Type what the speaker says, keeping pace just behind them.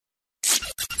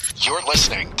You're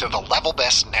listening to the Level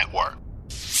Best Network.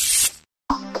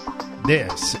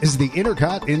 This is the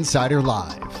Intercot Insider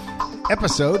Live,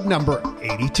 episode number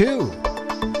 82.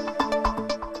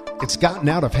 It's gotten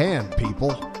out of hand, people.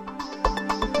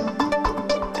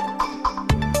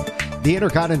 The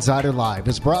Intercot Insider Live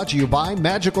is brought to you by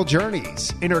Magical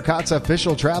Journeys, Intercot's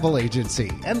official travel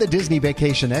agency, and the Disney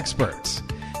Vacation Experts,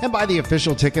 and by the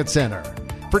Official Ticket Center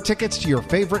for tickets to your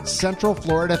favorite Central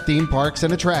Florida theme parks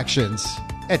and attractions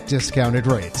at discounted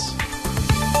rates.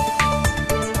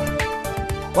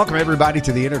 Welcome, everybody,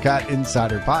 to the Intercot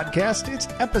Insider Podcast. It's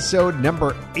episode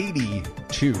number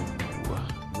 82,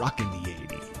 rocking the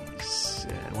 80s.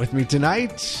 And with me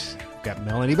tonight, I've got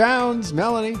Melanie Bounds.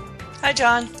 Melanie. Hi,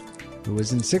 John. Who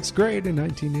was in 6th grade in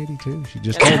 1982. She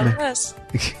just told me.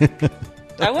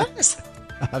 I was.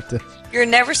 I'll have to... You're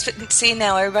never... See,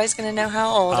 now everybody's going to know how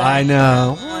old I I am.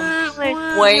 know.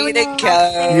 Way to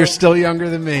go. You're still younger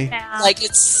than me. Like,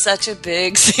 it's such a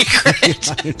big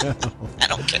secret. I know. I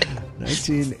don't get it.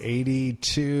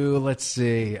 1982. Let's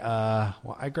see.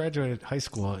 Well, I graduated high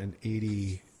school in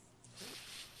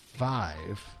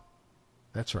 85.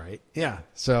 That's right. Yeah.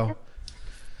 So,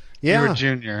 yeah. You were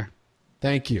junior.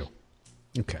 Thank you.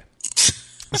 Okay.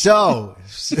 So,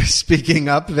 speaking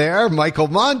up there, Michael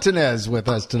Montanez with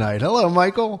us tonight. Hello,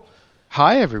 Michael.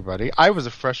 Hi, everybody. I was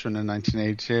a freshman in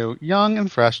 1982. Young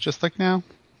and fresh, just like now.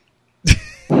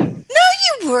 No,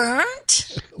 you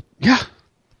weren't. Yeah.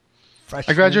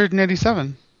 Freshman. I graduated in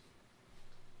 87.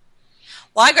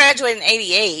 Well, I graduated in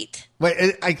 88.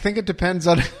 Wait, I think it depends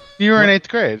on... You were in 8th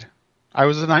grade. I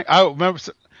was I remember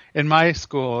in my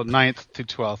school, 9th to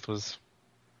 12th was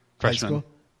freshman. High school?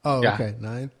 Oh, Yeah. okay.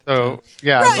 9th. So,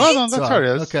 yeah. Right. Well, no, that's how it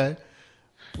is. Okay.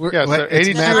 Yeah, so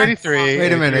 82, 83,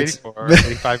 Wait a minute. 84,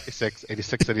 85, 86,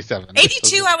 86, 87.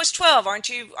 82, I was 12. Aren't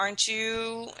you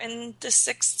in the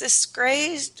 6th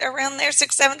grade, around there,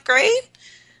 6th, 7th grade?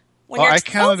 Well, I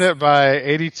counted it by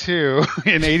 82.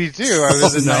 In 82, I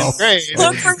was in 9th grade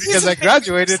Look for because I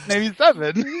graduated in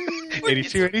 87.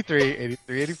 82, 83,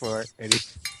 83, 84,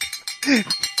 85,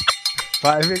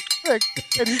 86,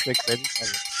 86,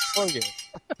 87. 4 years.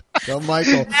 So,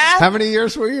 Michael, how many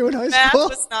years were you in high Math school?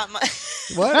 was not my...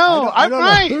 What? No, I don't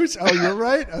I'm right. know. Oh, you're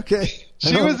right? Okay.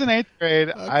 She was in 8th grade.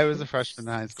 Okay. I was a freshman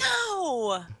in high school.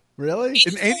 No. Really?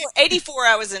 84,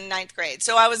 I was in 9th grade,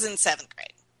 so I was in 7th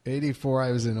grade. 84,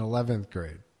 I was in 11th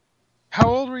grade. How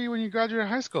old were you when you graduated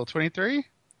high school? 23?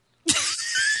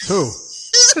 Who?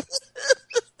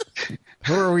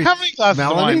 Who are we? How many classes?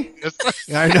 Melanie?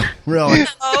 Yeah, I know. Really?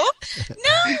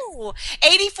 No.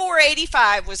 84,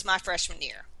 85 was my freshman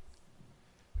year.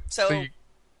 So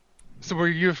were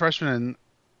you a freshman in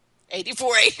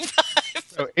 84, 85?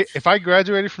 So if I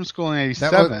graduated from school in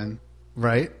 87,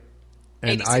 right?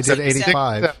 And 86, I did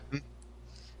 85.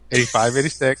 85,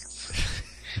 86.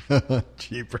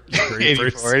 Jeepers,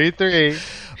 84, 83.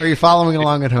 Are you following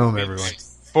along at home, everyone?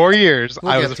 4 years.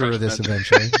 We'll I get was through a this freshman.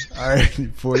 eventually. All right,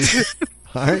 4 years.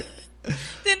 All right.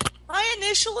 Then my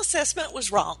initial assessment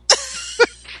was wrong.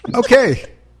 Okay.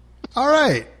 All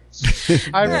right.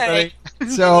 Hi, everybody.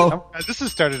 So, this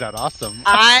has started out awesome.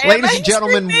 ladies and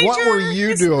gentlemen, what were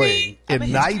you doing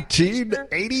in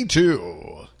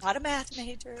 1982? Not a math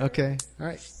major. Okay. All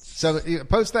right. So,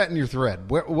 post that in your thread.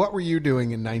 What were you doing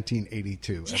in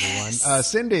 1982, everyone?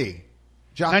 Cindy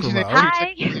Giacomo,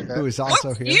 Hi. who is also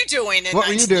What were here. you doing in What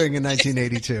were you doing in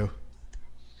 1982?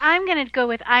 I'm going to go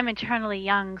with I'm eternally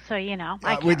young, so, you know.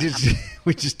 we just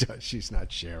she's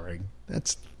not sharing.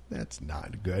 That's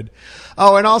not good.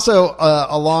 Oh, and also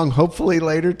along hopefully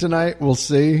later tonight, we'll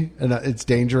see. And it's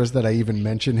dangerous that I even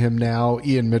mention him now.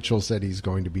 Ian Mitchell said he's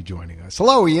going to be joining us.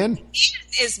 Hello, Ian. Ian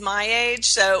is my age,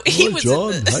 so he was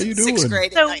John. in the How you 6th doing?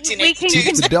 grade in So we can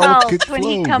 1982. delicate consult when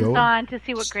he flow comes going. on to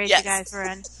see what grade Yes. you guys were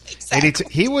in. Exactly. 82.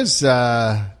 He was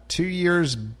 2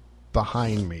 years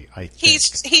behind me, I think.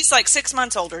 He's like 6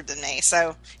 months older than me,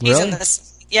 so he's Really? in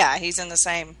this. Yeah, he's in the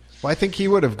same. Well, I think he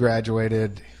would have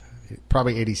graduated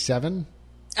probably 87.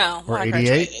 Oh, Or I 88?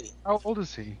 graduated 80. How old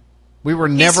is he? We were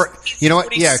never, He's you know what?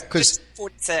 40 Yeah, because just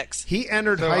 46. he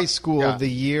entered So, high school yeah. the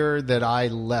year that I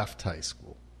left high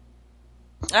school.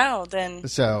 Oh, then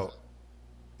So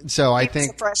I he was a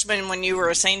think, freshman when you were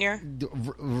a senior.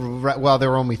 well, there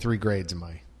were only 3 grades in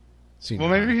my senior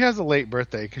Well, maybe high. he has a late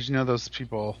birthday because you know those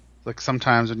people. Like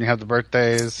sometimes when you have the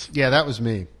birthdays. Yeah, that was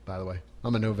me, by the way.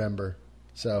 I'm a November.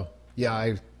 So, yeah,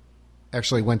 I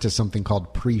actually went to something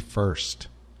called pre-first,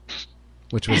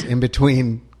 which was in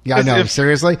between. Yeah, I know.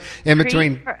 Seriously, in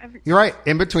between. You're right.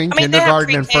 In between I mean, they have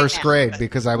kindergarten and pre-K first now, grade but-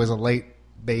 because I was a late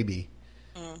baby.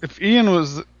 If Ian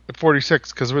was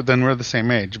 46, because then we're the same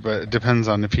age, but it depends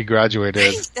on if he graduated.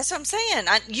 Right, that's what I'm saying.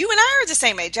 You and I are the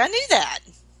same age. I knew that.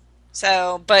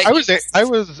 So, but I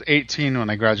was 18 when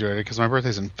I graduated because my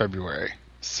birthday's in February.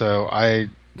 So I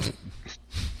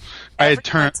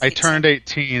turned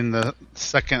 18 the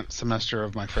second semester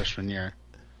of my freshman year.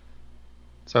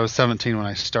 So I was 17 when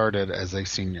I started as a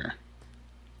senior.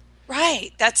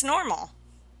 Right, that's normal.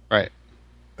 Right.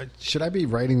 Should I be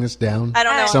writing this down? I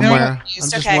don't know. Somewhere. I'm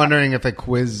Confused. just Okay. wondering if a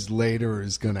quiz later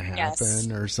is going to happen Yes.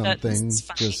 or something. That's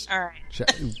funny. All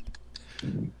right.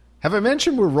 Have I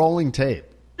mentioned we're rolling tape?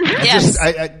 Yes.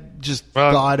 I just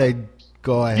thought I'd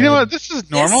go ahead. You know what? This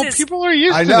is normal. People are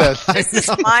used to this. This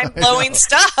is mind-blowing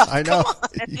stuff. I know. Come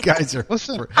on. You guys are.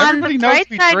 Listen, On the everybody knows bright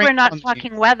we side, drink we're not on the-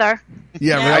 talking weather.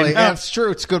 Yeah, Yeah. really. I know. That's true.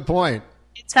 It's a good point.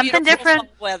 It's Something beautiful different.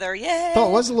 weather. Yay. Though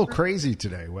it was a little crazy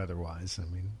today, weather-wise. I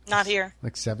mean, Not here.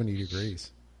 like 70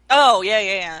 degrees. Oh,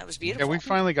 yeah. It was beautiful. Yeah, we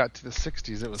finally got to the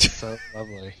 60s. It was so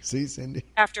lovely. See, Cindy?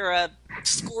 After a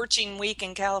scorching week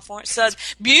in California.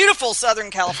 Beautiful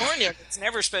Southern California. It's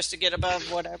never supposed to get above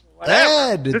whatever.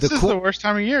 Ed, This is the worst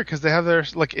time of year because they have their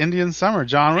Indian summer.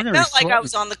 John, we're It going to be felt like I sweating.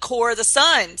 was on the core of the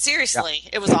sun. Seriously.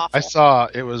 It was awful. I saw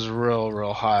it was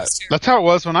real hot. That's how it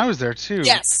was when I was there too.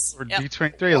 Yes. For Yep.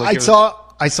 D23. Like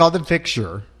I saw the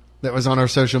picture that was on our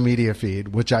social media feed,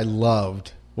 which I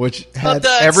loved, which had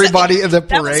everybody in the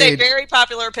That was a parade. very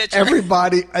popular picture.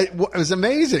 Everybody, it was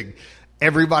amazing.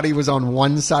 Everybody was on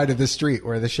one side of the street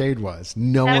where the shade was.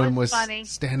 No That one was was funny.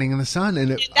 standing in the sun, and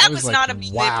that I was like, not a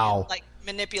wow,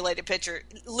 manipulated picture.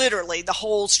 Literally, the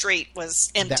whole street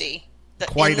was empty.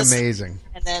 quite amazing.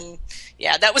 And then,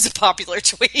 that was a popular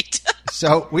tweet.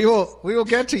 So we will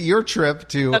get to your trip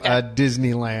to Okay.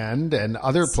 Disneyland and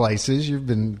other places. You've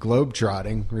been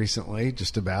globe-trotting recently,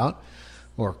 just about,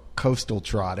 or coastal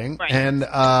trotting. Right. And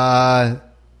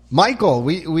Michael,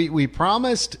 we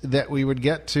promised that we would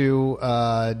get to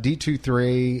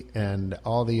D23 and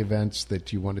all the events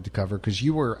that you wanted to cover because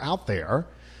you were out there.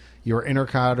 You were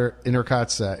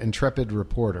Intercot's intrepid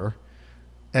reporter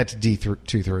at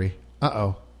D23.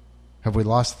 Uh-oh. Have we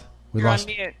lost? You're on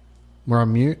mute. We're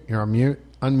on mute. You're on mute.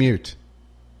 Unmute.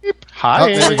 Hi.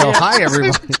 Oh, there we go. Hi,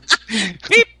 everybody.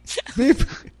 Beep. Beep.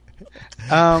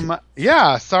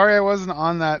 Yeah, sorry I wasn't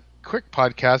on that quick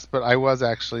podcast, but I was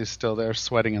actually still there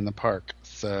sweating in the park.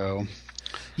 So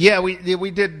Yeah, we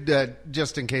did,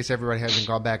 just in case everybody hasn't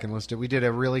gone back and listened, we did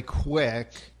a really quick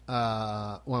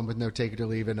one with no take it or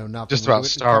leave it, no nothing. Just about We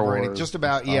didn't Star cover any- Wars Just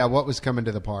about, stuff. what was coming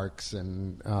to the parks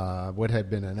and what had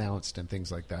been announced and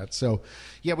things like that. So,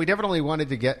 yeah, we definitely wanted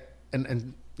to get,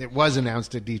 and it was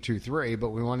announced at D23, but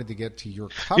we wanted to get to your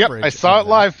yep, coverage. I saw of it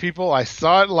live, people. I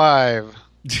saw it live.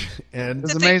 that. And It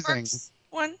was The theme amazing. parks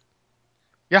one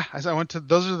Yeah, I went to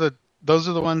those are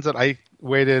the ones that I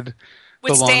waited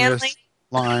with the Stanley. longest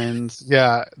lines.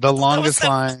 Yeah, the longest so-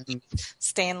 line.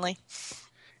 Stanley.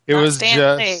 It Not was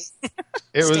Stanley. just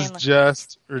it was Stanley.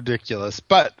 just ridiculous.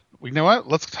 But you know what?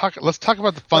 Let's talk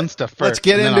about the fun stuff first. let's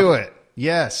get and then into I'll- it.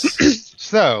 Yes.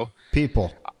 So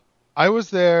People. I was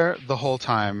there the whole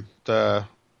time.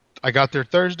 I got there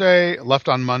Thursday, left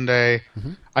on Monday.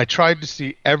 I tried to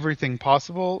see everything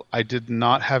possible. I did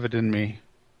not have it in me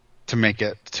to make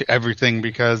it to everything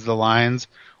because the lines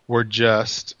were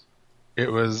just,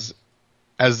 it was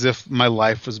as if my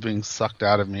life was being sucked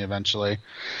out of me eventually.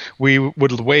 We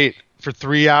would wait for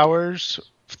 3 hours,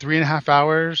 3.5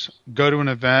 hours, go to an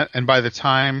event, and by the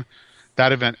time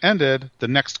that event ended, the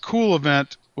next cool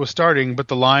event was starting, but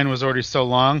the line was already so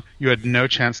long, you had no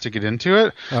chance to get into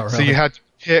it. Oh, So really? you had to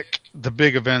pick the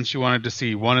big events you wanted to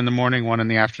see, one in the morning, one in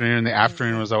the afternoon. The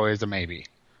afternoon was always a maybe.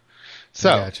 So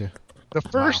Gotcha. the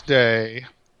first day,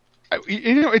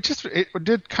 it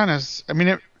did kind of,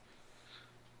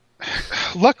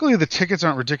 luckily the tickets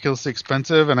aren't ridiculously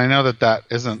expensive, and I know that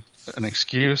isn't an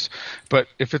excuse, but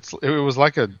if it was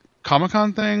like a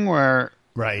Comic-Con thing where,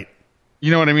 Right.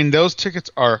 you know what I mean? Those tickets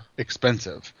are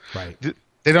expensive. Right.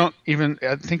 They don't even,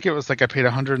 I think it was like I paid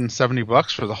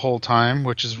 $170 for the whole time,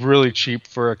 which is really cheap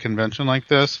for a convention like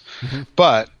this.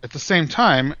 But at the same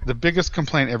time, the biggest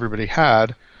complaint everybody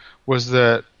had was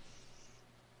that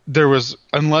there was,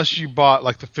 unless you bought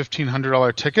like the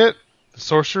 $1,500 ticket, the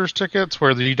sorcerer's tickets,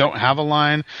 where you don't have a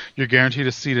line, you're guaranteed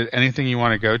a seat at anything you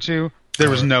want to go to. There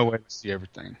was no way to see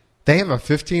everything. They have a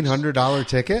 $1,500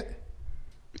 ticket?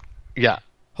 Yeah.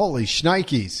 Holy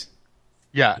shnikes.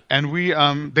 Yeah,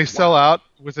 and they sell out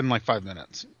within like 5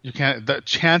 minutes. You can't. The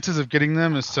chances of getting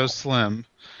them is so slim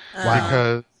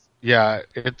because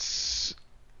it's.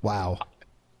 Wow.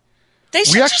 They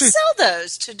should actually- just sell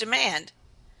those to demand.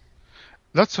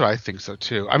 That's what I think so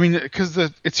too. I mean, because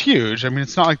it's huge. I mean,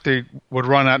 it's not like they would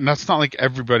run out, and that's not like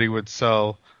everybody would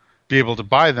be able to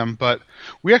buy them. But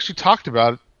we actually talked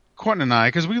about it, Quentin and I,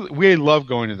 because we love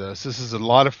going to this. This is a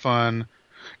lot of fun.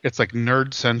 It's like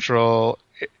nerd central.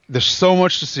 There's so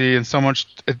much to see and so much.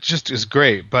 It just is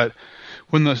great. But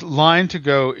when the line to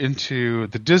go into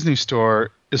the Disney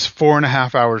store is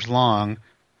 4.5 hours long,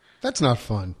 That's not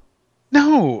fun.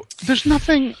 no, there's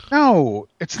nothing. No,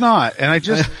 it's not. And I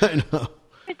just I know.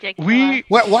 Ridiculous.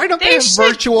 Why don't they They have should-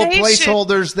 virtual they should-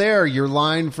 placeholders there? Your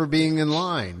line for being in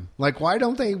line. Like, why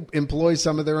don't they employ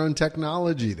some of their own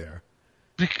technology there?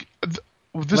 this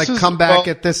Like, is, come back well,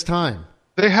 at this time.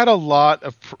 They had a lot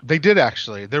of. They did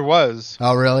actually. There was.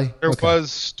 Oh, really? There Okay.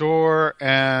 was store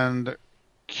and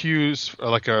queues,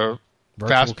 like a Virtual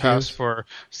fast pass queues? for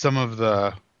some of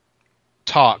the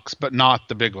talks, but not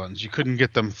the big ones. You couldn't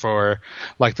get them for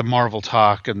like the Marvel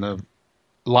talk and the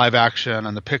live action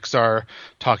and the Pixar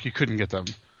talk. You couldn't get them.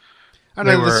 I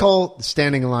know they this were- whole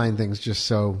standing in line thing's just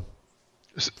so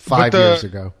But 5 years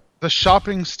ago. The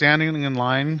shopping standing in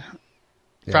line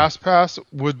Yeah. fast pass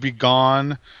would be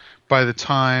gone by the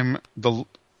time the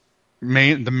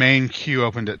main queue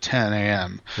opened at 10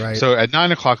 a.m. Right. So at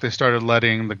 9 o'clock they started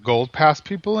letting the gold pass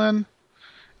people in,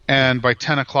 and by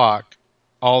 10 o'clock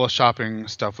all the shopping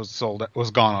stuff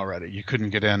was gone already. You couldn't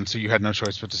get in, so you had no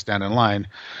choice but to stand in line.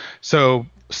 So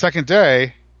second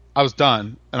day I was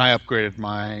done and I upgraded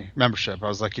my membership. I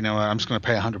was like, you know what, I'm just going to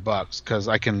pay $100 because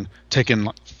I can take in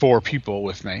 4 people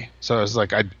with me. So I was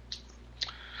like, I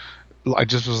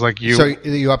just was like, So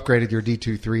you upgraded your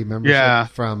D23 membership Yeah.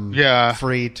 from Yeah.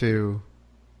 free to...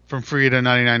 from free to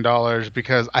 $99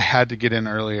 because I had to get in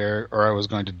earlier or I was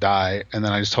going to die. And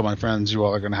then I just told my friends, you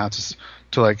all are going to have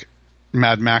to like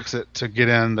Mad Max it to get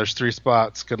in. There's 3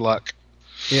 spots. Good luck.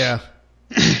 Yeah.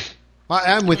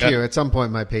 I'm with Yeah. you. At some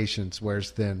point, my patience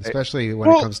wears thin, especially when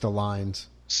Well- it comes to lines.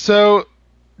 So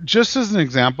just as an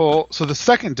example, so the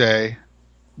second day,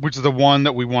 which is the one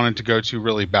that we wanted to go to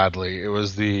really badly, it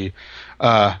was the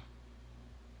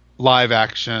live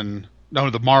action, no,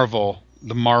 the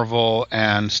Marvel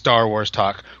and Star Wars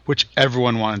talk, which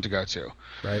everyone wanted to go to.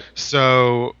 Right.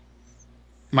 So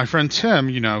my friend Tim,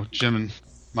 Jim and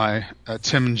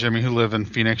Tim and Jimmy who live in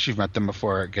Phoenix, you've met them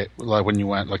before when you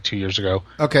went like 2 years ago.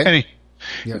 Okay.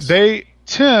 Yes.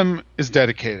 Tim is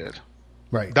dedicated.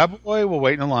 Right. That boy will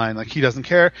wait in a line. Like, he doesn't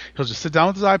care. He'll just sit down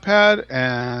with his iPad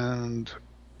and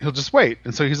he'll just wait.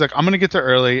 And so he's like, I'm going to get there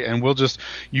early and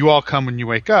you all come when you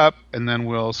wake up and then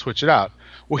we'll switch it out.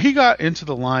 Well, he got into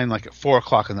the line like at 4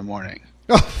 o'clock in the morning.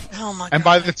 Oh my god! And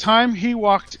by the time he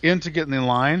walked in to get in the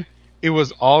line, it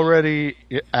was already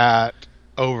at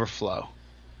overflow.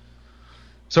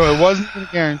 So it wasn't even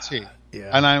a guarantee. Yeah.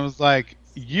 And I was like,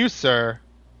 you, sir,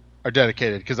 are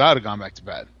dedicated, because I would have gone back to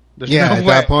bed. There's Yeah, no at way.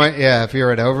 that point, yeah, if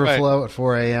you're at overflow at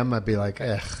 4 a.m., I'd be like,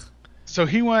 ugh. So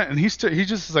he went and he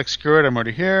just is like, screw it, I'm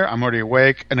already here, I'm already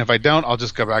awake, and if I don't, I'll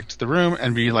just go back to the room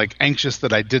and be like anxious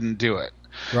that I didn't do it.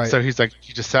 Right. So he's like,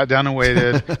 he just sat down and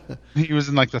waited. He was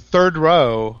in like the 3rd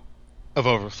row of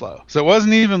overflow. So it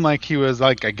wasn't even like he was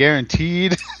like a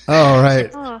guaranteed. Oh, right.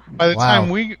 Oh, By the Wow. time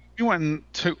we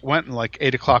went like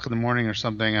 8 o'clock in the morning or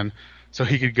something, and so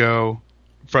he could go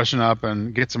freshen up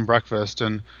and get some breakfast,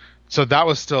 and so that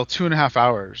was still 2.5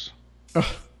 hours.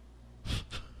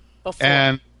 Before.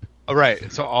 And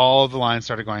right, so all the lines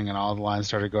started going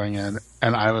in,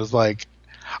 and I was like,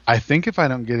 I think if I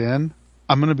don't get in,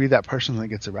 I'm gonna be that person that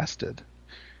gets arrested,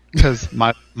 because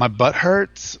my butt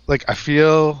hurts. Like, I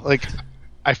feel like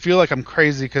I'm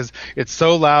crazy because it's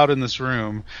so loud in this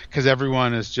room, because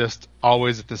everyone is just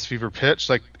always at this fever pitch,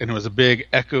 like, and it was a big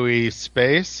echoey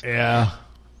space. Yeah.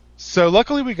 So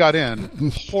luckily we got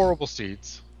in. Horrible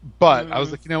seats, but I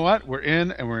was like, you know what? We're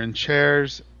in, and we're in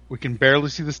chairs. We can barely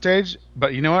see the stage,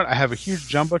 but you know what? I have a huge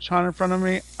jumbotron in front of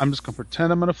me. I'm just gonna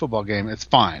pretend I'm in a football game. It's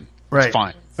fine. Right. It's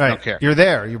fine. Right. I don't care. You're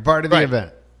there. You're part of the Right.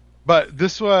 event. But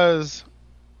this was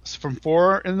from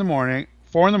 4 in the morning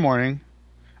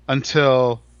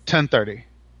until 10:30.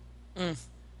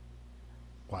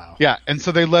 Wow. Yeah, and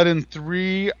so they let in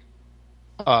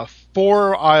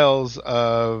 4 aisles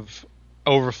of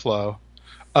overflow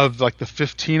of like the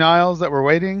 15 aisles that were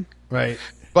waiting. Right.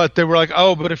 But they were like,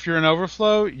 oh, but if you're in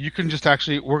overflow, you can just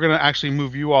we're going to actually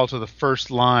move you all to the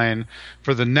first line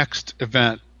for the next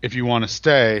event if you want to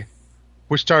stay,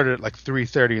 which started at like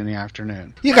 3:30 in the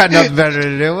afternoon. You got nothing better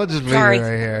to do. We'll just be Sorry. right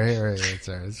here. Here.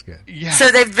 Sorry, it's good. Yeah.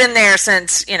 So they've been there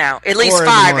since at least 4 in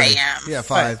the 5 morning. a.m. Yeah,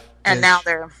 5. and now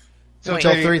they're So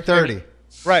Until they- 3:30.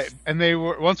 Right, and they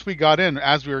were, once we got in,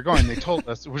 as we were going, they told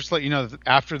us, we'll just let you know that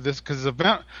after this, because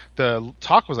the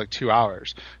talk was like 2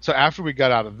 hours. So after we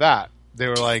got out of that, they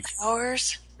were like,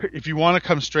 hours. if you want to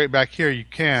come straight back here, you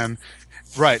can.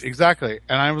 Right, exactly.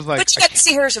 And I was like, But you got to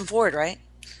see Harrison Ford, right?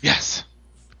 yes.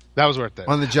 That was worth it.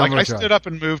 On the like, I Jumbotron. stood up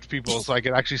and moved people so I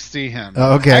could actually see him.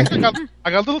 Oh, okay. Actually, I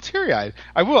got a little teary-eyed.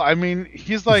 I will. I mean,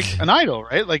 he's like an idol,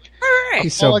 right? Like Right.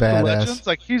 He's so all, like, the badass. legends,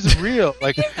 like he's real.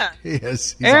 Like, Yeah.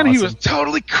 Yes, he's and he awesome. was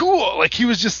totally cool. Like he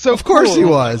was just so. Of course cool. he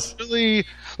was. Really,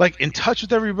 like in touch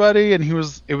with everybody, and he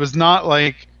was. It was not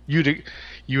like you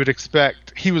would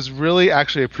expect. He was really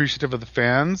actually appreciative of the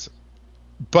fans,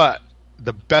 but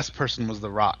the best person was The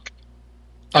Rock.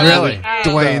 Really? Oh.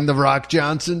 Dwayne The Rock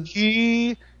Johnson?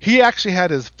 He actually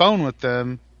had his phone with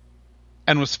them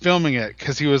and was filming it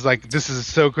because he was like, "This is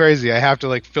so crazy! I have to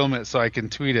like film it so I can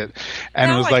tweet it,"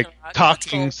 and I was like like The Rock. That's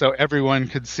talking cool. so everyone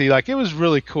could see. Like it was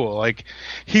really cool. Like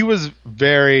he was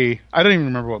very. I don't even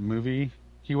remember what movie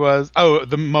he was. Oh,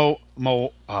 the Mo.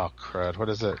 Oh crud! What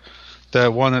is it? The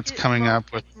one that's coming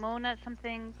up with. Mona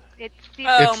something. It's the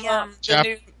Oh, um, the Jap-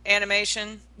 new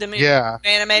animation, the new Yeah.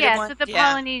 animated yeah, one. so the yeah.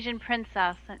 Polynesian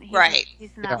princess. And Right. He's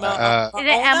in that Yeah, one.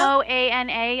 Is it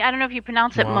Moana? I don't know if you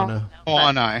pronounce it Moana.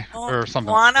 Moana. Moana or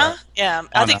something. Moana? Like that. Yeah, I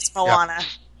Moana, think it's yeah. Moana.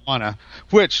 Moana,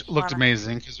 which looked Moana.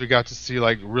 amazing because we got to see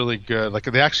like really good. Like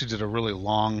they actually did a really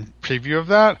long preview of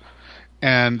that,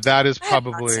 and that is I have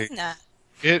not probably seen that.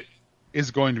 it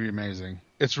is going to be amazing.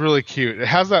 It's really cute. It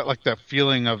has that like that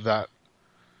feeling of that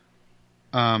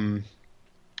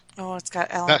Oh, it's got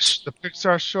Ellen. the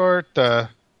Pixar short, the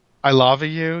I Lava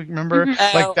You, remember?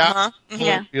 Oh, Like that uh-huh. whole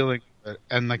Yeah. feeling of it.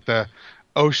 And like the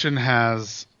ocean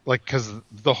has like cuz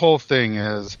the whole thing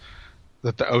is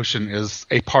that the ocean is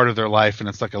a part of their life and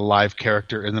it's like a live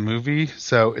character in the movie,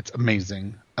 so it's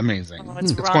amazing. Amazing. Oh,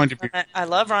 it's It's Ron going to be Clement. I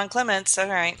love Ron Clements. All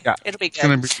right. Yeah, It'll be it's good.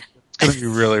 gonna be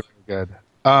really, really good.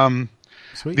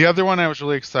 Sweet. The other one I was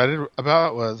really excited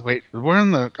about was I'm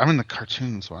in the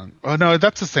cartoons one. Oh no,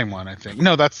 that's the same one I think.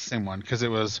 No, that's the same one because it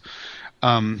was.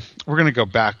 We're gonna go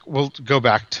back. We'll go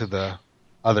back to the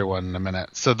other one in a minute.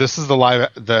 So this is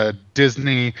the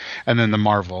Disney and then the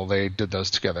Marvel. They did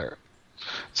those together.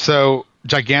 So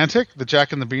Gigantic, the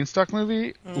Jack and the Beanstalk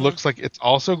movie, looks like it's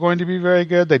also going to be very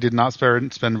good. They did not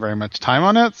spend very much time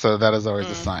on it, so that is always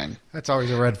a sign. That's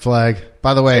always a red flag.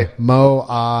 By the way,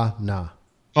 Moana.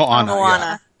 Moana,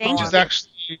 Moana. yeah. Which is actually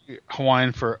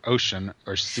Hawaiian for ocean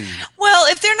or sea. Well,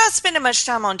 if they're not spending much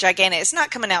time on Gigantic, it's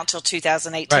not coming out till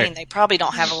 2018. Right. They probably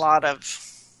don't have a lot of,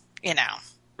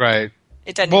 Right.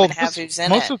 it doesn't even have who's in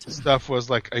most it. of the stuff was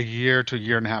like a year to a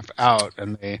year and a half out,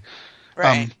 and they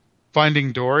Right.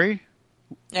 Finding Dory.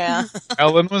 Yeah.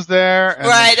 Ellen was there. And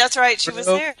Right, that's right. She was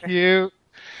real there. Cute,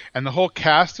 and the whole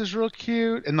cast is real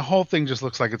cute, and the whole thing just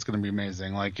looks like it's going to be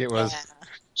amazing. Like it was, Yeah.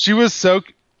 she was so.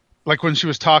 Like when she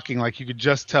was talking, like you could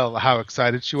just tell how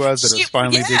excited she was that it was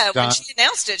finally being when done. she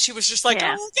announced it, she was just like,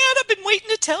 Yeah. "Oh God, I've been waiting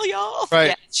to tell y'all." Right.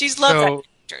 Yeah, she's loved So-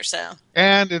 that character. So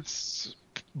And it's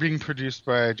being produced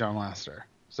by John Lasseter,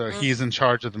 so he's in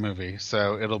charge of the movie.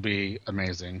 So it'll be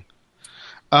amazing.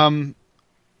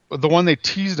 The one they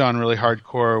teased on really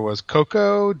hardcore was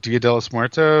Coco, Dia de los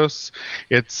Muertos.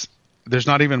 There's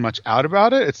not even much out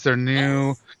about it. It's their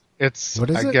new. It's What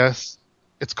is I it? guess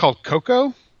it's called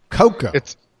Coco. Coco.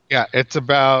 It's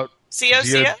about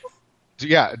COCO.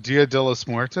 Dia de los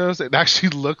Muertos. It actually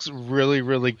looks really,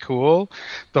 really cool.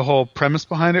 The whole premise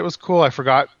behind it was cool. I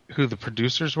forgot who the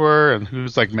producers were and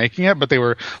who's like making it, but they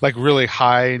were like really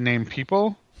high name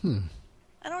people.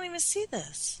 I don't even see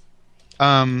this.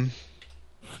 I've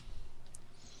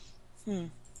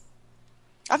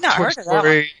not Toy heard of that one.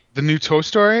 Story, the new Toy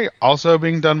Story, also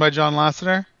being done by John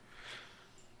Lasseter.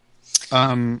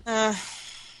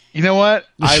 You know what?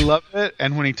 I love it.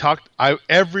 And when he talked,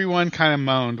 everyone kind of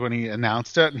moaned when he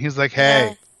announced it, and he's like,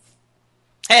 "Hey,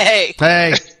 Hey,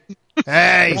 hey,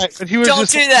 hey, Right, but he was don't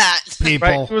just do that. people.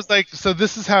 right. He was like, so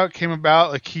this is how it came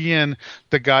about. Like he and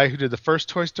the guy who did the first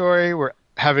Toy Story were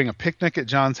having a picnic at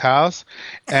John's house,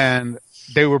 and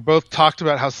they were both talked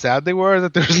about how sad they were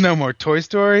that there was no more Toy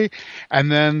Story,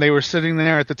 and then they were sitting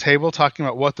there at the table talking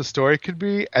about what the story could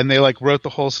be, and they like wrote the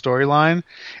whole storyline,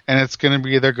 and it's going to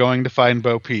be they're going to find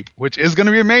Bo Peep, which is going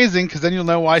to be amazing because then you'll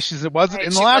know why she wasn't Right,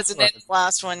 in she the last wasn't one. in the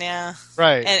last one, yeah.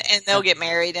 Right. And they'll get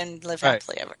married and live Right.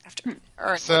 happily ever after.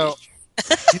 Or So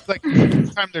he's like,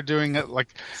 this time they're doing it like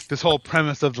this whole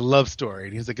premise of the love story,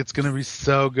 and he's like, it's going to be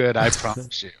so good, I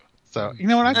promise you. So you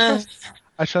know what?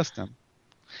 I trust him.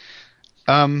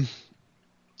 Well,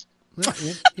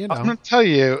 you I'm know, going to tell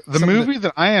you the Some of movie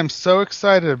that I am so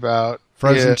excited about.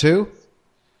 Frozen is, 2,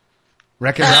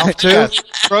 Wreck-It Ralph 2. Yes,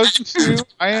 Frozen 2.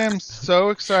 I am so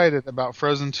excited about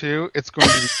Frozen 2. It's going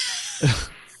to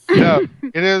be no,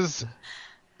 it is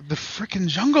the freaking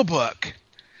Jungle Book.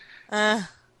 Oh,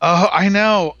 I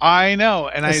know,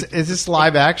 and Is this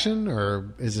live action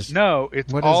or is this? No,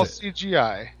 it's What is all it?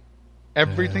 CGI.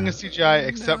 Everything is CGI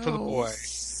except for the boy,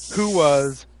 who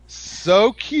was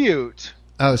so cute.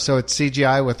 Oh, so it's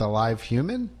CGI with a live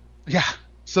human? Yeah.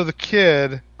 So the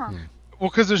kid, well,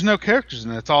 because there's no characters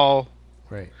in it. It's all.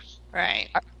 Right. Right.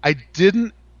 I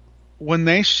didn't. When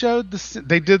they showed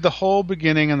they did the whole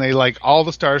beginning, and they all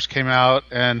the stars came out.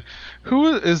 And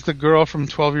who is the girl from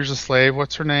 12 Years a Slave?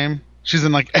 What's her name? She's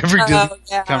in every Disney.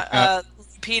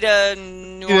 Lupita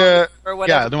Nyong'o or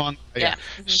whatever. Yeah, the one. Yeah.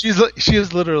 Mm-hmm. She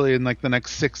is literally in the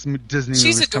next 6 Disney movies.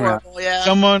 She's adorable. Yeah.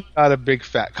 Someone got a big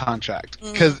fat contract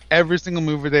because every single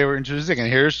movie they were introducing,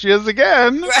 and here she is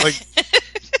again. Right.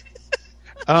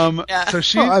 So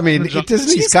she. Well, I mean,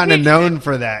 Disney's kind of known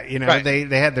for that. Right. They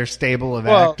had their stable of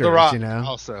actors. The Rock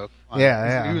also.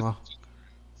 Yeah.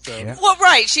 Well,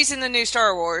 right. She's in the new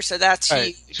Star Wars, so that's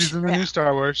huge. She's in the new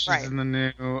Star Wars. She's in the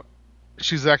new.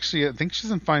 She's actually. I think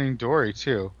she's in Finding Dory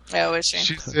too. Oh, is she?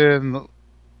 She's in.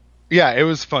 Yeah, it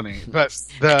was funny, but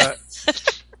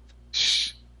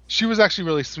she was actually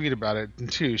really sweet about it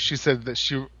too. She said that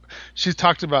she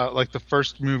talked about the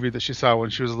first movie that she saw when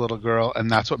she was a little girl,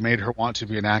 and that's what made her want to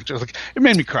be an actor. It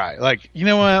made me cry. You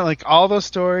know what? All those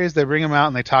stories, they bring them out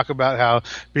and they talk about how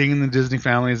being in the Disney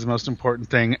family is the most important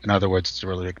thing. In other words, it's a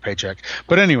really big paycheck.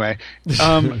 But anyway,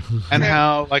 and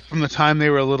how from the time they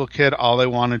were a little kid, all they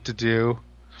wanted to do,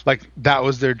 that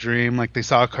was their dream. They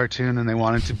saw a cartoon and they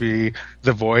wanted to be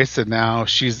the voice, and now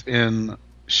who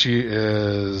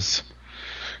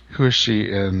is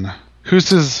she in?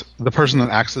 Who's the person that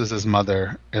acts as his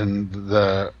mother in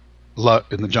the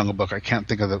Jungle Book? I can't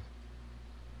think of the.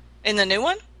 In the new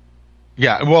one?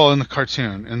 Yeah, well, in the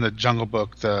cartoon, in the Jungle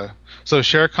Book, so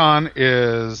Shere Khan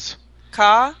is.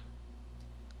 Ka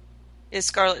is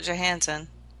Scarlett Johansson.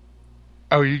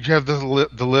 Oh, you have the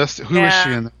list. Who is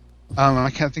she in?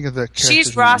 I can't think of the character's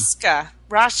She's name.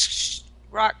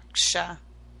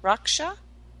 Raksha.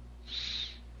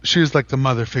 She's the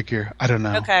mother figure. I don't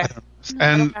know. Okay.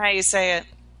 I don't know how you say it.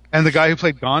 And the guy who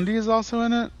played Gandhi is also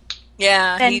in it?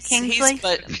 Yeah. Ben Kingsley?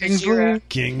 Kingsley.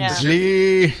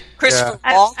 Yeah. Christopher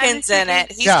Walken's in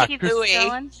it. He's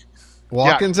Louis.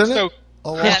 Walken's in it?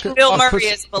 Bill Murray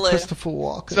is Baloo. Christopher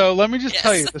Walken. So let me just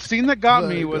tell you, the scene that got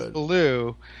me was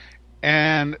Baloo,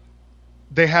 and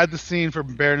they had the scene for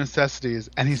Bare Necessities,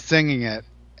 and he's singing it.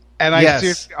 And I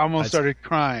seriously almost started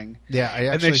crying. Yeah,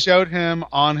 and they showed him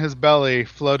on his belly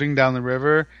floating down the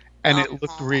river, and it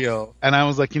looked real. And I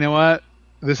was like, you know what?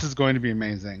 This is going to be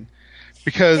amazing.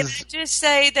 Because can I just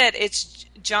say that it's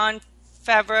Jon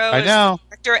Favreau as the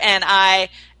director, and I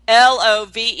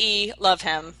love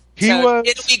him. It'll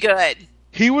be good.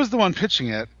 He was the one pitching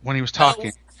it when he was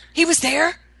talking. Oh, he was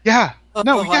there? Yeah.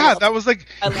 That was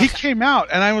he came out,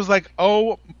 and I was like,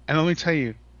 oh, and let me tell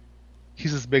you,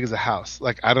 he's as big as a house.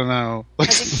 I don't know.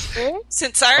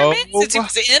 Since Iron Man? Since he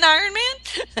was in Iron Man?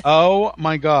 Oh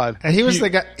my God! And he was the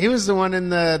guy. He was the one in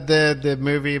the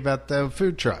movie about the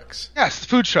food trucks. Yes, the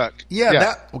food truck.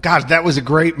 Yeah. That was a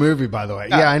great movie, by the way.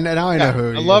 Yeah, now I know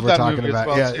who I love we're that talking movie about.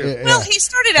 As well, too. Well, he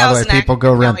started out as an people actor.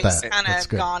 go rent he's that. kind of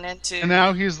gone into. And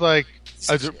now he's a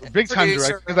big time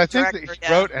director, because I think that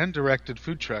he wrote and directed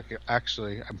Food Truck.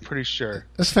 Actually, I'm pretty sure.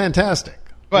 That's fantastic.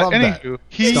 But Love anywho,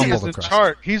 he is in across.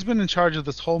 charge. He's been in charge of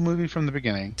this whole movie from the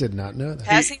beginning. Did not know that.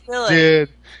 Has he really?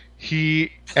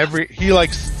 He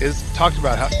is talked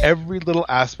about how every little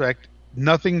aspect,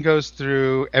 nothing goes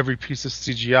through every piece of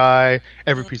CGI,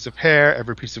 every piece of hair,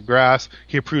 every piece of grass.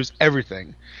 He approves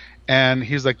everything. And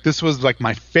he's like, this was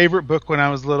my favorite book when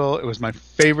I was little. It was my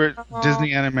favorite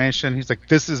Disney animation. He's like,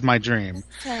 this is my dream.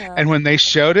 And when they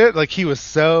showed it, he was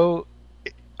so,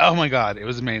 oh my God, it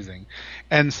was amazing.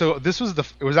 And so it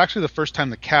was actually the first time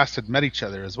the cast had met each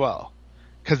other as well,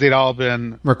 because they'd all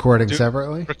been recording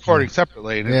separately.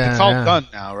 And it's all done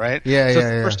now, right? Yeah, so it's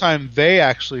the first time they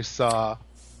actually saw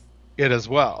it as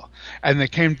well. And they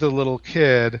came to the little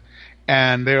kid,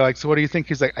 and they were like, "So what do you think?"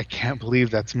 He's like, "I can't believe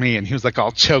that's me," and he was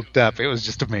all choked up. It was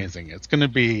just amazing. It's going to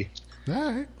be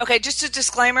all right. Okay, just a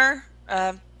disclaimer: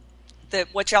 that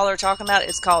what y'all are talking about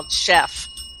is called Chef.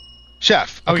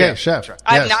 Chef. Oh, okay, yeah. Chef. Yes.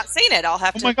 I've not seen it. I'll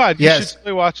have to. Oh my God! You should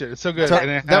totally watch it. It's so good. So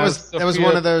and that was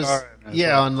one of those.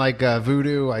 Yeah, on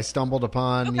Vudu, I stumbled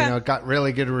upon. Okay. It got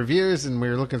really good reviews, and we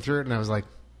were looking through it, and I was like,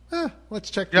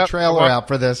 let's check the trailer out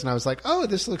for this. And I was like, oh,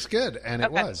 this looks good, and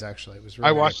it was actually. It was. Really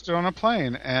I watched it on a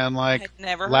plane and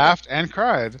never laughed and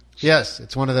cried. Yes,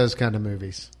 it's one of those kind of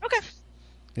movies. Okay.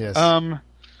 Yes.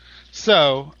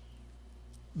 So,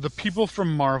 the people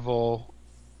from Marvel.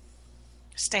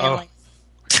 Stanley.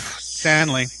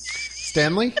 Stanley?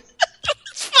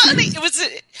 Funny. It was.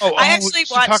 I actually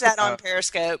watched that on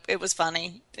Periscope. It was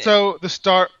funny. So let's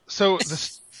go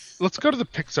to the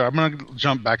Pixar. I'm going to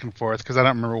jump back and forth because I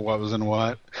don't remember what was in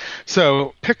what.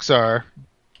 So Pixar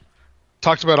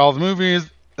talked about all the movies.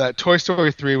 that Toy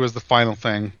Story 3 was the final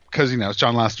thing because it's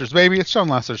John Lasseter's baby. It's John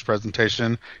Lasseter's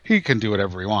presentation. He can do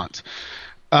whatever he wants.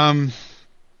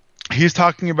 He's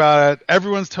talking about it.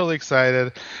 Everyone's totally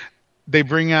excited. They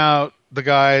bring out the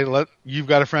guy. You've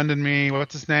got a friend in me.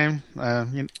 What's his name?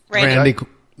 Randy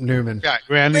Newman. Yeah,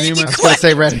 Randy Newman. I was going to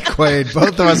say Randy Quaid.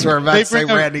 Both of us were about to say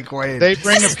Randy Quaid. They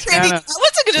bring a piano. I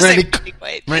wasn't going to say Randy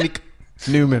Quaid. Randy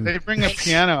Newman. They bring a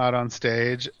piano out on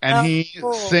stage, and he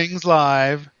sings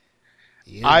live.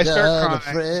 I start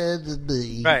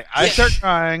crying. Right, I start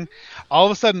crying. All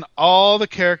of a sudden, all the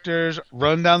characters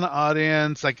run down the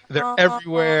audience. Like, they're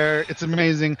everywhere. It's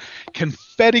amazing.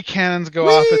 Confetti cannons go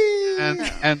off at the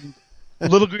end, and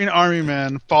little green army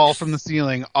men fall from the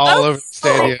ceiling all over the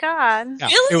stadium. Oh, God. Yeah,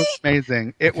 Really? It was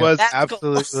amazing. It was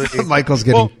absolutely... Michael's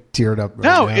getting teared up right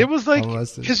now. No, it was like...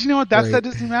 Because you know what? That's that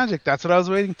Disney magic. That's what I was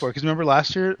waiting for. Because remember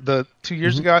last year, 2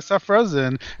 years ago, I saw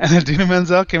Frozen, and Idina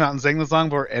Menzel came out and sang the song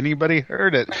before anybody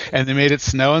heard it. And they made it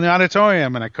snow in the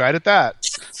auditorium, and I cried at that.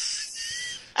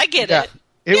 I get it.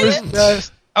 It was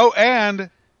just... Oh, and...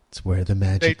 It's where the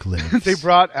magic lives. They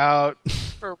brought out...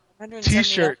 For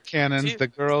T-shirt cannons, the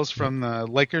girls from the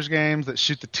Lakers games that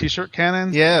shoot the T-shirt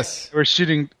cannons. Yes. They were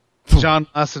shooting John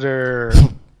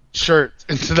Lasseter shirts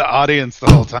into the audience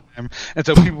the whole time. And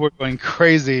so people were going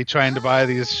crazy trying to buy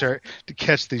these shirts, to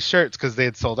catch these shirts because they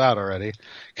had sold out already.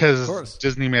 Because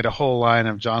Disney made a whole line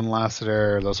of John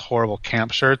Lasseter, those horrible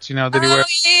camp shirts, that he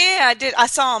wears. Oh, yeah, I did. I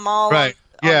saw them all. Right.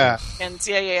 Yeah.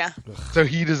 Yeah. So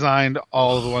he designed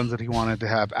all of the ones that he wanted to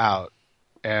have out.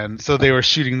 And so they were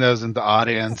shooting those in the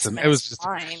audience, and it was just,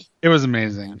 it was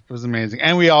amazing. It was amazing.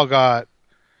 And we all got,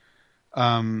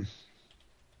 okay,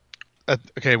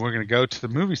 we're going to go to the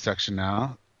movie section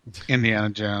now.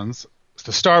 Indiana Jones.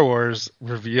 The Star Wars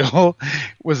reveal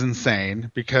was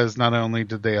insane because not only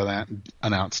did they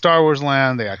announce Star Wars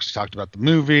Land, they actually talked about the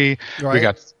movie. Right. We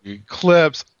got to see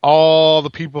clips. All the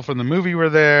people from the movie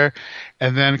were there.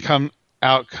 And then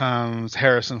out comes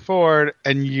Harrison Ford,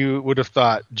 and you would have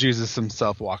thought Jesus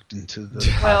himself walked into the...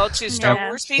 Well, to Star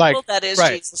Wars people, that is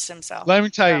right. Jesus himself. Let me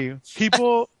tell you,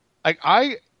 people...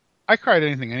 I cried at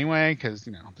anything anyway, because,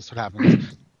 this is what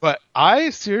happens. But I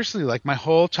seriously, my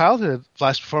whole childhood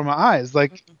flashed before my eyes.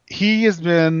 He has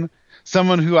been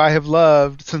someone who I have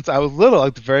loved since I was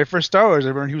little. The very first Star Wars, I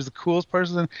remember he was the coolest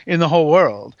person in the whole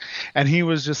world. And he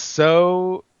was just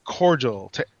so... cordial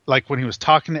to when he was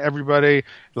talking to everybody,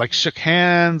 shook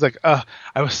hands, I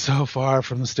was so far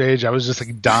from the stage, I was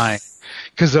just dying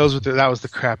because that was the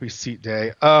crappy seat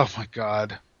day. Oh my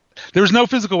God, there was no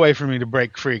physical way for me to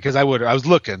break free because I was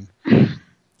looking.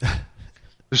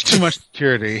 There's too much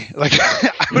security. I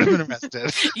would have been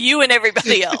arrested. You and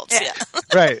everybody else. Yeah.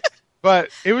 Right.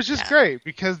 But it was just great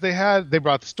because they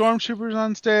brought the stormtroopers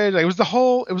on stage. It was the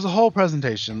whole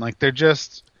presentation. They're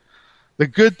just. The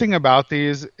good thing about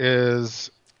these is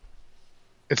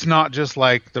it's not just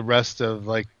the rest of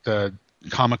the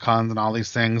Comic-Cons and all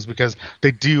these things because they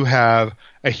do have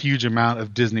a huge amount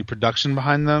of Disney production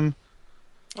behind them.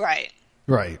 Right.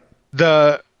 Right.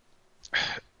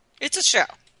 It's a show.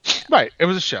 Right. It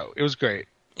was a show. It was great.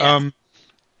 Yeah.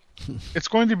 It's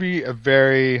going to be a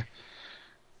very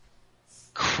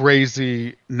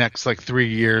crazy next 3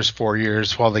 years, 4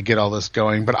 years while they get all this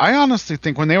going. But I honestly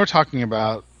think when they were talking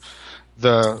about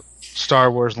the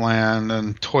Star Wars Land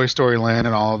and Toy Story Land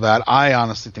and all of that, I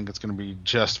honestly think it's going to be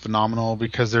just phenomenal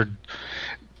because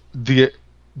the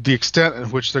extent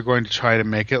at which they're going to try to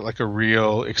make it a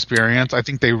real experience. I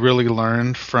think they really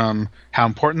learned from how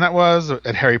important that was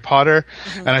at Harry Potter,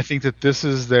 and I think that this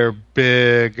is their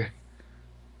big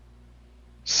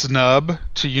snub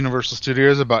to Universal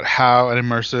Studios about how an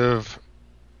immersive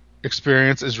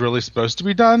experience is really supposed to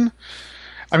be done.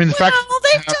 I mean, they've done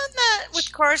that with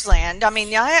Cars Land. I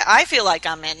mean, I feel like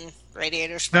I'm in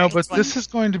Radiator Springs. No, but this is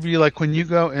going to be when you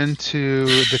go into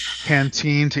the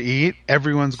canteen to eat,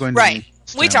 everyone's going to eat.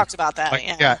 We talked about that.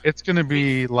 Yeah, it's going to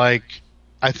be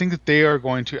I think that they are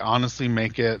going to honestly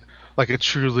make it a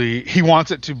truly. He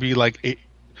wants it to be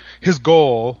his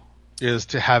goal is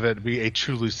to have it be a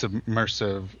truly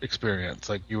submersive experience.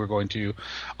 You are going to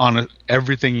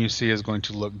everything you see is going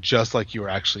to look just like you were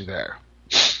actually there.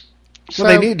 Well,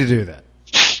 they need to do that.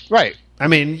 Right. I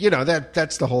mean,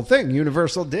 that's the whole thing.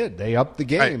 Universal did. They upped the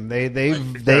game. Right.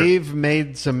 They've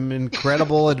made some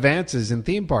incredible advances in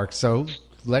theme parks. So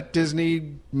let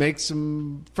Disney make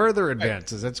some further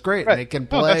advances. That's great. Right. They can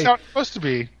play. That's how it's supposed to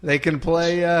be. They can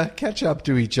play catch up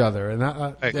to each other,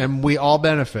 and we all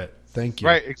benefit. Thank you.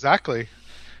 Right. Exactly.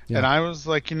 Yeah. And I was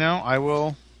I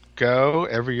will go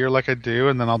every year like I do,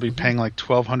 and then I'll be paying like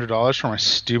 $1,200 for my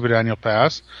stupid annual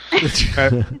pass.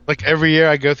 Like every year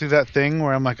I go through that thing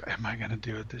where I'm like, am I going to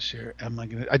do it this year?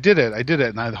 I did it. And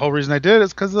the whole reason I did it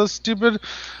is because of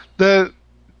the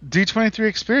D23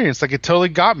 experience. Like it totally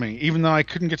got me, even though I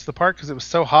couldn't get to the park because it was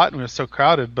so hot and it was so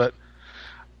crowded. But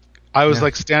I was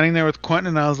like standing there with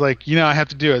Quentin, and I was like, I have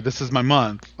to do it. This is my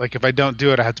month. Like if I don't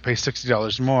do it, I have to pay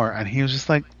 $60 more. And he was just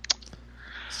like,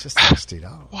 it's just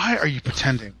 $60. why are you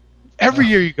pretending? Every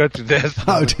year you go through this.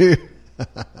 Oh, dude.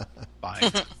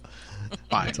 Fine.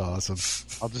 That's awesome.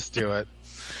 I'll just do it.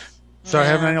 So I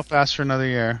have an annual pass for another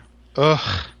year.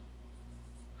 Ugh.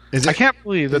 I can't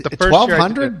believe that the first year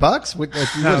 $1,200? What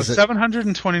is it?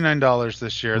 $729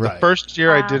 this year. Right. The first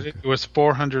year I did it was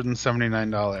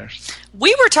 $479.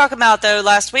 We were talking about, though,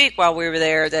 last week while we were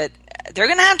there that they're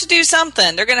going to have to do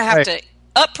something. They're going to have to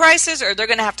up prices, or they're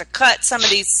going to have to cut some of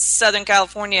these Southern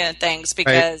California things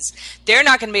because they're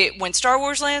not going to be, when Star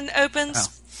Wars Land opens,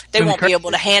 they won't be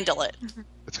able to handle it.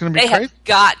 It's going to be crazy. They have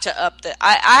got to up the.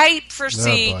 I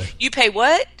foresee you pay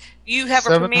what? You have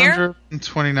a premiere?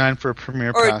 $729 for a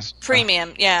premiere or pass.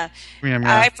 Premium, yeah. Premium,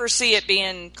 yeah. I foresee it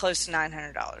being close to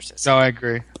 $900. No, I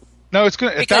agree. No, it's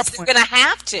going to because they're going to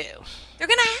have to. They're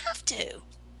going to have to.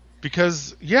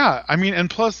 Because and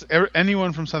plus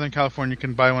anyone from Southern California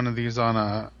can buy one of these on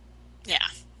a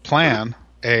plan,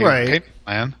 payment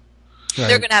plan. Right.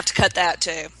 They're going to have to cut that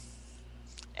too.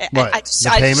 What?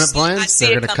 The payment plan? They're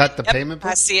going to cut the payment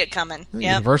plan? I see it coming.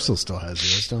 Universal still has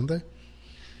theirs, don't they?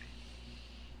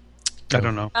 I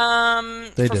don't know.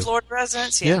 They for do. Florida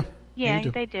residents, Yeah,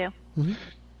 they do. Mm-hmm.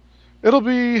 It'll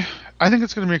be. I think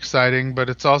it's going to be exciting, but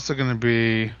it's also going to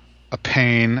be a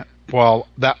pain while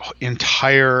that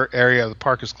entire area of the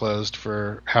park is closed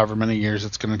for however many years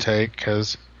it's going to take.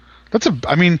 Because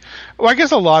I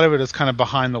guess a lot of it is kind of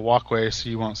behind the walkway, so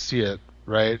you won't see it,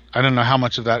 right? I don't know how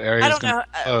much of that area is going to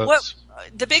close. What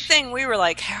the big thing we were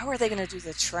like, how are they going to do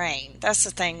the train? That's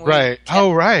the thing. Right.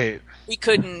 We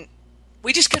couldn't.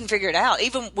 We just couldn't figure it out.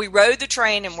 Even we rode the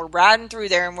train and we're riding through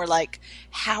there and we're like,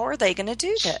 how are they going to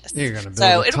do this? You're going to build so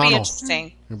a it'll tunnel. be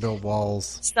interesting. You build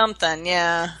walls. Something,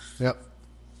 yeah. Yep.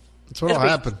 That's what'll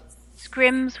happen.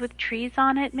 Scrims with trees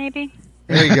on it, maybe?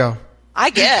 There you go.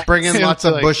 I guess. Bring in lots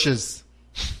of bushes.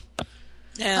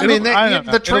 Yeah. I mean,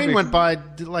 the train went by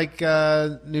like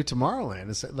New Tomorrowland.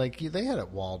 It's like they had it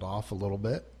walled off a little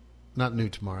bit. Not New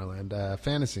Tomorrowland,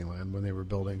 Fantasyland when they were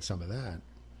building some of that.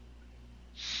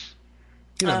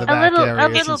 The back a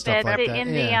little bit like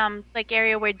in the like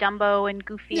area where Dumbo and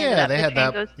Goofy. they had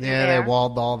that. They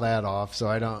walled all that off, so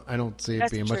I don't see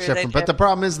it being much different. But the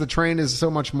problem is the train is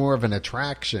so much more of an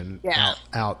attraction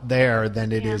out there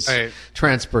than it is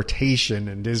transportation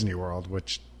in Disney World,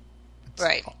 which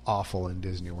is awful in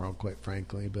Disney World, quite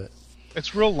frankly. But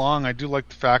it's real long. I do like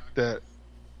the fact that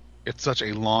it's such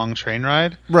a long train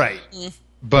ride, right?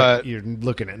 But you're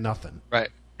looking at nothing, right?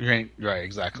 You ain't right,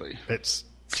 exactly. It's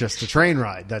just a train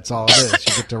ride. That's all it is.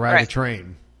 You get to ride a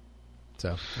train.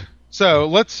 So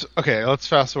let's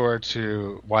fast forward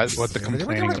to what they're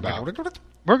complaining about.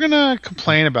 We're gonna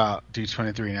complain about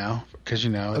D23 now because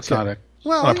it's not a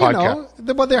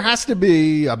podcast. Well, there has to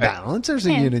be a balance. There's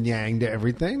a yin and yang to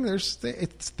everything.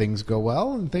 Things go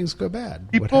well and things go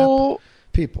bad. People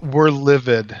were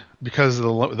livid because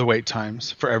of the wait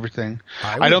times for everything.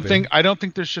 I don't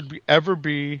think there should ever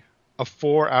be a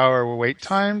 4-hour wait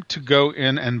time to go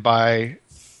in and buy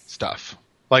stuff.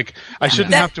 Like I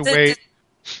shouldn't have to wait.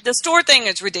 The store thing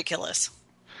is ridiculous.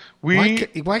 Why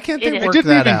can't they work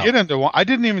that out? I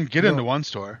didn't even get into one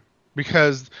store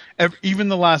because even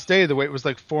the last day the wait was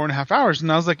like 4.5 hours,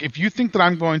 and I was like, if you think that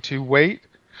I'm going to wait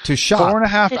to shop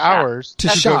 4.5 hours to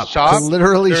shop,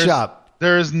 literally shop,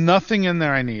 there is nothing in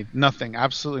there I need. Nothing.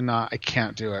 Absolutely not. I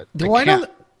can't do it.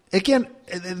 Again,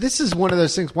 this is one of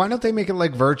those things. Why don't they make it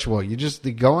like virtual? You just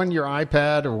go on your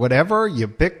iPad or whatever, you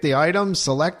pick the items,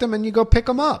 select them, and you go pick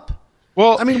them up.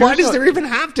 Well, I mean, why does there even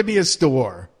have to be a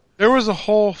store? There was a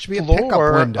whole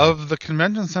floor of the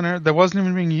convention center that wasn't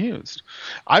even being used.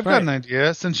 I've got an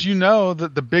idea, since you know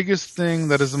that the biggest thing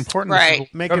that is important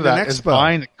make it an expo. Is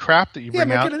buying the crap that you bring out.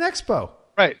 Yeah, make it an expo.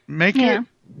 Right. Make it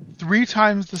 3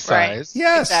 times the size. Right.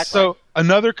 Yes. Exactly. So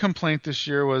another complaint this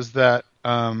year was that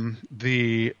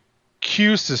the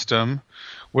queue system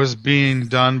was being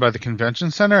done by the convention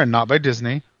center and not by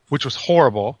Disney, which was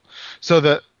horrible. So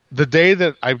that the day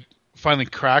that I finally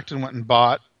cracked and went and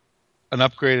bought an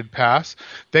upgraded pass,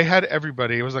 they had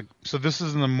everybody. It was like, so this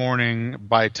is in the morning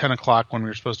by 10 o'clock when we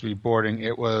were supposed to be boarding.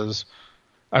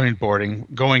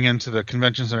 Going into the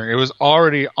convention center. It was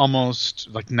already almost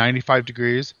like 95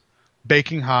 degrees,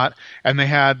 baking hot, and they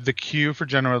had the queue for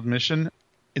general admission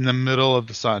in the middle of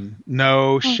the sun.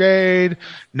 No shade,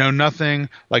 no nothing.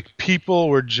 Like, people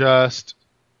were just...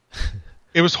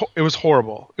 It was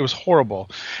horrible. It was horrible.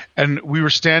 And we were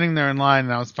standing there in line,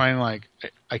 and I was finally like,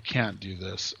 I can't do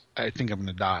this. I think I'm going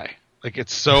to die. Like,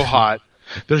 it's so hot.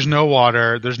 There's no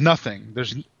water. There's nothing.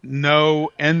 There's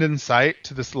no end in sight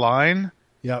to this line.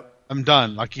 Yep. I'm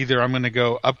done. Like, either I'm going to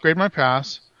go upgrade my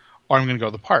pass, or I'm going to go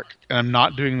to the park. And I'm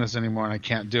not doing this anymore, and I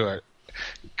can't do it.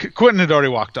 Quentin had already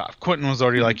walked off. Quentin was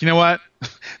already like, you know what?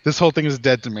 This whole thing is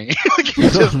dead to me. Like, he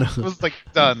just was like,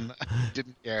 done.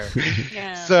 Didn't care.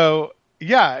 Yeah. So,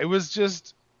 yeah, it was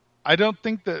just, I don't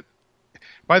think that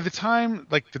by the time,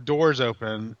 like, the doors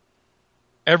open,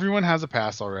 everyone has a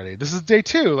pass already. This is day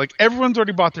 2. Like, everyone's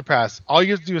already bought their pass. All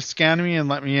you have to do is scan me and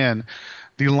let me in.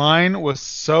 The line was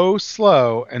so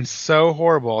slow and so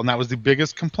horrible, and that was the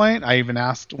biggest complaint. I even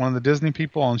asked one of the Disney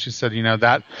people, and she said, you know,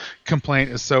 that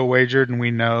complaint is so wagered, and we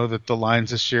know that the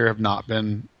lines this year have not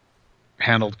been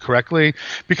handled correctly.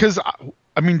 Because,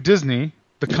 I mean, Disney,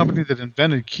 the company that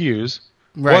invented queues,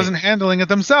 wasn't handling it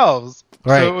themselves.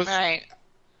 Right. So it was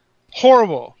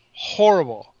horrible.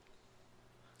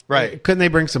 Right. Couldn't they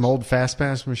bring some old fast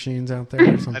pass machines out there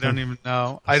or something? I don't even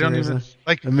know. Seriously?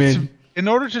 I mean, in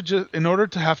order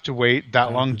to have to wait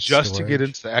that long just to get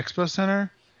into the expo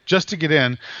center, just to get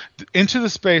into the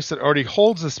space that already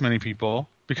holds this many people,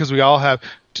 because we all have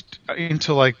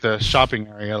into like the shopping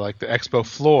area, like the expo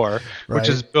floor, which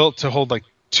is built to hold like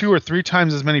 2 or 3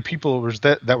 times as many people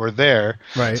that were there.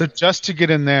 Right. So just to get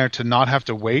in there to not have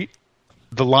to wait,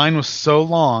 the line was so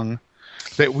long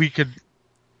that we could.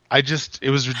 It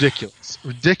was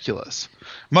ridiculous.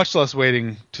 Much less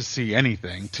waiting to see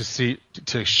anything,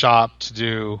 to shop, to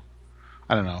do,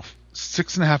 I don't know,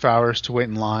 6.5 hours to wait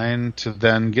in line, to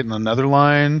then get in another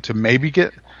line, to maybe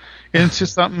get into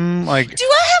something like. Do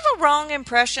I have a wrong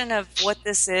impression of what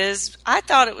this is? I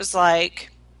thought it was like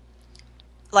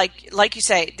you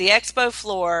say, the expo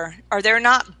floor. Are there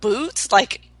not booths?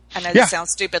 Like, I know this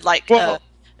sounds stupid. Like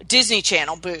Disney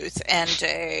Channel booth and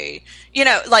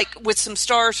like with some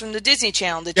stars from the Disney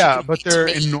Channel that you can but they're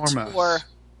enormous.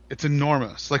 It's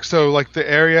enormous. Like, so like the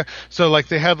area, so like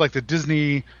they had like the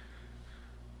Disney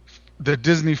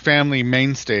family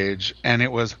main stage, and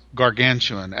it was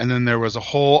gargantuan, and then there was a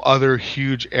whole other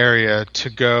huge area to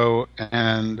go,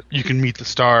 and you can meet the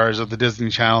stars of the Disney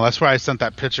Channel. That's why I sent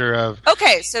that picture of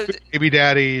Baby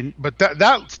Daddy, but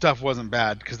that stuff wasn't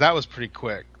bad because that was pretty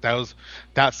quick. That was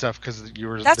that stuff because you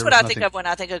were. That's what I think of when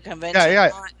I think of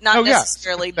convention. Not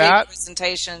necessarily big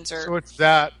presentations or. So it's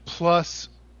that plus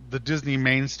the Disney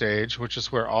main stage, which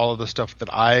is where all of the stuff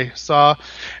that I saw,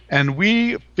 and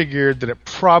we figured that it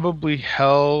probably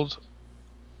held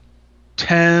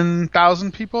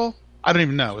 10,000 people. I don't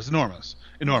even know. It was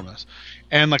enormous,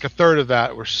 and like a third of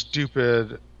that were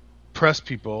stupid press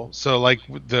people. So like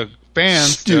the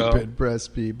fans, press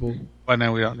people. Well,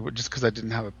 no, we don't. Just because I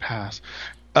didn't have a pass.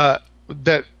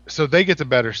 So they get the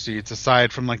better seats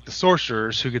aside from like the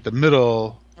sorcerers who get the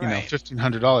middle,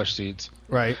 $1,500 seats.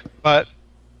 Right. But.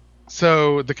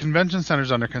 So the convention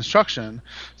center's under construction.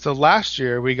 So last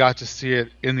year we got to see it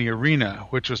in the arena,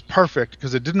 which was perfect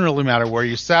because it didn't really matter where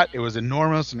you sat. It was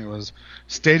enormous and it was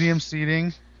stadium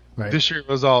seating. Right. This year it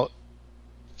was all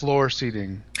floor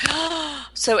seating.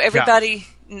 So everybody,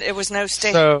 it was no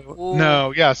stage.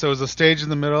 So it was a stage in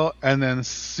the middle and then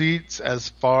seats as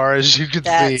far as you could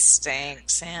see. That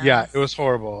stinks. Yeah, it was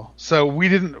horrible. So we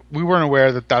weren't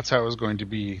aware that that's how it was going to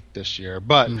be this year,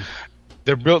 but.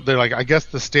 They're like, I guess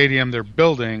the stadium they're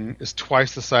building is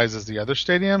twice the size as the other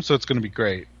stadium, so it's going to be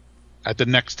great at the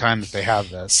next time that they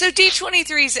have this. So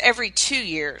D23 is every 2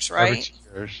 years, right? Every 2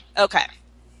 years. Okay.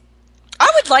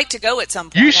 I would like to go at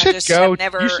some point. You should go.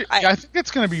 I think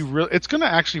it's going to be real. It's going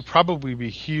to actually probably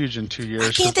be huge in 2 years.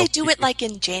 Why can't they do it like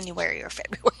in January or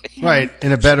February? Right,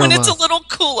 in a better when month. It's a little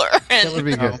cooler. That would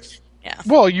be good. Yeah.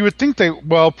 Well, you would think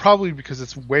probably because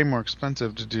it's way more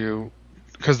expensive to do.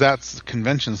 Because that's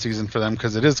convention season for them,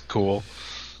 because it is cool.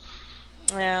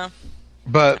 Yeah.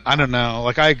 But I don't know.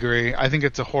 Like, I agree. I think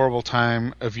it's a horrible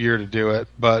time of year to do it,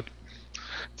 but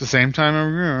it's the same time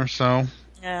every year, so.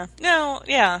 Yeah. No,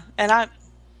 yeah. And I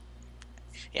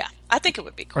think it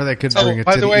would be cool. Or they could bring it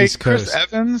by to the the way, East Chris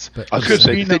Coast. Evans. I was going to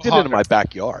say, if they did it in my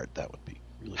backyard, that would be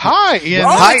really Hi, Ian.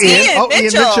 Hi, Ian. Ian Ian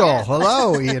Mitchell. Mitchell.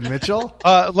 Hello, Ian Mitchell.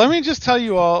 Let me just tell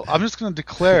you all, I'm just going to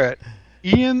declare it.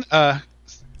 Ian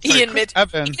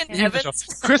Mitchell.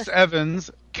 Chris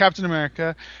Evans, Captain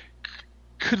America,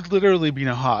 could literally be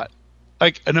no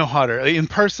hotter. In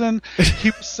person,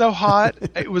 he was so hot.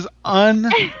 It was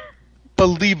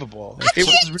unbelievable. I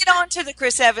can't get onto the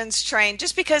Chris Evans train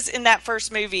just because in that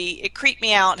first movie it creeped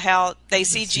me out how they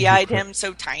CGI'd him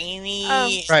so tiny.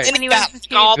 Right. And he got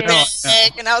all big,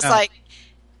 and I was like,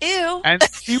 ew. And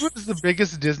he was the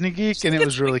biggest Disney geek, and it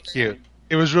was really cute.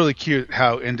 It was really cute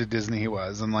how into Disney he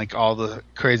was and like all the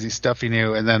crazy stuff he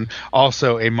knew, and then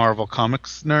also a Marvel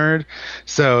Comics nerd.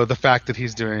 So the fact that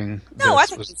he's doing I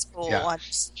think it's cool. Yeah.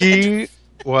 He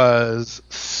was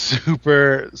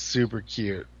super, super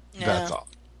cute. Yeah. That's all.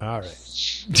 All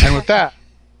right. And with that,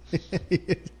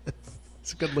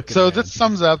 it's a good looking. So man. this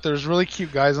sums up. There's really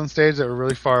cute guys on stage that were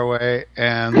really far away,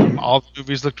 and all the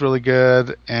movies looked really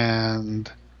good,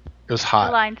 and it was hot.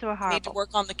 The lines were horrible. Need to work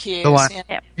on the cues.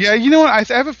 Yeah, you know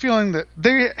what? I have a feeling that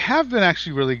they have been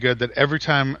actually really good. That every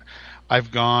time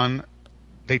I've gone,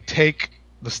 they take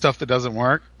the stuff that doesn't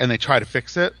work and they try to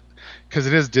fix it. Because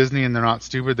it is Disney and they're not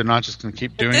stupid. They're not just going to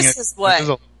keep doing it. This is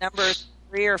what, number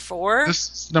 3 or 4? This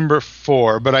is number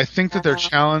 4. But I think that their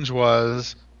challenge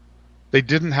was they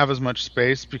didn't have as much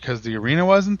space because the arena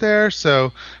wasn't there.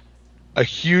 So a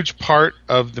huge part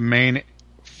of the main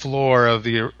floor of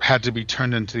had to be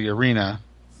turned into the arena.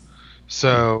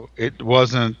 So there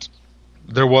wasn't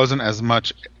as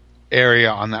much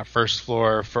area on that first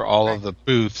floor for all of the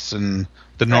booths and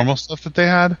the normal stuff that they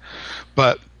had.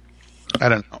 But I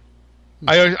don't know.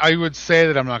 I would say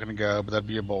that I'm not going to go, but that'd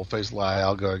be a bold-faced lie.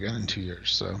 I'll go again in 2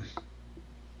 years. So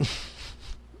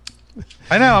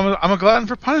I know I'm a glutton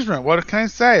for punishment. What can I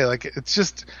say? Like it's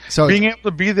just being able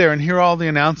to be there and hear all the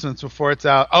announcements before it's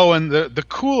out. Oh, and the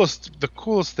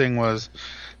coolest thing was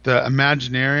the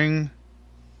Imagineering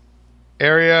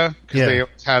area, because they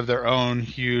have their own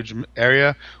huge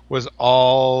area, was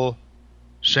all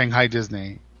Shanghai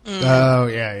Disney. Oh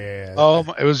yeah. Oh,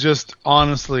 it was just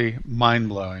honestly mind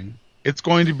blowing. It's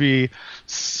going to be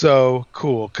so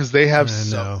cool because they have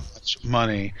so much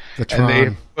money and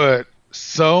they put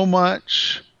so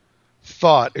much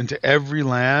thought into every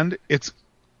land. It's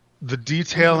the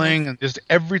detailing and just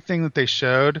everything that they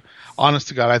showed. Honest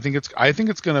to God, I think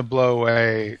it's going to blow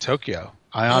away Tokyo.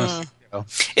 I honestly do.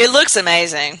 It looks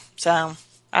amazing, so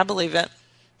I believe it.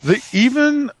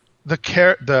 Even the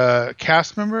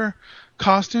cast member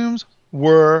costumes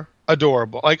were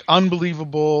adorable, like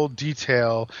unbelievable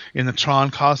detail in the Tron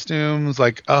costumes.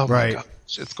 Like, oh my gosh,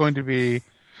 it's going to be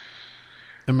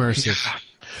immersive.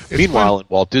 Meanwhile, in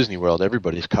Walt Disney World,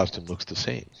 everybody's costume looks the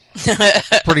same.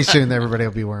 Pretty soon, everybody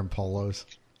will be wearing polos.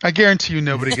 I guarantee you,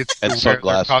 nobody gets to and wear their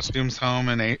sunglasses. costumes home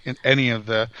in any of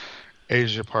the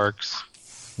Asia parks.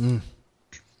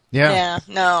 Yeah.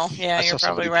 You're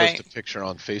probably right. Posted a picture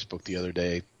on Facebook the other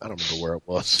day. I don't remember where it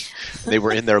was. They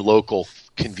were in their local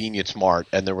convenience mart,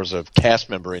 and there was a cast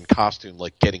member in costume,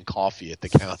 like getting coffee at the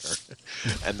counter.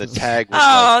 And the tag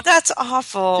was that's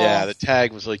awful. Yeah, the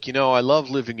tag was like, I love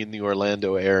living in the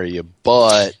Orlando area,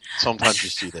 but sometimes you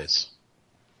see this.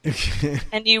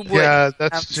 And you would. Yeah,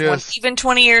 that's just... Even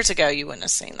 20 years ago, you wouldn't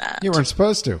have seen that. You weren't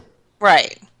supposed to.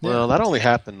 Right. Well, that only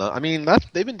happened... I mean,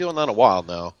 they've been doing that a while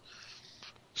now.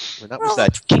 I mean, that was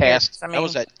that cast. That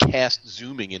was that cast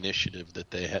zooming initiative that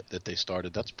they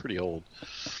started. That's pretty old.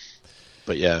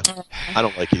 But yeah, I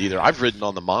don't like it either. I've ridden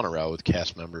on the monorail with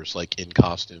cast members like in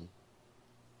costume.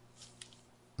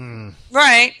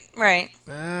 Right.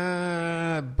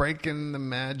 Breaking the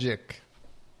magic.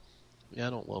 Yeah, I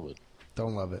don't love it.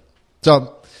 Don't love it.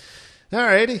 So,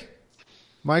 alrighty.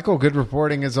 Michael, good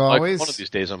reporting as always. One of these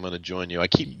days I'm going to join you. I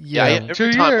keep every 2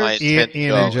 years. Ian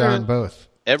and John both.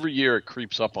 Every year it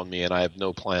creeps up on me, and I have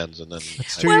no plans. And then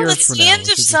it's 2 years it's from the now. end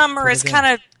of summer. It's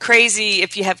kind of crazy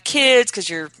if you have kids because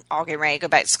you're all getting ready to go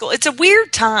back to school. It's a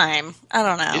weird time. I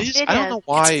don't know. I don't know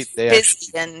why they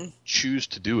actually choose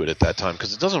to do it at that time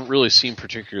because it doesn't really seem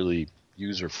particularly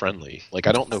user friendly. Like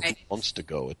I don't know who wants to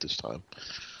go at this time.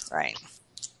 Right.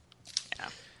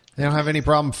 They don't have any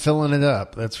problem filling it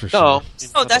up. That's for sure.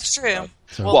 Oh, that's true.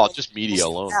 Well, just media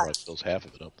alone probably fills half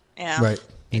of it up. Yeah. Right.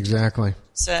 Exactly.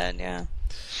 Said, yeah.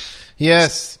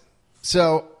 Yes.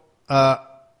 So,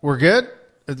 we're good?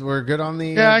 We're good on the...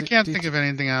 Yeah, I can't think of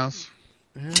anything else.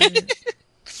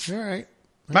 All right.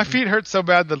 My feet hurt so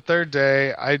bad the third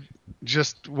day, I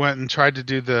just went and tried to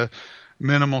do the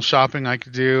minimal shopping I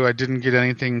could do. I didn't get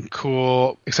anything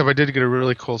cool, except I did get a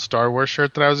really cool Star Wars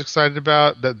shirt that I was excited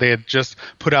about that they had just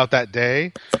put out that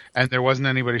day, and there wasn't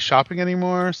anybody shopping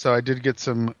anymore, so I did get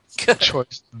some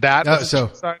choice. That was a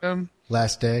choice item.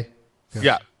 Last day?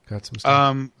 Yeah. Got some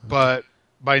stuff. But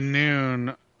by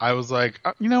noon, I was like,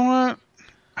 you know what?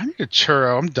 I need a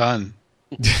churro. I'm done.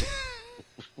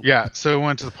 Yeah, so I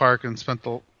went to the park and spent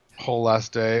the whole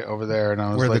last day over there, and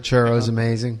I was Were the churros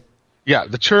amazing? Yeah,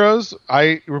 the churros,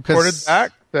 I reported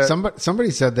back. that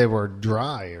Somebody said they were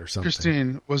dry or something.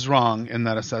 Christine was wrong in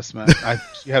that assessment.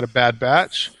 She had a bad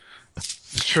batch. The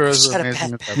churros were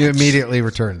amazing. You immediately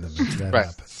returned them if that Right.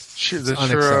 happens. The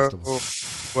unacceptable.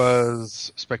 churro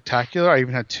was spectacular. I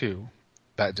even had 2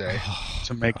 that day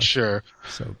to make sure.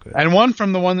 So good. And one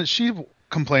from the one that she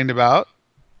complained about,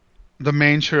 the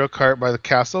main churro cart by the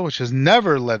castle, which has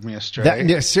never led me astray.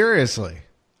 Yeah, seriously.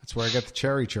 That's where I got the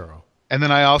cherry churro. And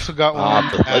then I also got one.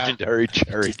 The legendary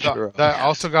cherry churro. I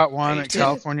also got one at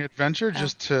California Adventure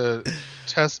just to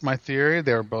test my theory.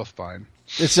 They were both fine.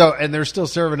 So, and they're still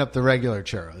serving up the regular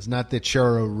churros, not the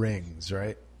churro rings,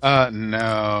 right? No.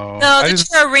 No, the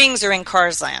churro rings are in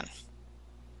Cars Land.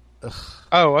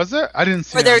 Oh, was it? I didn't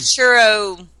see Or they're them.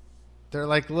 churro They're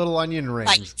like little onion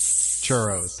rings, bites.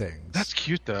 churro things. That's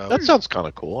cute, though. That sounds kind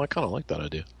of cool. I kind of like that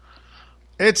idea.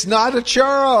 It's not a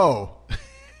churro.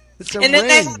 It's a And then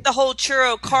they ring. have the whole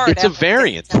churro cart. It's a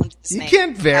variant. You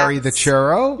can't vary the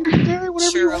churro. Vary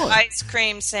whatever you Churro want. ice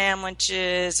cream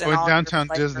sandwiches and With all downtown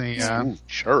the flavors. Disney, yeah. Ooh,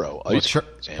 churro Well, ice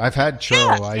cream. I've had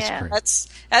churro Yeah, ice yeah. cream. That's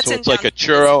So in it's like a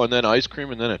downtown churro and then ice cream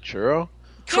and then a churro?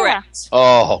 Correct.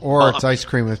 Oh. Or it's ice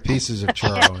cream with pieces of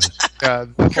churro in it. Yeah,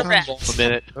 Correct. a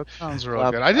minute. that sounds real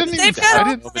good. I didn't They've even. got I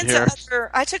all didn't. kinds here. of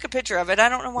other. I took a picture of it. I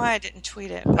don't know why I didn't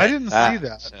tweet it. But I didn't see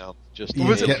that. Sound just You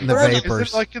Was it, get in the where- vapors.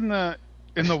 Is it like in the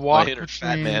my walk inner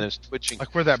fat between, man is twitching.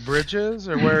 like where that bridge is,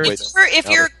 or where? Wait. If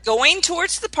you're going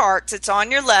towards the parks, it's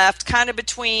on your left, kind of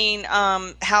between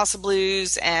House of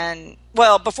Blues and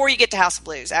before you get to House of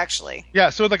Blues, actually. Yeah,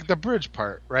 so like the bridge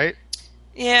part, right?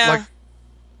 Yeah.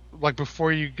 Like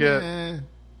before you get, Eh,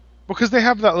 because they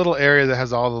have that little area that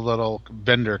has all the little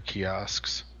vendor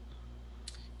kiosks.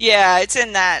 Yeah, it's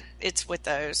in that. It's with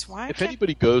those. Why? If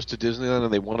anybody goes to Disneyland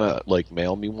and they want to like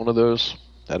mail me one of those,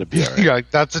 that'd be all right. Yeah,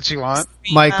 like, that's what you want.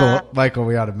 Michael,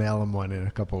 we ought to mail him one in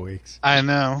a couple weeks. I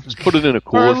know. Just put it in a Or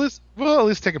cooler. at least we'll at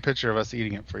least take a picture of us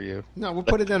eating it for you. No, we'll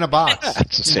put it in a box.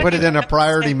 That's the same. Put it in a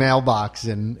priority mailbox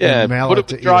and Yeah, mail put it it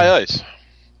to with dry Ian. ice.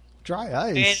 Dry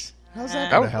ice. How's that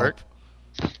That going would to help? work.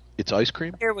 It's ice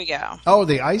cream. Here we go. Oh,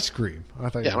 the ice cream. I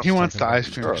thought Yeah, you were he wants talking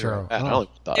the about ice cream churro. I Oh, don't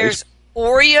like the There's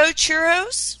Oreo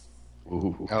churros.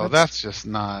 Ooh. Oh, that's just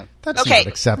not. that's Okay. not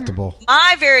acceptable.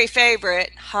 My very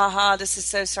favorite. Haha, this is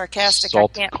so sarcastic.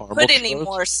 Salted I can't caramel put any churros?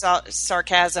 more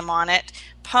sarcasm on it.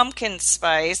 Pumpkin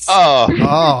spice. Oh,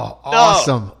 Oh,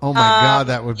 awesome. Oh, my God,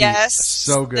 that would be yes.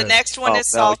 so good. The next one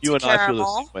is Val, salted you and I feel the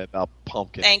caramel. same way about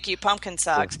pumpkin. Thank you. Pumpkin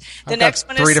sucks. The I've next got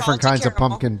one is 3 different salted kinds of caramel.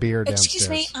 pumpkin beer Excuse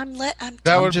me. downstairs. I'm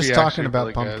That I'm would just be talking actually about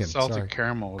really pumpkin, Good. Salted sorry.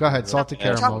 caramel. would Go be ahead, really salted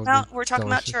Yeah. caramel. We're talking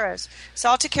about delicious. churros.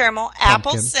 Salted caramel,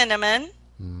 apple Pumpkin. cinnamon,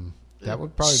 That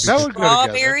would probably be That good. would go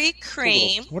together. strawberry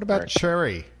cream, What about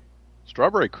cherry?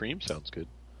 Strawberry cream sounds good.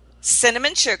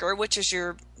 cinnamon sugar, which is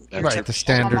your Right, the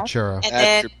standard Caramel. churro. and That's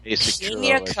then your basic churro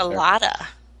pina right there. colada.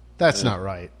 That's not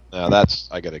right. No, that's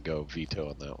I gotta go veto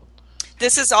on that one.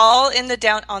 This is all in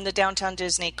the on the Downtown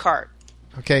Disney cart.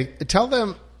 Okay, tell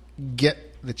them get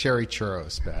the cherry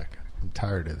churros back. I'm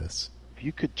tired of this. If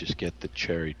you could just get the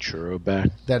cherry churro back,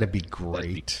 That'd be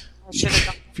great. I should have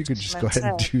done If you could just go ahead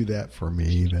and do that for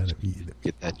me, that'd be.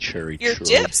 get that cherry Your churro.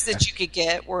 dips that you could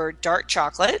get were dark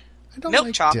chocolate, I don't milk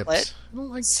like chocolate, dips. I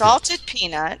don't like salted dips.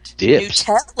 peanut, Dips?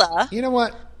 Nutella, You know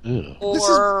what? Ugh.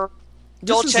 or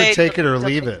This is Dolce. a take it or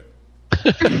leave it.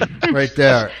 Right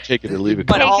there. Take it or leave it.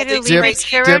 But Take all it or these leave it. great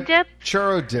Churro dip?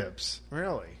 Churro dips.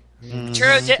 Really?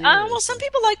 churro dip. Well, some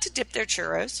people like to dip their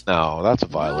churros. No, that's a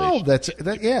No,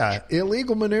 violation. yeah,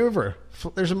 illegal maneuver.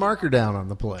 There's a marker down on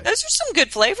the plate. Those are some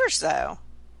good flavors, though.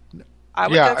 I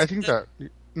would Yeah, go I for think the- that.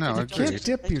 No, You agreed. can't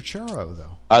dip your churro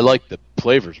though. I like the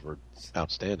flavors were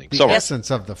outstanding. The So essence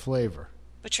of the flavor.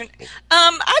 But I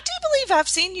do believe I've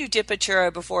seen you dip a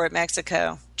churro before at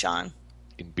Mexico, John,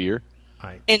 in beer,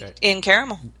 in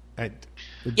caramel. I-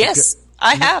 Yes,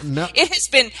 I have. no. It has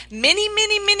been many,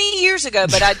 many, many years ago,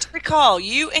 but I do recall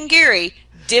you and Gary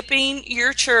dipping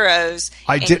your churros.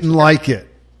 I and didn't like it.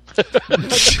 you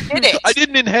did it. I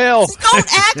didn't inhale.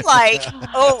 Don't act like,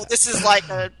 oh, this is like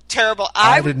a terrible.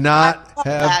 I did not love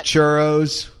have that.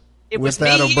 churros It with was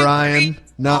that me, O'Brien. Gary.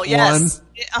 Not Oh, yes.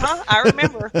 one. I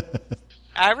remember.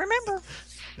 I remember.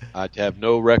 I have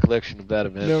no recollection of that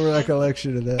event. No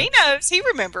recollection of that. He knows. He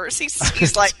remembers.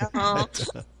 He's like,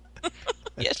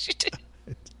 yes, you do.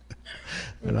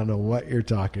 I don't know what you're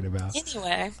talking about.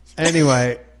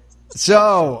 Anyway,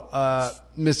 So,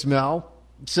 Miss Mel,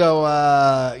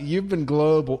 you've been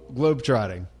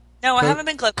globetrotting. no, I haven't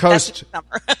been glad. Coast. That's in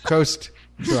summer. Coast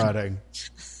trotting.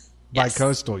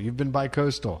 Bi-coastal. You've been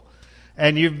bi-coastal.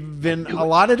 And you've been a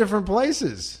lot of different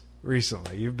places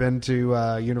recently. You've been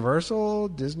to Universal,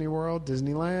 Disney World,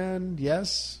 Disneyland,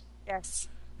 yes? Yes.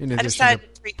 In I addition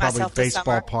decided to treat probably myself this baseball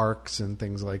summer. parks and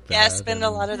things like that. Yeah, it's been a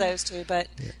lot of those too, but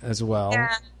as well.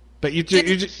 yeah. But you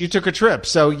took a trip.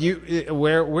 So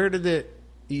where did it?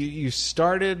 You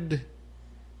started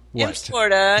what? In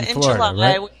Florida. In Florida, July,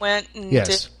 right? we went and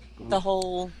Yes. did the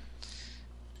whole.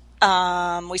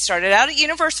 We started out at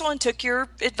Universal and took your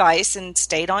advice and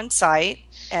stayed on site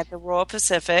at the Royal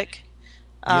Pacific.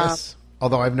 Yes.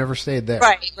 Although I've never stayed there.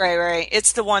 Right.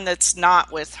 It's the one that's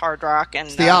not with Hard Rock and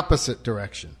It's the opposite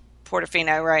direction.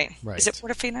 Portofino, right? Right. Is it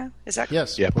Portofino? Is that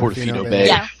Yes. Yeah, Portofino Bay.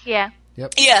 Yeah.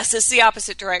 Yep. Yes, it's the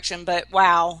opposite direction, but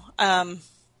wow.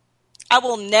 I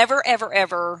will never, ever,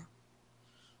 ever.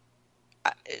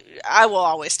 I will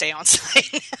always stay on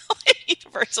site now at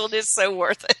Universal. It is so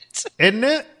worth it. Isn't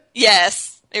it?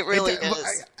 Yes, it really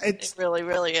is. It really,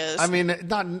 really is. I'm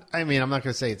not going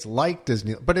to say it's like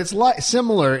Disney, but it's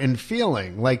similar in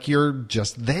feeling. Like you're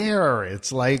just there.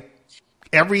 It's like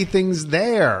everything's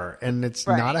there, and it's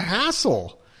not a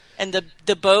hassle. And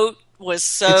the boat was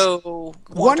so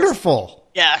Wonderful.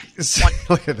 Yeah.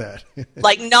 Look at that.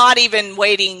 Like not even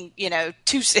waiting, I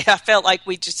felt like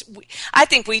I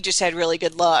think we just had really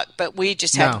good luck, but we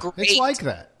just had great. It's like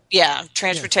that. Yeah,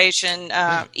 transportation,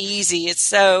 easy. It's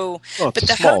so. Well,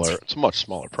 it's a much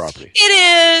smaller property.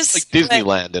 It is like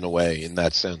Disneyland in a way, in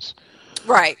that sense.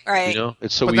 Right.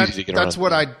 It's so easy to get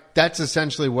around. That's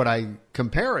essentially what I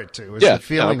compare it to. Is the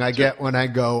feeling I get when I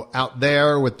go out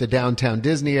there with the downtown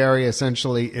Disney area.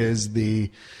 Essentially, is the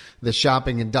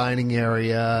shopping and dining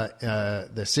area,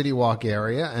 the City Walk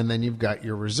area, and then you've got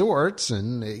your resorts,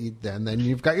 and then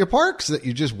you've got your parks that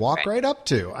you just walk right up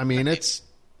to. I mean, it's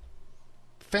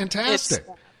fantastic.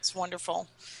 It's wonderful.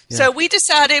 Yeah. So we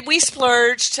decided, we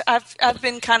splurged. I've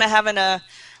been kind of having a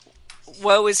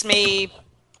woe is me,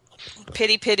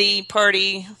 pity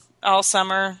party all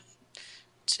summer.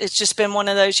 It's just been one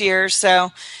of those years.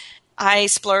 So I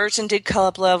splurged and did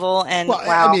club level, and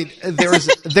wow. I mean,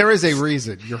 there is a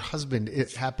reason. Your husband,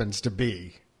 it happens to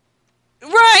be.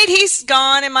 Right, he's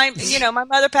gone, and my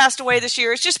mother passed away this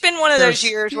year. It's just been one of those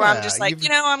years where I'm just like,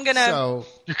 I'm gonna. So,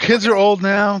 your kids are old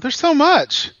now. There's so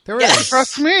much. There is.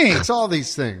 Trust me. It's all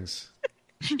these things.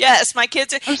 Yes, my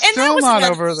kids. I'm still not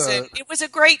over the. It was a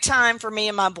great time for me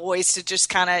and my boys to just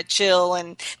kind of chill,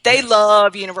 and they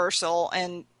love Universal,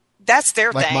 and that's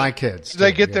their like thing. My kids. Did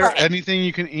they get their anything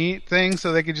you can eat thing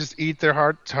so they could just eat their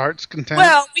heart's content?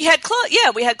 Well, we had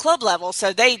club level,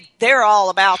 so they're all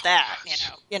about that.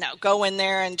 Go in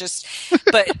there and just.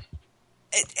 But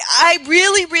I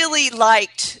really, really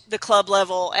liked the club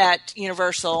level at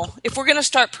Universal. If we're going to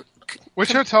start,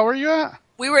 which hotel were you at?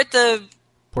 We were at the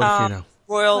Portofino.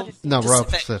 Royal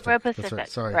Pacific. Royal Pacific. That's right.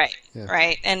 Sorry.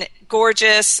 Right, and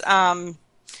gorgeous.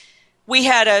 We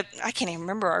had I can't even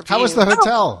remember our view. How was the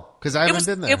hotel? Because I haven't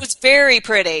been there. It was very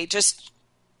pretty, just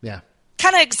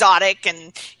kind of exotic,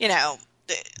 and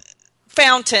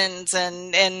fountains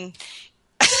and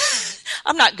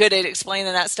I'm not good at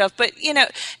explaining that stuff, but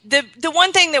the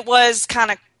one thing that was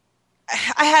kind of,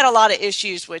 I had a lot of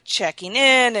issues with checking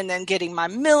in and then getting my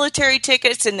military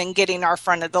tickets and then getting our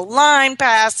front of the line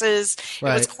passes.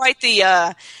 Right. It was quite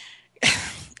the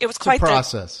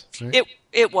process. Right?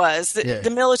 It was.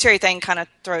 The military thing kind of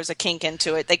throws a kink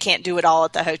into it. They can't do it all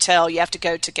at the hotel. You have to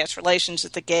go to guest relations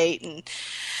at the gate, and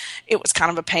it was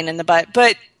kind of a pain in the butt.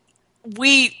 But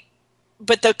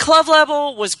the club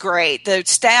level was great. The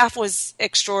staff was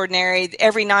extraordinary.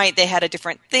 Every night they had a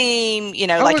different theme.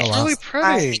 It's really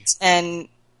pretty. And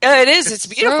it is. It's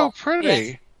beautiful. So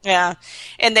pretty. Yeah.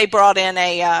 And they brought in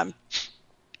a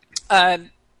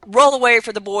roll-away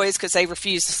for the boys because they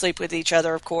refused to sleep with each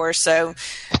other, of course. So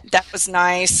that was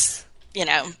nice.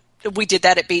 We did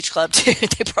that at Beach Club, too.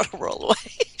 They brought a roll-away.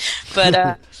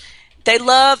 But they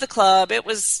loved the club.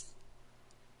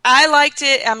 I liked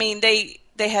it. I mean, they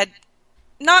had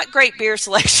not great beer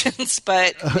selections,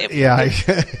 but the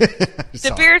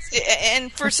beer,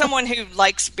 and for someone who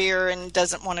likes beer and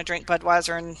doesn't want to drink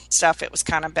Budweiser and stuff, it was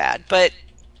kind of bad. But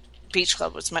Beach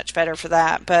Club was much better for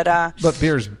that. But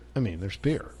beer's, there's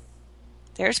beer.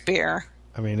 There's beer.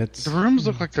 It's the rooms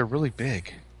look like they're really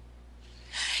big.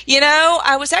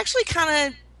 I was actually kind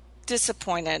of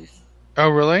disappointed. Oh,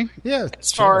 really? Yeah.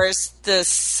 As far as the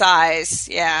size,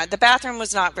 yeah, the bathroom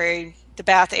was not very. The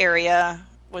bath area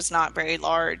was not very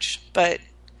large. But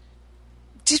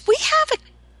did we have a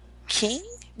king?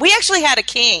 We actually had a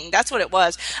king. That's what it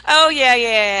was. Oh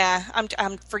yeah.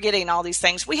 I'm forgetting all these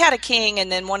things. We had a king,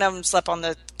 and then one of them slept on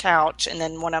the couch, and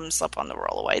then one of them slept on the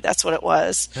rollaway. That's what it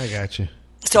was. I got you.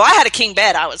 So I had a king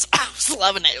bed. I was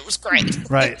loving it. It was great.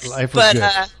 Right, life was good.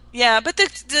 Yeah, but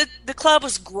the club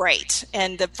was great,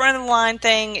 and the front of the line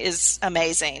thing is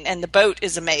amazing, and the boat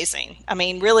is amazing. I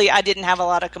mean, really, I didn't have a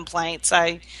lot of complaints.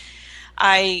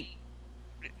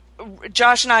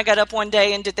 Josh and I got up one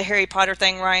day and did the Harry Potter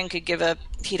thing. Ryan could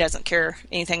he doesn't care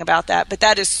anything about that, but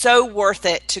that is so worth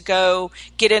it to go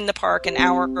get in the park an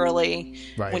hour early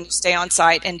when you stay on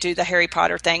site and do the Harry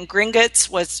Potter thing. Gringotts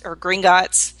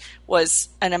was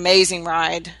an amazing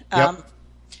ride. Yep.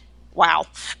 Wow.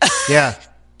 Yeah.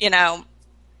 You know,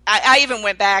 I even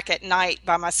went back at night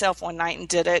by myself one night and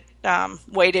did it,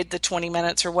 waited the 20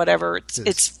 minutes or whatever.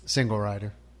 It's single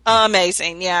rider.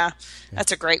 Amazing. Yeah.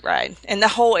 That's a great ride. And the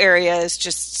whole area is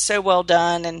just so well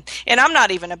done. And I'm not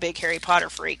even a big Harry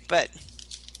Potter freak, but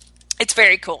it's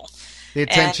very cool. The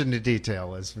attention to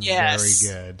detail is very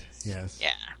good. Yes.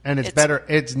 Yeah. And it's better.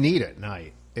 It's neat at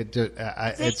night.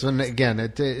 It's when, again,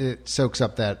 it soaks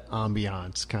up that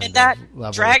ambiance kind and that of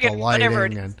level dragon, of the lighting.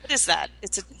 What is that?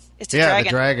 It's a dragon. The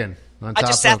dragon on top I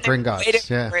just sat of there and Gringotts. waited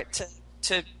for it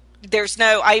to. There's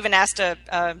no. I even asked a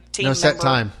team no set member,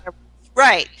 time.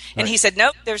 Right, and he said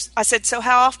nope. I said, so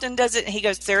how often does it? And he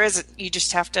goes, there isn't. You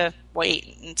just have to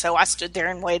wait. And so I stood there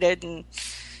and waited, and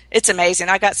it's amazing.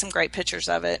 I got some great pictures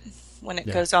of it when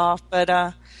it goes off. But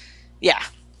yeah.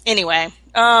 Anyway,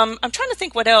 I'm trying to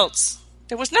think what else.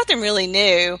 There was nothing really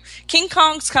new. King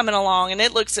Kong's coming along, and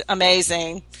it looks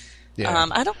amazing. Yeah.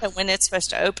 I don't know when it's supposed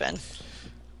to open.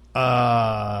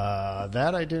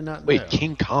 That I do not know. Wait,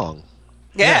 King Kong?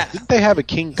 Yeah. Didn't they have a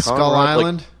King Kong Skull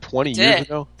Island? Like 20 years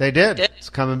ago? They did. It's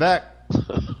coming back.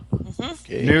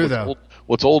 Okay. New, though.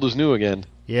 What's old is new again.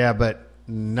 Yeah, but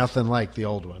nothing like the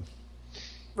old one.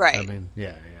 Right. I mean,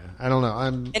 yeah. I don't know.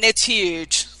 And it's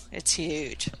huge. It's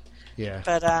huge. Yeah.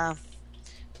 But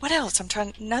what else?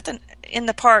 Nothing in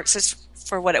the parks is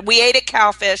for what we ate at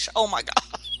Cowfish. Oh my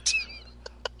god.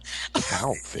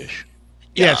 Cowfish.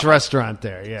 Yeah, it's a restaurant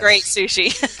there. Yeah. Great sushi.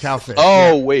 Cowfish.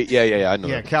 Oh, wait. Yeah, I know.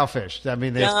 Yeah, Cowfish. I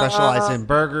mean, they specialize in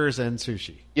burgers and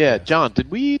sushi. Yeah, John,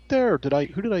 did we eat there, or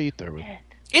who did I eat there with?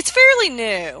 It's fairly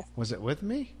new. Was it with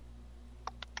me?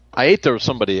 I ate there with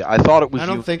somebody. I thought it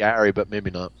was Gary, but maybe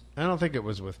not. I don't think it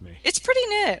was with me. It's pretty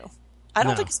new. I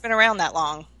don't think it's been around that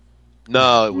long.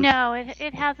 No,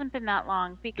 it hasn't been that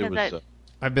long because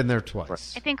I've been there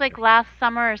twice. I think like last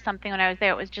summer or something when I was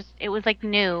there, it was like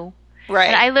new.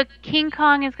 Right. And King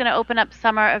Kong is going to open up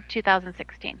summer of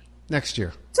 2016. Next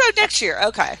year. So next year,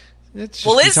 okay. It's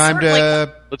just time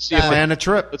to plan a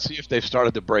trip. Let's see if they've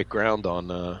started to break ground on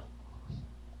the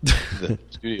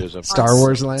studios. Star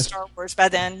Wars by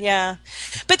then, yeah.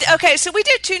 But okay, so we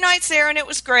did 2 nights there, and it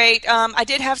was great. I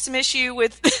did have some issue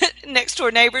with next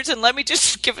door neighbors, and let me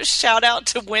just give a shout out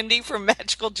to Wendy from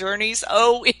Magical Journeys.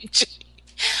 OMG.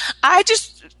 I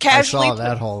just casually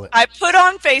I put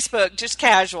on Facebook just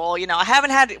casual. You know,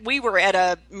 we were at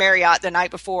a Marriott the night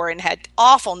before and had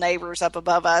awful neighbors up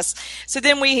above us. So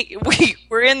then we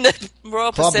were in the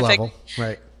Royal Club Pacific. Level,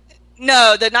 right?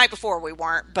 No, the night before we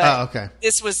weren't. But okay.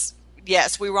 This was,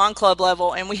 yes, we were on club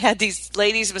level, and we had these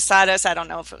ladies beside us. I don't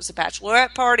know if it was a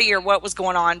bachelorette party or what was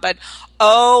going on, but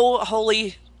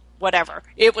holy whatever.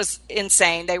 It was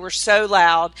insane. They were so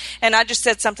loud. And I just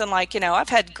said something like, I've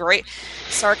had great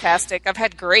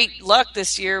luck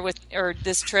this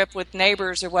trip with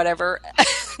neighbors or whatever.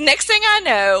 Next thing I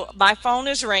know, my phone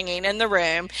is ringing in the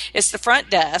room. It's the front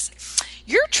desk.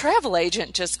 Your travel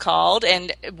agent just called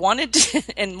and wanted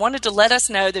to let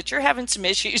us know that you're having some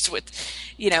issues with,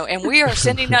 and we are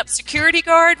sending up security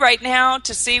guard right now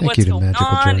to see what's going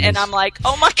on. And I'm like,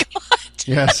 oh my God.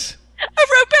 Yes. I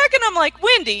wrote back and I'm like,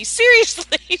 Wendy,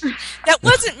 seriously, that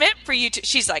wasn't meant for you to.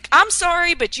 She's like, I'm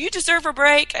sorry, but you deserve a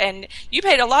break, and you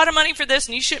paid a lot of money for this,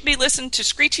 and you shouldn't be listening to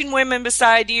screeching women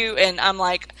beside you. And I'm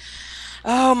like,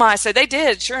 oh my. So they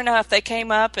did. Sure enough, they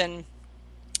came up, and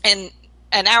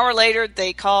an hour later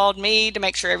they called me to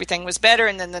make sure everything was better,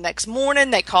 and then the next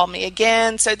morning they called me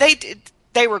again. So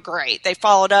they were great. They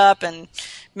followed up and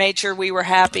made sure we were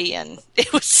happy, and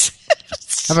it was.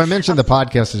 Have I mentioned the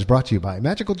podcast is brought to you by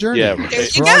Magical Journey? Yeah,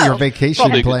 for all your vacation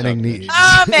planning needs.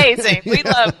 Amazing. We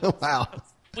love wow.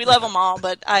 We love them all,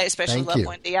 but I especially love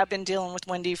Wendy. I've been dealing with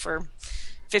Wendy for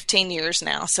 15 years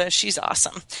now, so she's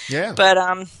awesome. Yeah.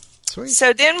 But sweet.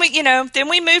 So then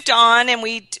we moved on and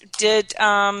we did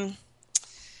the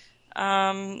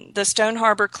Stone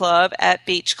Harbor Club at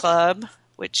Beach Club,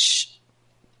 which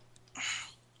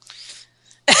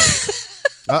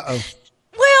Uh-oh.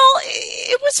 Well,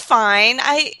 it was fine.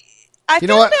 I You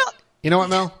know what,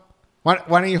 Mel? Why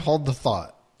don't you hold the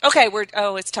thought? Okay,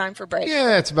 it's time for break.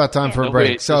 Yeah, it's about time for a break.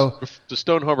 Wait, so the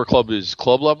Stone Harbor Club is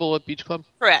club level at Beach Club?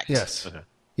 Correct. Yes. Okay.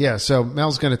 Yeah, so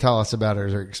Mel's going to tell us about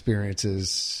her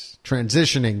experiences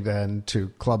transitioning then to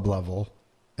club level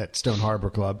at Stone Harbor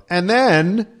Club. And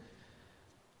then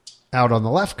out on the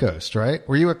left coast, right?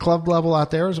 Were you at club level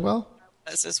out there as well?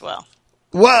 As well.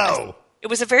 Whoa! It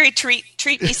was a very treat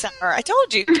me summer. I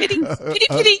told you, pity.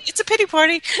 It's a pity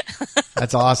party.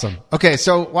 That's awesome. Okay,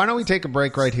 so why don't we take a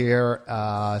break right here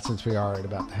since we are at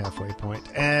about the halfway point,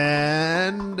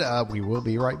 and we will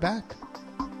be right back.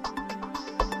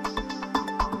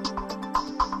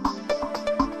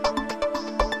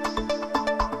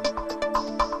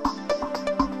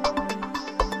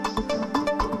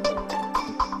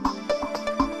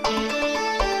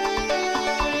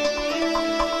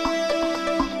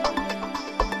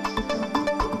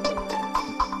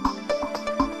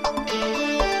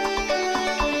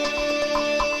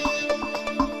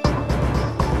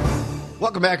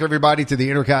 Welcome back, everybody, to the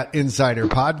Intercot Insider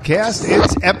Podcast.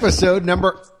 It's episode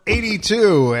number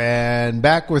 82, and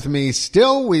back with me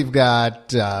still, we've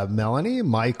got Melanie,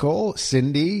 Michael,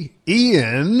 Cindy,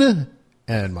 Ian,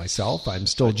 and myself. I'm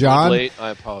still John. Late. I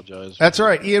apologize. That's all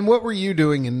right. Ian, what were you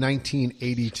doing in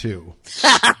 1982?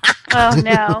 Oh,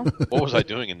 no. What was I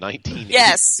doing in 1982?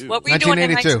 Yes. What were you doing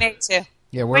in 1982?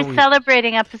 Yeah, We're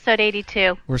celebrating episode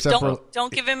 82.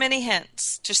 Don't give him any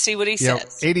hints. Just see what he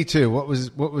says. 82. What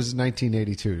was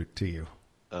 1982 to you?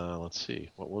 Let's see.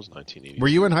 What was 1982? Were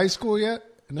you in high school yet?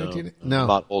 No. No. I'm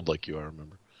not old like you, I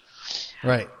remember.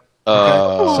 Right.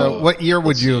 Okay. So what year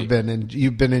would you have been in?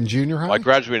 You've been in junior high? Well, I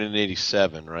graduated in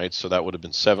 87, right? So that would have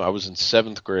been 7. I was in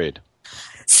 7th grade.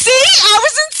 See? I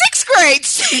was in 6th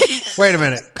grade. Wait a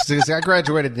minute. Because I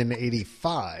graduated in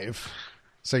 85.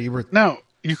 So you were... No.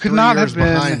 You could 3 not years have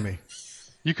been behind me.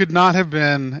 You could not have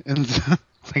been in.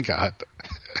 Thank God.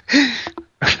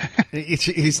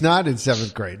 He's not in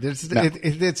 7th grade.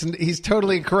 He's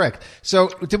totally incorrect. So,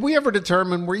 did we ever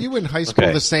determine? Were you in high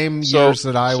school the same years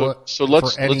that I was? So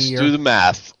let's do the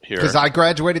math here. Because I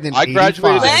graduated in 85.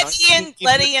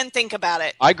 Let Ian think about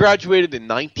it. I graduated in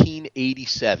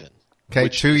 1987. Okay,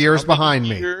 2 years behind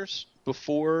me. Years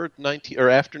before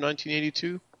after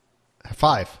 1982?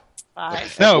 5.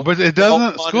 No, but it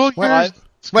doesn't. School years.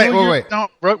 Wait. Don't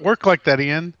work like that,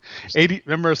 Ian. 80.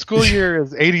 Remember, a school year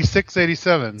is 86,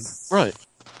 87. Right.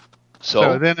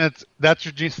 So then that's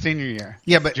your senior year.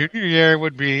 Yeah, but junior year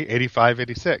would be 85,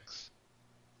 86.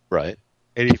 Right.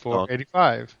 84,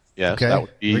 85. Yes, that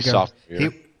would be sophomore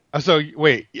year. So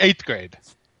wait, 8th grade.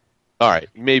 All right,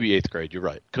 maybe 8th grade. You're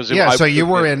right. So you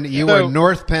were in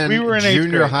North Penn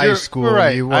Junior High School.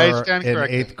 Right. You were in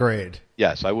 8th grade.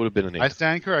 Yes, I would have been in 8th. I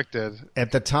stand corrected.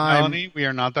 At the time, Melanie, we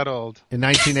are not that old. In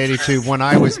 1982, when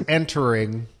I was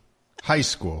entering high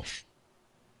school,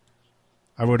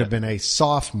 I would have been a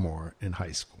sophomore in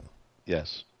high school.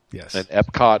 Yes. Yes. And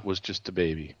Epcot was just a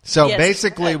baby. So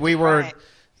basically, we were. Right.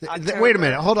 Wait a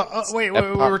minute. Hold on. Wait. We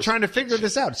were trying to figure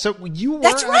this out. So you were.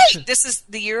 That's right. This is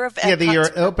the year of Epcot. Yeah,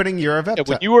 the opening year of Epcot. Yeah,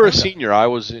 when you were a senior, I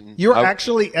was in. You were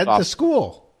actually at the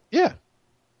school. Yeah.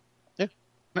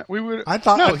 No, we would. I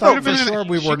thought for sure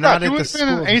we were not at the school.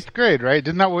 You would have been in 8th grade, right?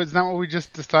 Isn't that what we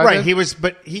just decided?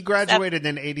 Right. He graduated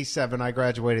in 87. I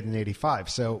graduated in 85.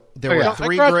 So there were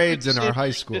 3 grades in our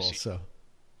high school. Missy. So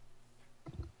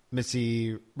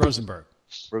Missy Rosenberg.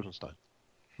 Rosenstein.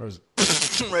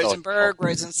 Rosenberg,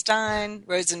 Rosenstein,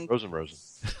 Rosen.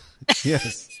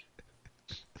 Yes.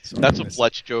 That's a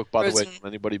Fletch joke, by the way. Can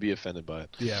anybody be offended by it?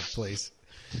 Yeah, please.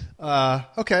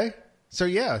 Okay. So,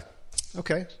 yeah.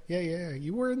 Okay. Yeah.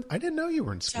 You were in, I didn't know you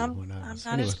were in school when I was.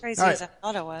 I'm not as crazy as I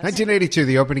thought I was. 1982,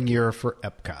 the opening year for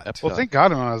Epcot. Well, thank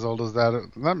God I'm not as old as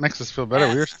that. That makes us feel better.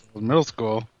 We were still in middle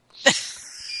school.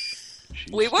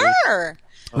 We were.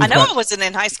 I know I wasn't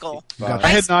in high school. I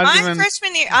had not even.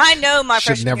 Freshman year. I know my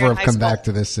freshman year. Should never have come school. back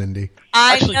to this, Cindy.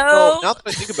 Actually, no, now that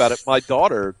I think about it, my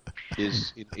daughter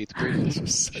is in 8th grade. This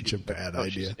is such a bad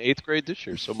idea. She's in 8th grade this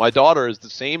year. So my daughter is the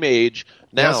same age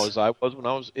now as I was when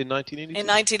I was in 1982. In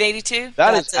 1982?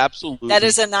 That absolutely. That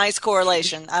is a nice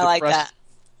correlation. I like that.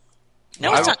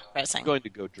 No, it's not depressing. I'm going to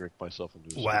go drink myself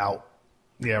into a Wow.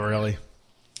 Yeah, really.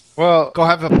 Well, go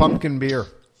have a pumpkin beer.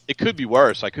 It could be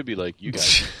worse. I could be like, you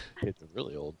guys kids are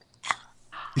really old.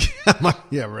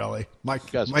 Yeah, really. My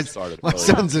started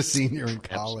son's a senior in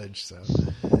college, so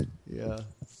yeah.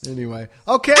 Anyway,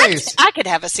 okay. I could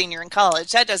have a senior in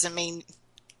college. That doesn't mean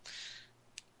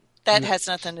that has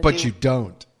nothing to do. But you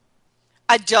don't.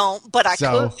 I don't, but I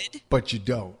could. But you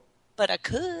don't. But I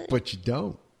could. But you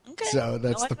don't. Okay. So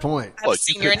that's the point. Well,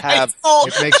 you could have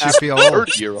it makes you feel old.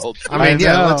 30-year-old. I mean,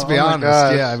 yeah. Let's be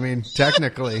honest. Yeah, I mean,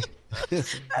 technically.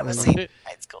 I was senior in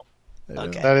high school.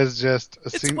 Okay. That is just the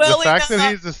fact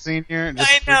that he's a senior.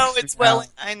 I know it's well.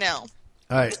 I know.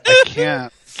 All right. I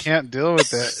can't deal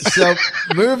with it. So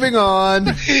moving on.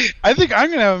 I think I'm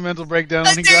gonna have a mental breakdown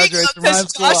when he graduates from high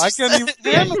school. I can't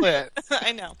even handle it.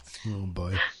 I know. Oh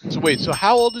boy. So wait, so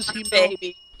how old is he?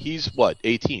 Baby. He's what?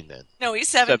 18 then. No, he's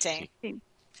 17.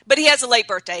 But he has a late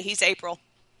birthday. He's April.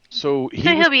 So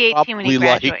he'll be 18 when he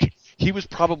graduates. He was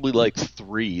probably like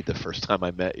 3 the first time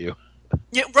I met you.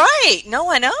 Yeah, right.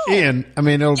 No, I know. Ian, I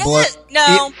mean, it'll blow.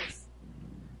 No.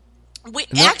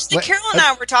 No, Carol and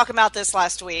I were talking about this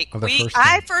last week.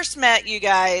 I first met you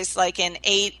guys like in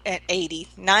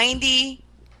 90.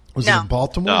 Was it in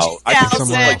Baltimore? No, I think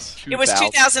somewhere else. It was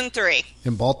 2003.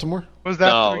 In Baltimore? Was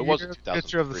that no, it wasn't 2003.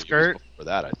 Picture of the skirt? It was before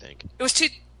that, I think. It was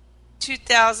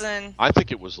 2000. I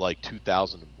think it was like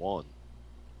 2001.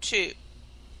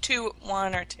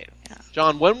 1 or 2. Yeah.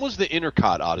 John, when was the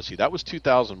Intercot Odyssey? That was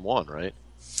 2001. Right?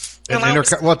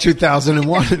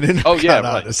 2001. An Intercot oh yeah, right.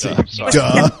 Odyssey. Sorry.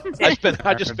 Duh.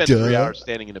 I just spent 3 hours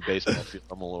standing in a baseball field.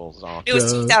 I'm a little zonked. It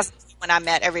was 2000 when I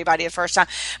met everybody the first time.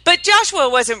 But Joshua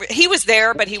wasn't. He was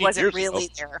there, but he wasn't really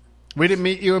there. We didn't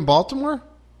meet you in Baltimore?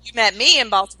 You met me in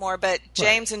Baltimore, but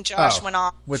James and Josh went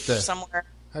off somewhere.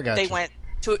 I got they you. went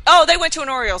to an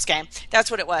Orioles game.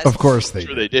 That's what it was. Of course they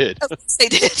Sure did. they did. Of course they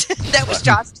did. That was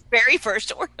Josh's very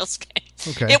first Orioles game.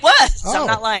 Okay. It was. I'm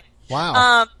not lying.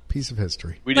 Wow. Piece of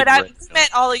history. We met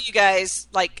all of you guys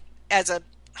like as a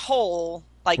whole,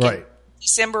 like in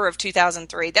December of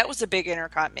 2003. That was a big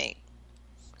Intercot meet.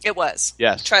 It was.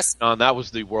 Yes. Trust me. That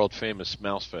was the world famous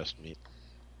Mousefest meet.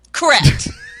 Correct. Yes,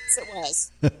 it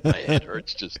was. My head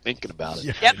hurts just thinking about it.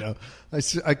 Yeah, Yep. I know.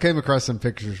 I came across some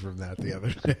pictures from that the other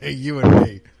day. You and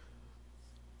me.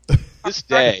 This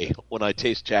day, when I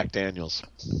taste Jack Daniels.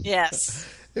 Yes.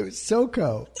 It was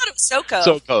SoCo. I thought it was SoCo.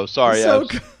 SoCo, sorry.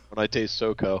 SoCo. When I taste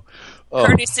SoCo. Oh,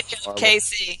 Courtesy of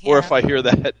KC. Or if I hear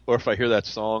that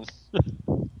song.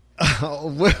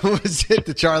 What was it?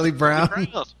 The Charlie Brown?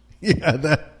 Yeah,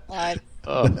 that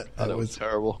was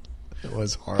terrible. It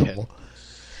was horrible.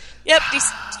 Yep.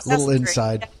 Little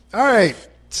inside. All right.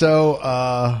 So,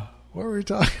 what were we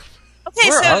talking about? Okay,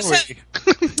 where are we?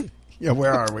 Yeah,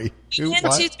 where are we? Into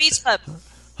the Beach Club.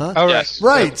 Huh? Oh, Yes.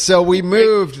 Right. So we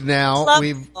moved now. Club.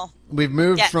 We've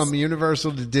moved from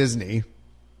Universal to Disney.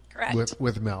 Correct.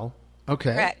 With Mel.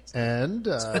 Okay. Correct. And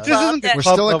This isn't we're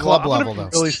still at club level, I'm though.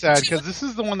 really sad because this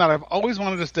is the one that I've always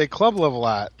wanted to stay club level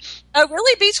at. Oh,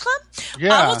 really? Beach Club?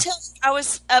 Yeah. I will tell you, I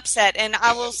was upset, and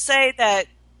I will say that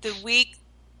the week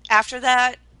after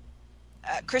that,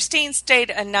 Christine stayed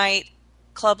a night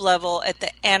club level at the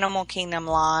Animal Kingdom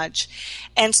Lodge,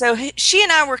 and so she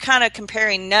and I were kind of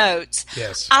comparing notes.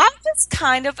 Yes. I was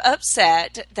kind of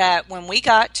upset that when we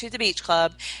got to the Beach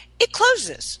Club, it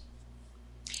closes.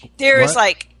 There's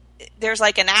like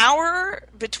an hour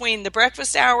between the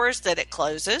breakfast hours that it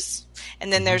closes,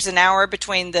 and then there's an hour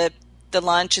between the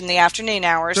lunch and the afternoon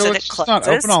hours So that it's it just closes. not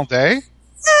open all day?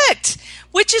 Correct.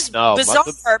 Which is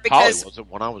bizarre because wasn't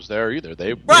when I was there either.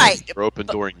 They were open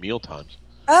during meal times.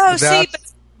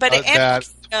 but at Animal that's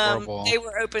Kingdom, horrible. they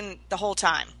were open the whole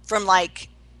time from like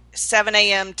 7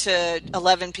 a.m. to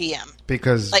 11 p.m.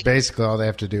 Because basically all they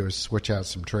have to do is switch out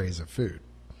some trays of food.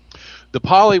 The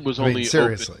Poly was only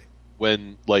seriously. open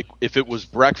when, like, if it was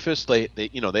breakfast, they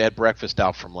had breakfast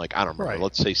out from, like, I don't remember,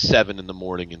 let's say 7 in the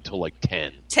morning until like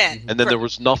 10. 10. And then there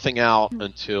was nothing out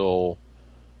until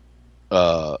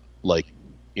probably,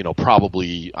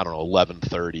 I don't know,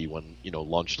 11:30 when,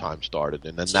 lunchtime started.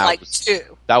 And then that was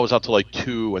 2. That was out to like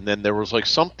 2, and then there was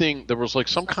some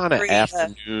kind of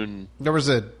afternoon There was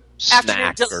a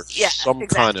snack or some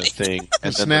kind of thing.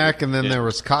 And snack, and then there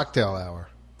was cocktail hour.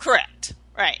 Correct.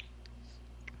 Right.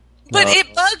 But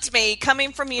it bugged me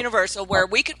coming from Universal where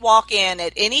we could walk in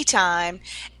at any time,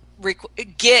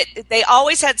 they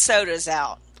always had sodas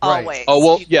out. Right. Always. Oh,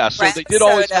 well, yeah, so they did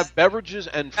always soda. have beverages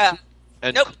and food,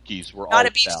 and Nope. cookies were Not always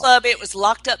a beach out. club. It was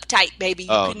locked up tight, baby.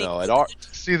 Oh, no, at our...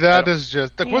 See, that is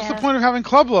just... Like, what's the point of having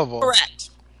club level? Correct.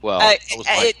 Well,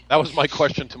 that was my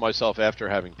question to myself after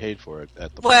having paid for it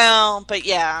at the Well, but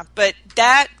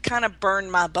that kind of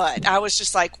burned my butt. I was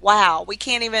just like, wow, we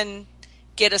can't even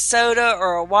get a soda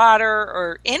or a water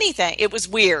or anything. It was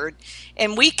weird.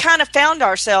 And we kind of found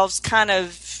ourselves kind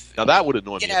of... Now, that would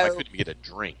annoy me if I couldn't get a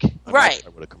drink. Right. I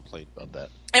would have complained about that.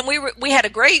 And we had a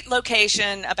great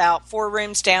location about 4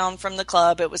 rooms down from the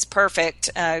club. It was perfect.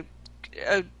 A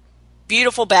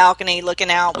beautiful balcony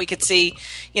looking out. We could see,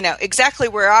 exactly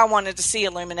where I wanted to see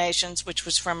Illuminations, which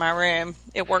was from my room.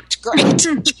 It worked great.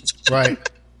 Right.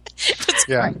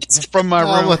 Yeah. From my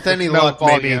room. With any no luck,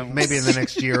 volume. maybe in the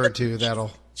next year or two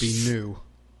that'll be new.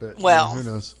 But who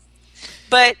knows?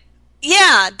 But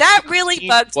yeah, that really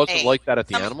bugged me. Was it like that at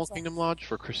the Animal Kingdom Lodge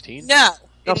for Christine? No,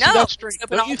 Now, see, that's strange.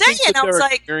 Open Don't all you day, think that and I was their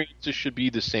like, experiences should be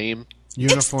the same?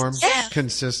 Uniform, yeah.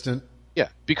 consistent. Yeah,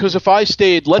 because if I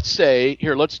stayed, let's say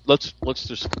here, let's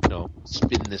just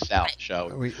spin this out, shall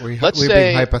we? We're Let's being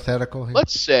say hypothetical here.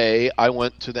 Let's say I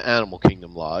went to the Animal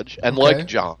Kingdom Lodge, and Okay. like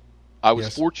John, I was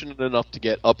Yes. fortunate enough to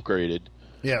get upgraded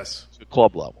Yes, to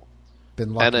club level.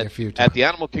 been lucky And a few times. at the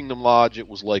Animal Kingdom Lodge, it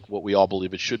was like what we all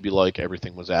believe it should be like.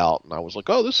 Everything was out, and I was like,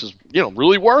 "Oh, this is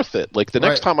really worth it." Like the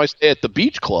next Right. time I stay at the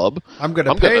beach club, I'm going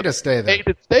to pay to stay there. pay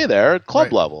to stay there at club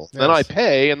Right. level. Then Yes. I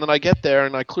pay, and then I get there,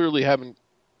 and I clearly haven't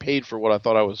paid for what I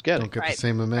thought I was getting. Don't get the Right.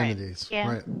 same amenities. Yeah.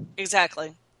 Right.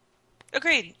 Exactly.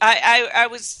 Agreed. I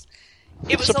was.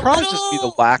 It was Surprises a little. me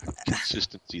the lack of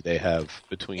consistency they have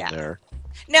between Yeah. there.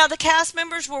 Now the cast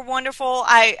members were wonderful.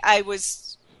 I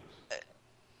was.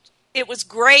 It was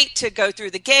great to go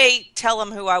through the gate, tell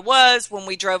them who I was. When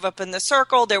we drove up in the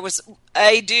circle, there was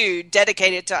a dude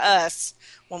dedicated to us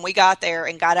when we got there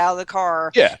and got out of the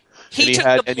car. Yeah, He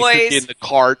took the he boys. took you in the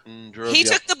cart and drove. He you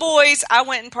took the boys. I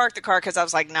went and parked the car because I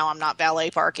was like, no, I'm not valet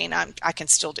parking. I can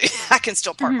still do. I can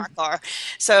still park my car.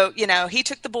 So he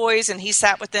took the boys and he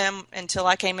sat with them until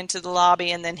I came into the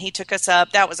lobby, and then he took us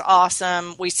up. That was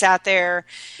awesome. We sat there.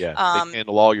 Yeah, they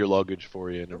handle all your luggage for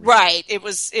you and everything. Right. It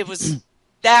was.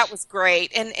 That was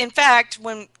great. And in fact,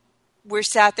 when we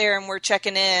sat there and we're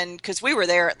checking in, because we were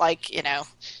there at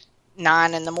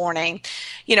 9 in the morning,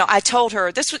 I told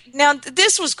her this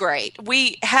was great.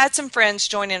 We had some friends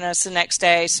joining us the next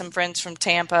day, some friends from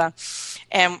Tampa.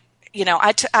 And,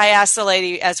 I asked the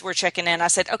lady as we're checking in, I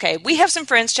said, okay, we have some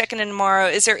friends checking in tomorrow.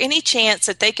 Is there any chance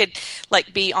that they could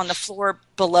be on the floor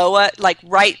below it,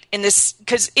 right in this?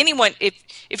 Because anyone,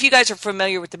 if you guys are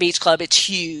familiar with the beach club, it's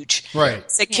huge. Right.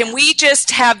 So can we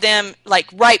just have them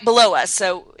right below us?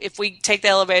 So if we take the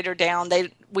elevator down,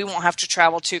 we won't have to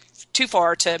travel too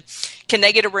far can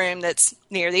they get a room that's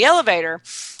near the elevator?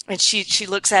 And she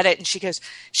looks at it and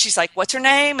she's like, what's her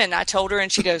name? And I told her and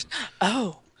she goes,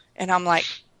 oh, and I'm like,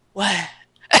 what?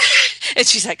 And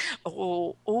she's like,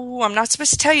 oh, I'm not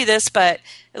supposed to tell you this, but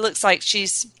it looks like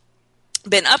she's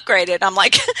been upgraded. I'm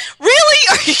like, really?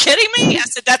 Are you kidding me? I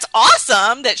said, that's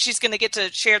awesome that she's going to get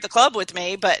to share the club with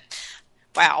me, but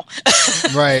wow.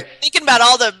 Right. Thinking about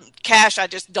all the cash I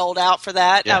just doled out for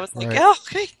that, Yeah. I was like, Right. oh,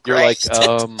 okay, You're great.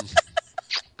 like,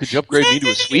 could you upgrade me to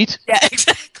a suite? Yeah,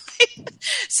 exactly.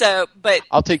 So, but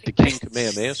I'll take the King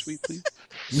Kamehameha suite, please.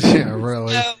 Yeah,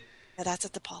 really. yeah, that's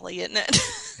at the Poly, isn't it?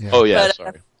 Yeah. Oh yeah, But,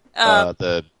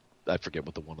 sorry. I forget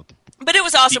what the one at the. But it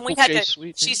was awesome. We People had to. Chase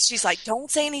Suite, She's like, don't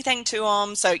say anything to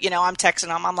them. So I'm texting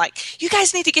them. I'm like, you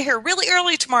guys need to get here really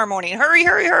early tomorrow morning. Hurry,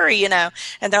 hurry, hurry! And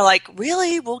they're like,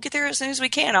 really? We'll get there as soon as we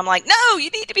can. I'm like, no, you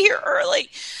need to be here early.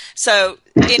 So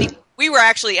anyway, we were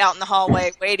actually out in the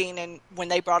hallway waiting, and when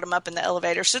they brought them up in the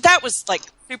elevator, so that was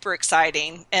super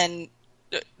exciting, and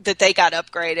that they got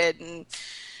upgraded, and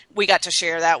we got to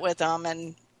share that with them.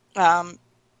 And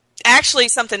actually,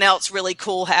 something else really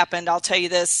cool happened. I'll tell you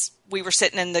this. We were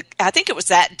sitting I think it was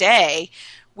that day,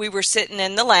 we were sitting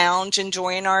in the lounge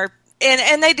enjoying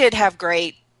and they did have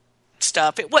great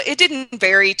stuff. It didn't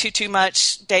vary too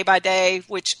much day by day,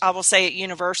 which I will say at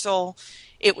Universal,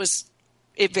 it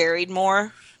varied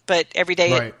more, but every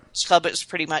day Right. at Club, it was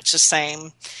pretty much the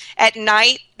same. At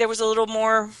night, there was a little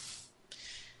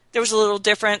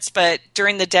difference, but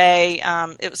during the day,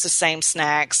 it was the same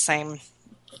snacks, same.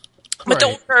 But the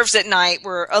Right. hors d'oeuvres at night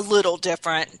were a little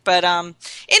different. But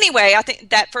anyway, I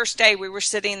think that first day we were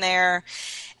sitting there,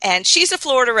 and she's a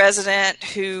Florida resident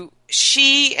who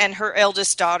she and her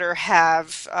eldest daughter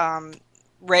have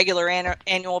regular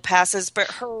annual passes,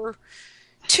 but her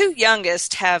two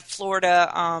youngest have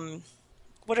Florida,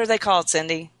 what are they called,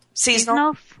 Cindy?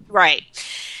 Seasonal? Seasonals? Right.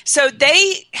 So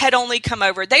they had only come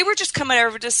over. They were just coming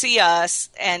over to see us,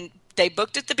 and they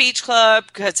booked at the beach club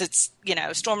because it's,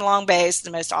 Stormalong Bay is the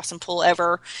most awesome pool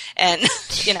ever. And,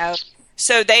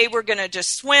 so they were going to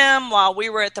just swim while we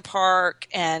were at the park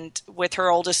and with her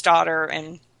oldest daughter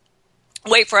and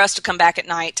wait for us to come back at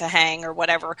night to hang or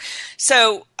whatever.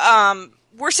 So,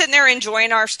 we're sitting there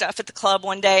enjoying our stuff at the club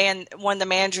one day, and one of the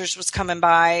managers was coming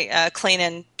by,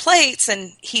 cleaning plates,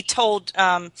 and he told,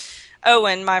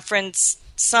 Owen, my friend's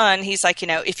son, he's like,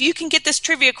 if you can get this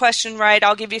trivia question right,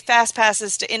 I'll give you fast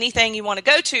passes to anything you want to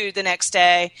go to the next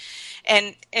day.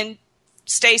 And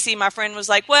Stacy, my friend, was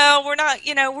like, well, we're not,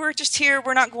 we're just here.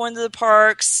 We're not going to the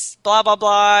parks, blah, blah,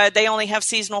 blah. They only have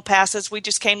seasonal passes. We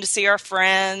just came to see our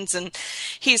friends. And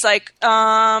he's like,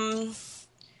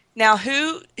 now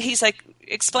who, he's like,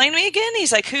 explain to me again.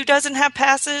 He's like, who doesn't have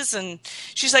passes? And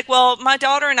she's like, well, my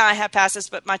daughter and I have passes,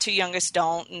 but my two youngest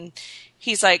don't. And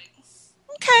he's like,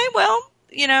 okay, well,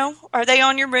 are they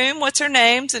on your room? What's their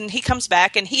names? And he comes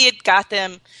back, and he had got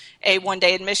them a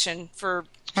one-day admission for.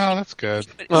 Oh, that's good.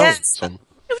 Yes. Total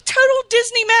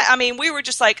Disney. I mean, we were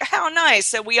just like, how nice.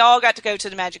 So we all got to go to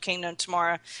the Magic Kingdom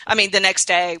the next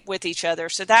day with each other.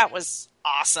 So that was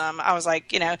awesome. I was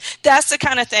like, that's the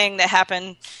kind of thing that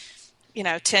happened,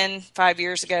 5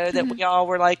 years ago that we all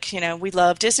were like, we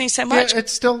love Disney so much. Yeah, it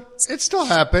still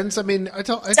happens. I mean, I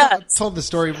told the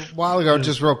story a while ago,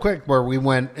 just real quick, where we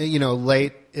went,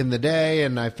 late in the day,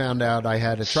 and I found out I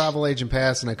had a travel agent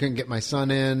pass and I couldn't get my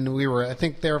son in. We were, I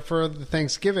think, there for the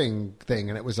Thanksgiving thing,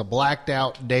 and it was a blacked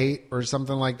out date or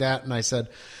something like that. And I said,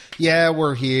 yeah,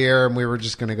 we're here, and we were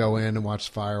just going to go in and watch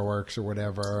fireworks or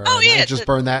whatever. Oh, yeah. I just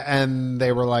burned that. And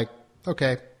they were like,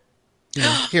 okay,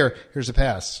 here's a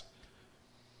pass.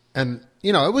 And,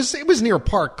 it was near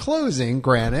park closing,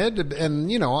 granted.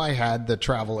 And, I had the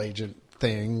travel agent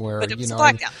thing where, but it was a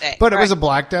blackout date. But it was a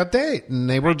blacked out date, and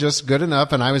they were just good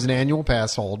enough. And I was an annual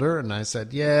pass holder, and I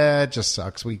said, yeah, it just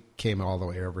sucks. We came all the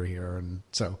way over here. And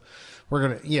so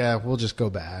we'll just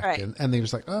go back. Right. And they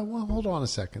was like, oh, well, hold on a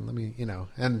second. Let me,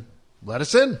 and let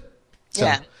us in.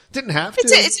 So didn't have to.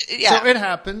 So it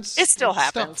happens. It still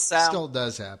happens. Still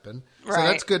does happen. Right, so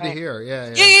that's good to hear.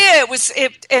 Yeah. It was.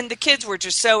 And the kids were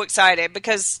just so excited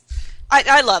because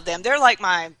I love them. They're like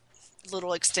my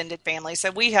little extended family.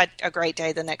 So we had a great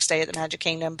day the next day at the Magic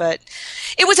Kingdom. But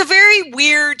it was a very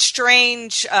weird,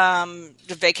 strange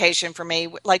vacation for me.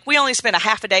 Like, we only spent a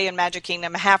half a day in Magic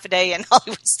Kingdom, a half a day in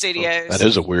Hollywood Studios. That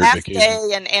is a weird vacation. Half a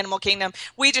day in Animal Kingdom.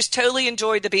 We just totally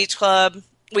enjoyed the beach club.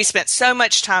 We spent so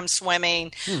much time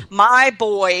swimming. My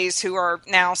boys, who are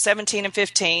now 17 and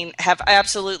 15, have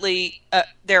absolutely,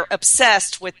 they're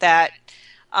obsessed with that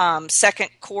second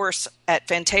course at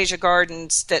Fantasia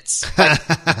Gardens. That's the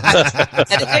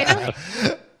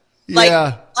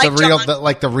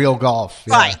real golf.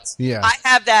 Yeah. Right. Yeah. I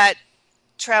have that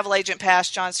travel agent pass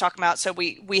John's talking about. So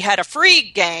we had a free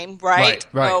game, right?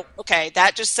 Right. Oh, okay.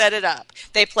 That just set it up.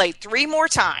 They played 3 more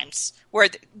times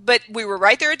but we were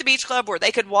right there at the beach club where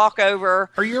they could walk over.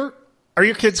 Are your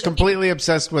kids completely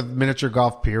obsessed with miniature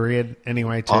golf, period,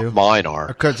 anyway, too? Mine are.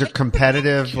 Because they're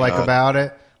competitive, about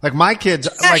it? Like, my kids,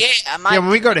 when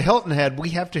we go to Hilton Head, we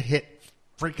have to hit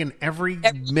freaking every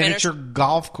miniature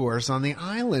golf course on the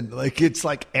island. Like, it's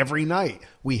like every night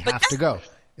we have to go.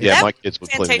 Yeah, my kids would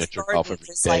play miniature golf every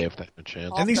day if they had a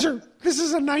chance. And this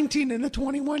is a 19 and a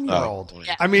 21-year-old.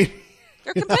 Yeah. I mean,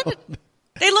 they're competitive.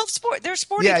 They love sport. They're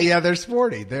sporty. Yeah, they're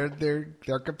sporty. They're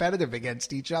competitive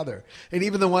against each other. And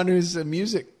even the one who's a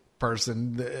music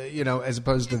person, as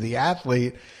opposed to the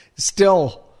athlete,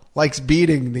 still likes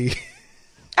beating the.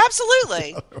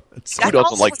 Absolutely. Who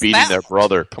doesn't like beating their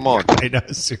brother? Come on. I know,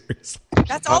 seriously.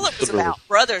 That's all it was about.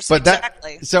 Brothers, but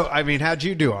exactly. So, I mean, how'd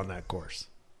you do on that course?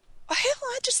 Well, hell,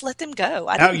 I just let them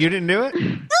go. You didn't do it?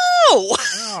 No. Oh,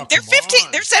 they're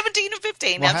 15. They're 17 and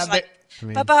 15. Well, I was like,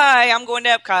 bye-bye. I'm going to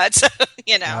Epcot. So,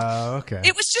 Oh, okay.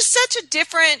 It was just such a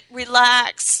different,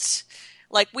 relaxed,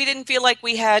 like, we didn't feel like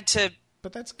we had to.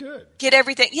 But that's good. Get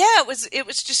everything. Yeah, it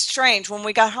was just strange. When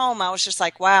we got home, I was just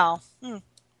like, wow,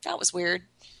 that was weird.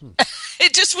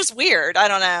 It just was weird. I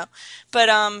don't know. But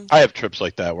I have trips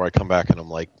like that where I come back and I'm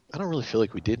like, I don't really feel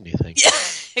like we did anything. Yeah,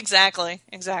 exactly.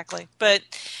 But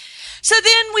so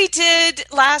then we did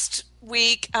last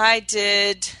week. I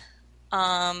did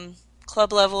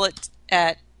club level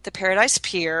at the Paradise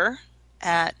Pier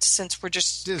since we're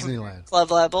just Disneyland club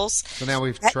levels. So now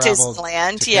we've at traveled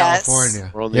Disneyland. to Yes,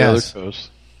 California. We're on the other coast.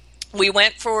 We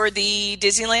went for the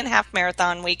Disneyland Half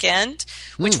Marathon weekend,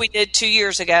 which we did 2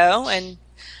 years ago, and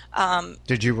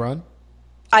did you run?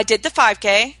 I did the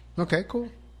 5K. Okay, cool.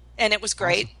 And it was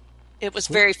great. Awesome. It was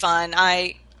very fun.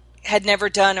 I had never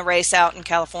done a race out in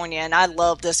California, and I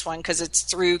love this one because it's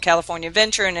through California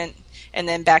Adventure and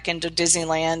then back into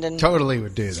Disneyland. And totally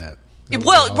would do that.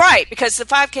 Well, awesome. Right, because the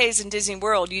 5Ks in Disney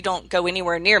World, you don't go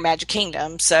anywhere near Magic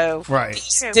Kingdom. So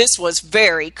this was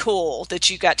very cool that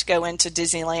you got to go into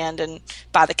Disneyland and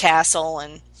by the castle.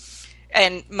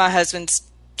 And my husband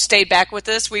stayed back with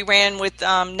us. We ran with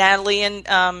Natalie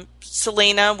and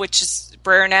Selena, which is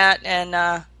Brer Nat and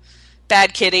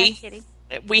Bad Kitty.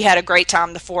 We had a great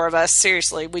time, the 4 of us.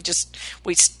 Seriously, we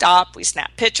stopped, we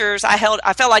snapped pictures. I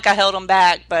felt like I held them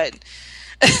back, but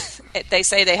they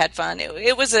say they had fun.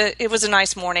 It was a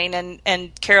nice morning,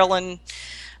 and Carol and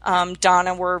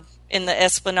Donna were in the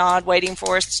Esplanade waiting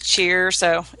for us to cheer.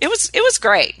 So it was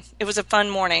great. It was a fun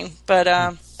morning. But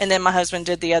and then my husband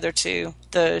did the other 2,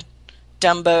 the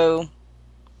Dumbo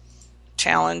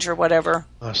challenge or whatever.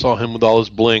 I saw him with all his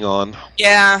bling on.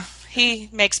 Yeah, he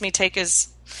makes me take his.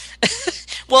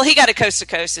 Well, he got a coast to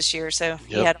coast this year, so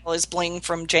he had all his bling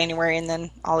from January and then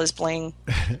all his bling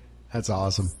That's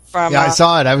awesome. From, I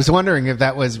saw it. I was wondering if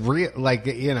that was real, like,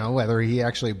 whether he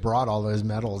actually brought all those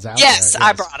medals out. Yes, there.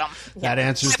 I brought them. That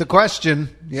answers the question.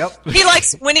 Yep. He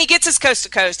likes, when he gets his coast to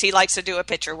coast, he likes to do a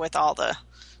picture with all the,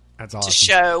 That's awesome. to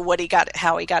show what he got,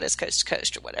 how he got his coast to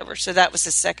coast or whatever. So that was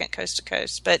his second coast to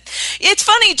coast. But it's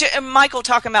funny, Michael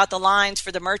talking about the lines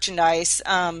for the merchandise.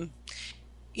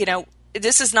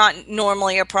 This is not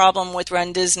normally a problem with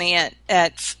Run Disney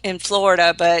in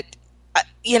Florida, but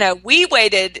we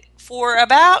waited for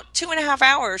about 2.5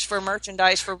 hours for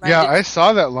merchandise for Run Disney. I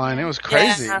saw that line. It was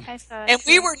crazy. Yeah. I saw it, And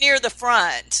we were near the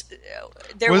front.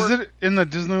 Was it in the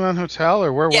Disneyland Hotel,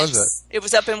 or where was it? It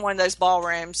was up in one of those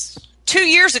ballrooms. 2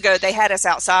 years ago, they had us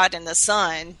outside in the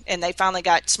sun, and they finally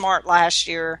got smart last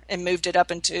year and moved it up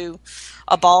into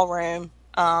a ballroom.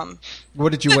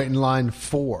 What did you wait in line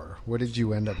for? What did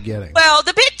you end up getting? Well,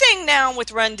 the big thing now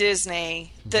with Run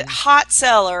Disney, the hot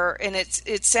seller, and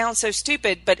it sounds so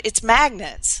stupid, but it's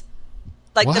magnets.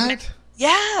 Like what?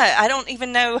 I don't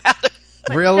even know how to.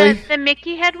 Really? The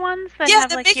Mickey head ones that Yeah, have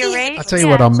the like Mickey your head rate? I'll tell you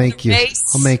what. I'll make you.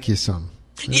 Base. I'll make you some.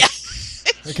 Yeah.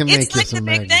 I can make It's you like the some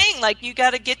big magnets. thing. Like, you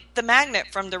got to get the magnet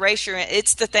from the race you're in.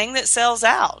 It's the thing that sells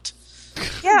out.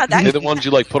 Yeah, They're the ones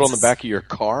you like put on the back of your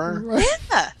car.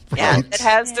 Yeah, Right. it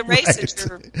has the races.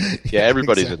 Yeah,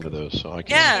 everybody's Exactly. into those, so I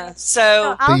can. Yeah, so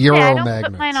So I'll say Euro I don't magnets.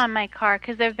 put mine on my car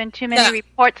because there have been too many No.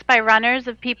 reports by runners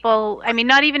of people. I mean,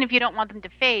 not even if you don't want them to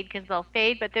fade because they'll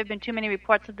fade, but there have been too many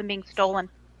reports of them being stolen.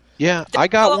 Yeah, I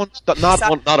got one.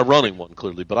 Not a running one,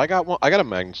 clearly, but I got one. I got a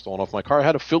magnet stolen off my car. I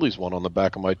had a Phillies one on the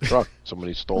back of my truck.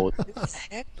 Somebody stole it. who the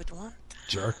heck would want?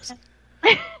 Jerks.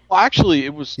 Well, actually,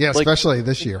 it was. Yeah, like, especially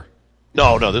this year.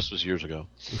 No, this was years ago.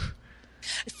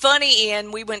 Funny,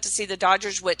 Ian, we went to see the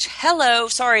Dodgers, which,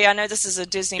 sorry, I know this is a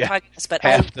Disney Yeah, podcast, but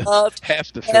half I the- loved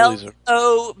half the Phillies are-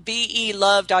 LOBE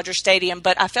loved Dodger Stadium,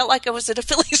 but I felt like I was at a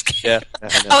Phillies game. Yeah, I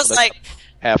know. I was That's like,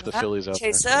 half the Phillies out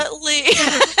Chase there. Utley.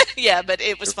 Yeah, but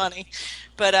it was funny.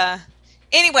 But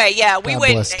anyway, yeah, we God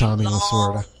waited bless a Tommy long,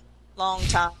 Lasorda. long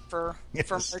time for Yes.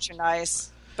 merchandise.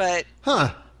 But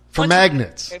Huh. For once-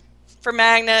 magnets. For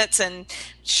magnets and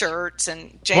shirts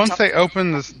and Once they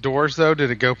opened the doors, though,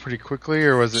 did it go pretty quickly,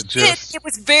 or was it just? It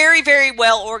was very, very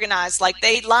well organized. Like,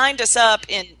 they lined us up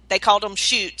in, they called them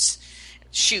chutes.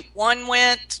 Chute 1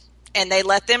 went, and they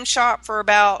let them shop for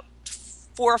about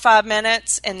 4 or 5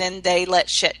 minutes, and then they let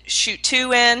chute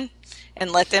 2 in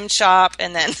and let them shop,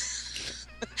 and then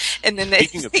and then they.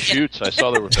 Speaking of shoots, I saw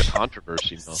there was a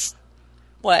controversy. Though.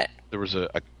 What? There was a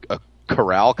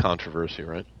corral controversy,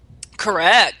 right?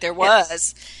 Correct. There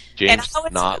was. And James I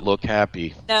did not look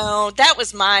happy. No, that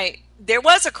was there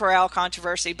was a corral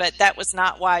controversy, but that was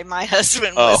not why my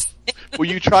husband Oh, was. well,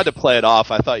 you tried to play it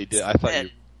off. I thought you did. I thought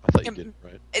you did.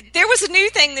 Right. There was a new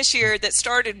thing this year that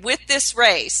started with this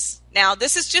race. Now,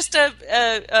 this is just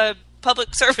a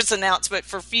public service announcement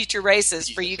for future races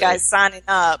for you guys signing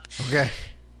up. Okay.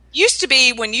 Used to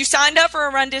be when you signed up for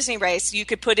a Run Disney race, you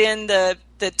could put in the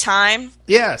time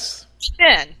Yes.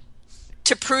 in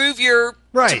to prove your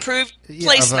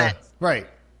placement. Right.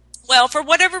 Well, for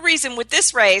whatever reason, with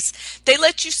this race, they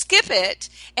let you skip it,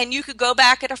 and you could go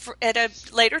back at a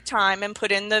later time and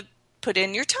put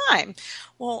in your time.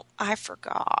 Well, I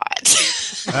forgot.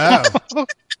 Oh.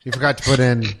 You forgot to put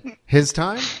in his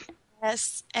time?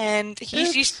 Yes, and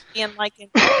he's used to being like in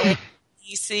A,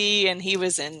 B, C, and he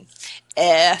was in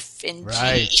F and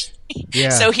Right. G. Yeah.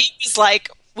 So he was like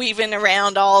weaving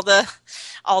around all the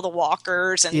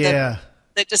walkers and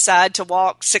that decide to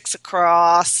walk 6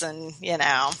 across, and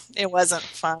it wasn't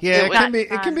fun. Yeah, It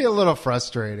can be a little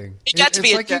frustrating. It got to be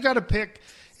it's a like you got to pick.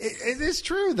 It is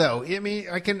true though. I mean,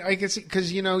 I can see,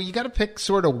 because you got to pick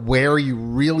sort of where you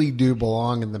really do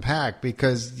belong in the pack,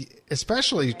 because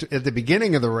especially at the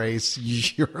beginning of the race,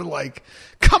 you're like,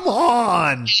 come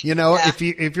on,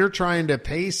 if you're trying to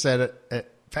pace at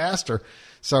it faster.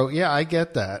 So yeah, I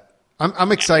get that.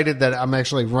 I'm excited that I'm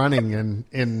actually running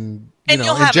in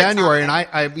January, and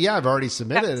I've already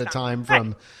submitted a time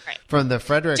from the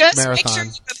Frederick Just Marathon. make sure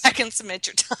you go back and submit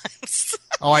your times.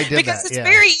 Oh, I did because that. it's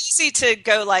very easy to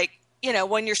go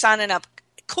when you're signing up.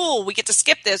 Cool, we get to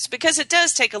skip this because it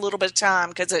does take a little bit of time,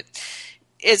 because it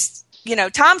is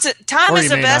time Or is you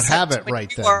the may best not have it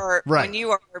right then. when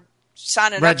you are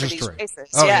signing Registering. up for these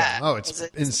races. Oh yeah. Oh, it's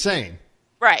insane.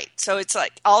 Right. So it's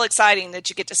like all exciting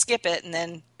that you get to skip it, and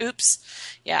then oops.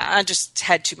 Yeah, I just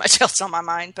had too much else on my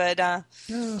mind, but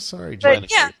Oh, sorry, but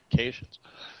Jen. yeah.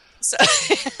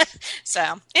 So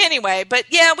anyway, but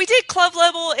yeah, we did club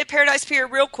level at Paradise Pier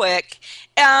real quick.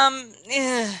 Not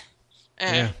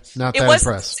that it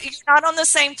wasn't, impressed. You're not on the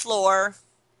same floor.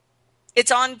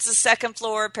 It's on the second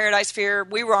floor of Paradise Pier.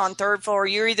 We were on third floor.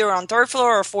 You're either on third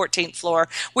floor or 14th floor.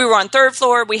 We were on third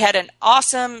floor. We had an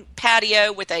awesome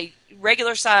patio with a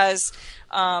regular size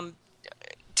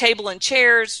table and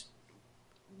chairs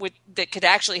that could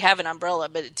actually have an umbrella,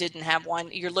 but it didn't have one.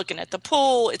 You're looking at the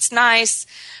pool. It's nice,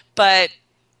 but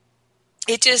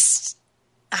it just,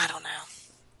 I don't know.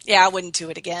 Yeah, I wouldn't do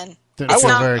it again. It's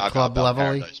not very club level.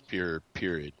 Paradise Pier,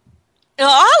 period. Well,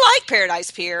 I like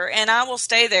Paradise Pier, and I will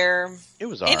stay there. It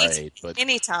was all right, but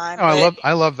anytime. Oh,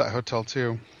 I love that hotel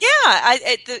too. Yeah,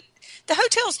 the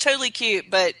hotel's totally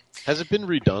cute, but has it been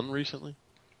redone recently?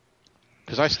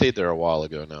 Because I stayed there a while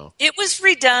ago now. It was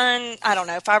redone, I don't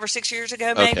know, 5 or 6 years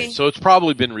ago, maybe. Okay, so it's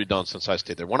probably been redone since I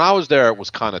stayed there. When I was there, it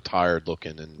was kind of tired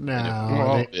looking.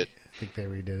 I think they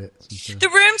redid it. The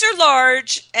rooms are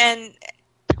large and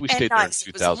we stayed there in 2009.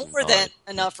 It was more than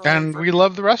enough room. And we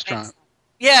love the restaurant.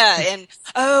 Yeah, and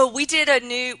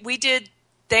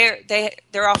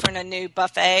they're offering a new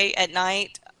buffet at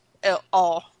night. It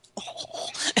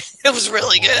was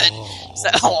really good.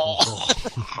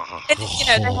 And they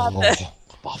have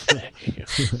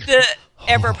the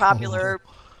ever popular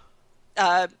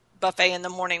buffet in the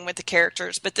morning with the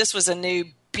characters, but this was a new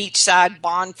beachside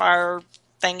bonfire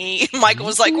thingy. Michael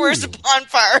was like, "Where's the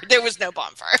bonfire?" There was no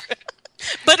bonfire,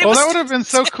 but that would have been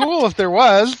so cool if there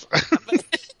was.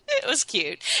 It was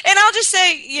cute. And I'll just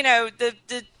say,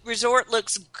 the resort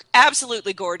looks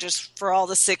absolutely gorgeous for all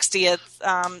the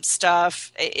 60th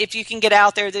stuff. If you can get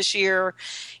out there this year,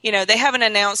 they haven't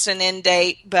announced an end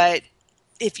date, but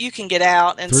if you can get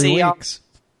out and 3 weeks.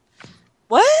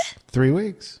 What? 3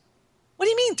 weeks. What do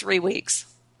you mean 3 weeks?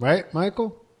 Right,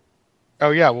 Michael?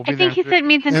 Oh, yeah, we'll be there. I think he said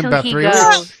means until about he 3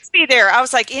 goes. weeks. Be there. I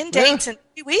was like, end dates in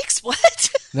 3 weeks? What?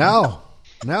 No.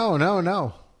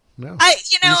 You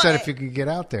said if you could get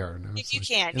out there. No, if you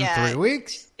can, in 3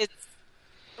 weeks?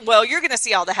 Well, you're going to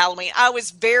see all the Halloween. I was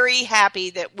very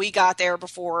happy that we got there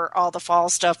before all the fall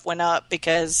stuff went up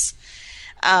because,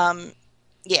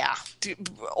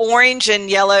 orange and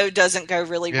yellow doesn't go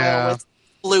really well with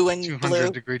blue and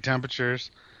 200-degree temperatures.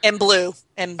 And blue.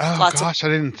 And I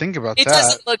didn't think about that. It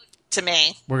doesn't look to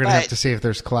me. We're going to have to see if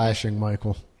there's clashing,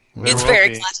 Michael. It's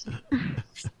very clashing.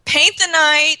 Paint the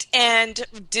Night and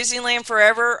Disneyland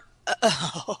Forever.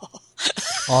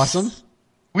 Awesome.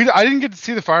 I didn't get to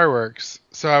see the fireworks,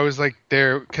 so I was like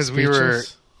there because we were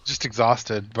just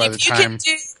exhausted by the time.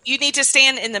 You need to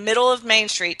stand in the middle of Main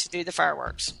Street to do the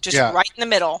fireworks, just right in the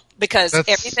middle, because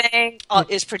everything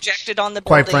is projected on the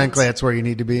buildings. Quite frankly, that's where you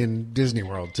need to be in Disney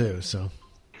World too. So,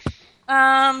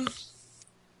 no,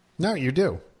 you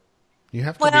do. You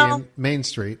have to be in Main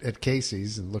Street at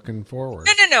Casey's and looking forward.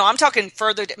 No. I'm talking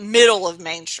further middle of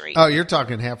Main Street. Oh, you're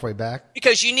talking halfway back?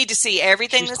 Because you need to see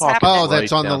everything that's happening. Oh,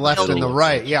 that's on the left and the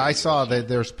right. Yeah, I saw that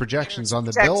there's projections on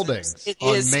the buildings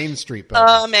on Main Street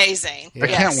buildings. Amazing. Yeah.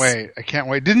 I can't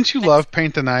wait. Didn't you love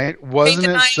Paint the Night? Wasn't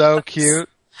it so cute?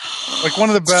 Like one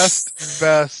of the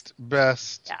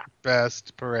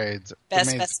best parades.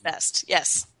 Best.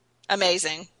 Yes.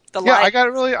 Amazing. I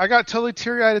got totally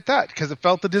teary-eyed at that because it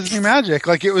felt the Disney magic.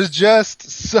 Like it was just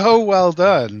so well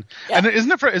done. Yeah. And is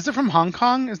it from Hong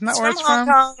Kong? Isn't that where it's from?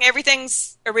 Hong Kong.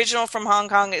 Everything's original from Hong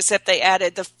Kong except they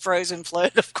added the Frozen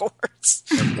float, of course.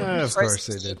 Of course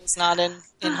they did. It's not in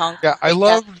Hong Kong. Yeah, I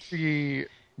loved the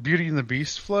Beauty and the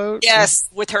Beast float. Yes,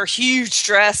 with her huge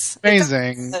dress.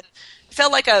 Amazing. It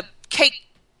felt like a cake.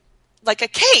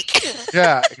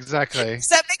 Yeah, exactly. Does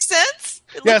that make sense?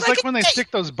 Yeah, it's like when they stick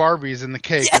those Barbies in the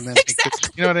cake and then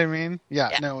you know what I mean?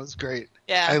 Yeah, no, it was great.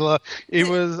 Yeah.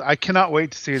 I cannot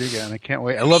wait to see it again. I can't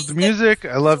wait. I loved the music.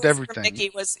 I loved everything. Mickey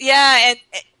was and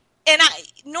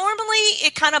normally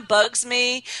it kind of bugs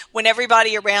me when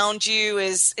everybody around you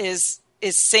is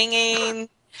singing,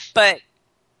 but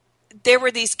there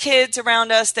were these kids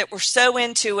around us that were so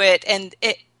into it, and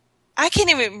I can't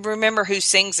even remember who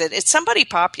sings it. It's somebody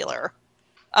popular.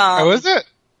 Is it?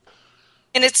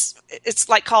 And it's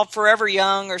like called Forever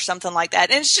Young or something like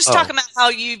that. And it's just talking about how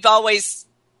you've always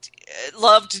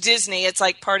loved Disney. It's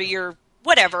like part of your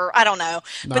whatever. I don't know.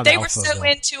 But they were so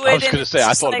into it. I was going to say,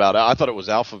 I thought about it. I thought it was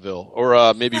Alphaville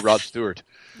or maybe Rod Stewart.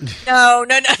 No.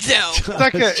 It's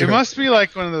like it must be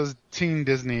like one of those teen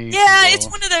Disney. Yeah, people. It's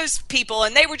one of those people,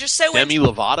 and they were just so Demi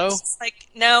Lovato?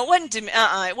 No, it wasn't.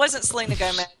 It wasn't Selena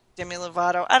Gomez. Demi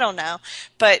Lovato. I don't know,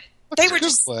 but they were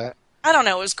just. I don't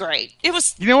know. It was great. It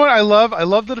was. You know what I love? I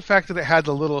love the fact that it had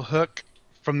the little hook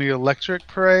from the Electric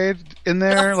Parade in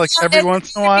there, like every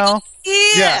once in a while.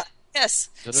 Yeah. Yes.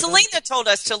 Selena told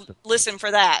us to listen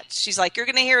for that. She's like, "You're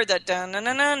going to hear the dun dun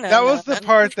dun dun." That was the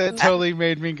part that totally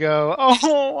made me go,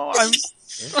 "Oh, I'm."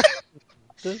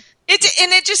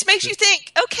 It just makes you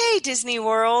think. Okay, Disney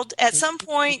World. At some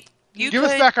point, Give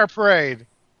us back our parade.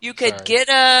 You could get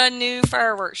a new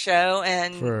fireworks show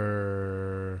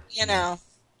and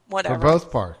whatever for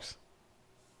both parks.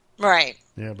 Right.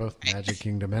 Yeah, both Magic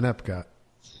Kingdom and Epcot.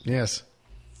 Yes.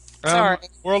 Sorry.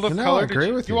 World of Color. I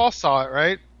agree with you. You all saw it,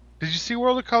 right? Did you see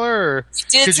World of Color? Or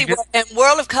did see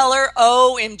World of Color.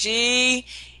 OMG.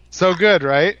 So good,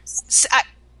 right?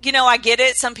 I get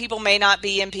it. Some people may not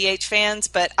be MPH fans,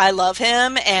 but I love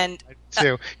him. And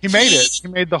too. He made it. He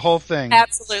made the whole thing.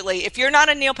 Absolutely. If you're not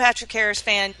a Neil Patrick Harris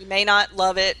fan, you may not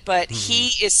love it, but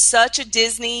he is such a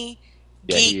Disney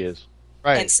geek. Yeah, he is.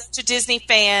 Right. And such a Disney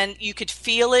fan. You could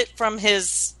feel it from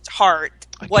his heart.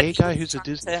 A gay guy who's a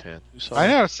Disney fan. I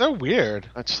know. It's so weird.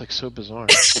 That's like so bizarre.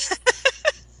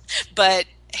 But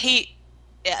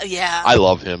yeah. I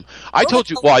love him. I told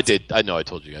you. Well, I did. I know I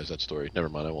told you guys that story. Never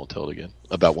mind. I won't tell it again.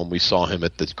 About when we saw him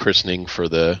at the christening for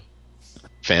the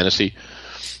fantasy.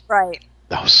 Right.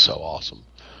 That was so awesome.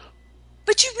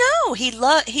 But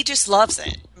he just loves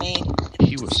it. I mean,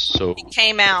 he was so. It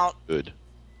came out good.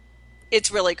 It's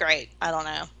really great. I don't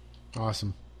know.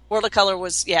 Awesome. World of Color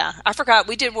was I forgot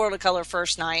we did World of Color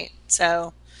first night.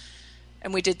 So,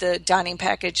 and we did the dining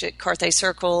package at Carthay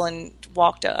Circle and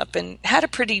walked up and had a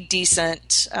pretty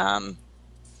decent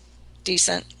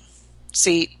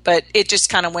seat, but it just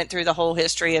kind of went through the whole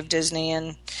history of Disney.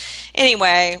 And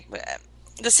anyway,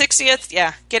 the 60th,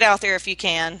 get out there if you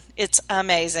can. It's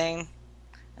amazing.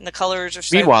 And the colors are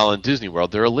so... Meanwhile, in Disney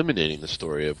World, they're eliminating the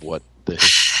story of what the...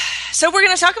 So we're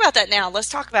going to talk about that now. Let's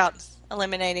talk about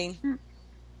eliminating...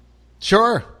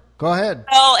 Sure. Go ahead.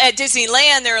 Oh, at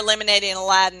Disneyland, they're eliminating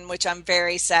Aladdin, which I'm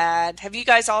very sad. Have you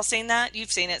guys all seen that?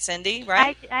 You've seen it, Cindy,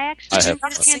 right? I actually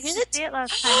didn't see it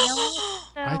last time.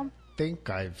 So I think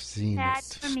I've seen sad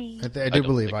it. for me. I do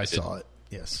believe I saw it.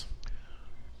 Yes.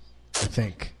 I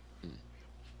think.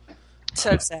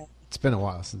 So sad. It's been a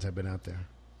while since I've been out there.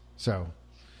 So.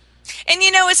 And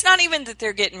it's not even that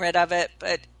they're getting rid of it,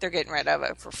 but they're getting rid of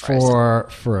it for Frozen. For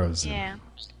Frozen. Yeah.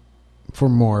 For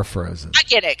more Frozen. I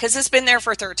get it, because it's been there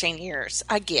for 13 years.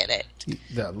 I get it.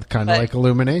 Kind of like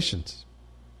Illuminations.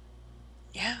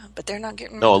 Yeah, but they're not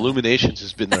getting rid No, of it. Illuminations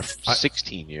has been there for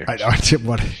 16 years.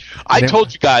 I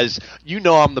told you guys,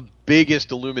 I'm the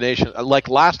biggest Illumination. Like,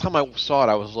 last time I saw it,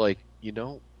 I was like, maybe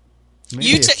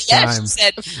you it's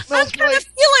said, time. I'm kind of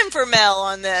feeling for Mel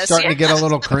on this. Starting to get a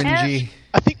little cringy.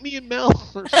 I think me and Mel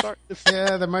are starting to...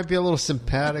 Yeah, there might be a little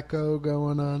simpatico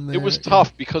going on there. It was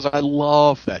tough because I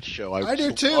love that show. I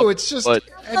do too. It's just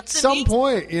at some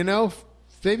point,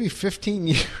 maybe 15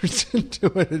 years into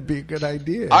it, it'd be a good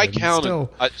idea. I counted.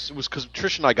 It was because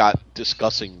Trish and I got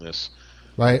discussing this,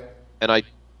 right? And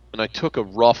I took a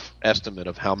rough estimate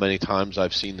of how many times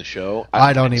I've seen the show.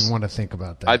 I don't even want to think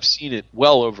about that. I've seen it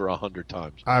well over 100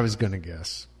 times. I was going to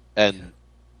guess. And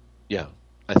yeah,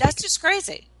 that's just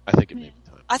crazy. I think it made me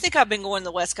time. I think I've been going to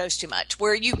the West Coast too much,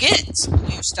 where you get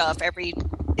new stuff every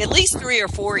at least 3 or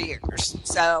 4 years.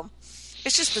 So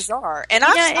it's just bizarre. And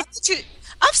I've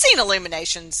seen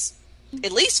Illuminations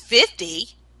at least 50.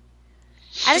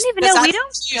 I don't even know. We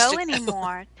don't go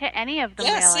anymore to any of them,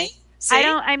 really.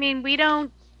 See? We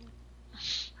don't.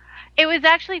 It was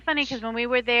actually funny because when we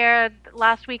were there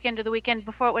last weekend or the weekend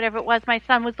before, whatever it was, my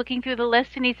son was looking through the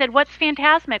list and he said, "What's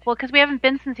Fantasmic?" Well, because we haven't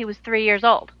been since he was 3 years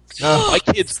old. My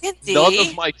kids, none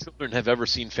of my children have ever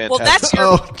seen Fantasmic. Well, that's your...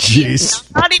 Oh, jeez.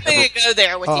 I'm not even going to go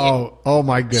there with you. Oh,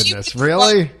 my goodness.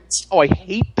 Really? Oh, I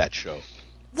hate that show.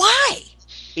 Why?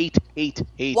 Hate.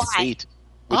 I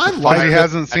Why he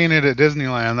hasn't seen it at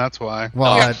Disneyland, that's why.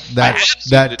 Well,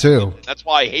 that too. That's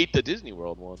why I hate the Disney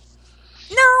World one.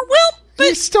 No, well... But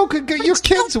you still could get your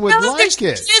kids would like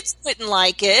it. Kids wouldn't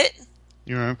like it.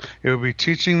 It would be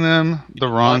teaching them the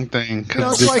wrong thing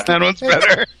because that one's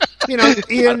better.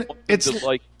 Ian,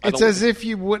 it's as if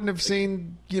you wouldn't have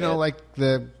seen, like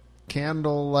the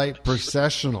candlelight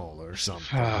processional or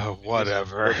something. Oh,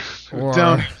 whatever.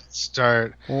 Don't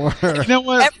start. Or, you know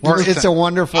what? Or It's a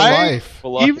Wonderful Life.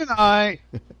 Even I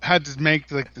had to make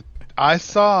I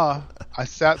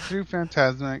sat through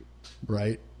Fantasmic.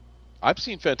 Right. I've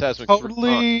seen Fantasmic.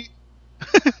 Totally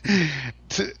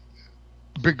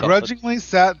begrudgingly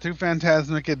sat through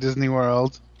Fantasmic at Disney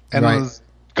World and was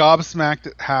gobsmacked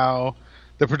at how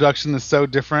the production is so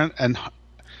different and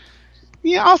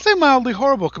I'll say mildly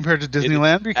horrible compared to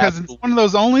Disneyland because it's one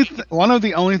of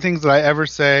the only things that I ever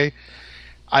say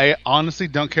I honestly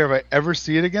don't care if I ever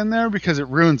see it again there because it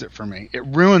ruins it for me. It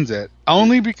ruins it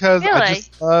only because I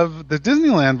just love the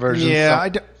Disneyland version. Yeah, I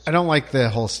don't like the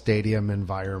whole stadium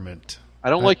environment. I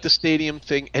don't like the stadium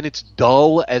thing, and it's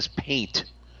dull as paint.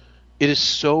 It is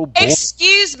so boring.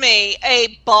 Excuse me,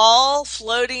 a ball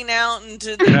floating out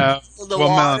into the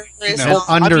water.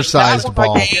 An undersized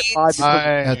ball.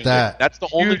 At that. That's the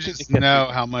only You just know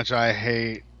how much I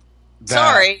hate that.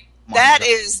 Sorry, that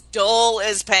is dull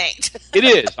as paint. It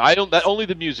is. That only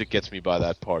the music gets me by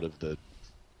that part of the.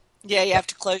 Yeah, you have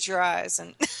to close your eyes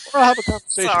and. Or I'll have a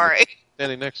conversation. Sorry. With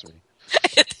standing next to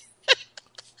me.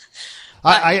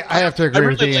 I have to agree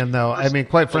with Ian, though. I mean,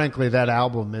 quite frankly, that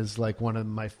album is like one of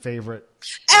my favorite.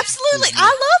 Absolutely. I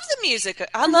love the music.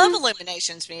 I love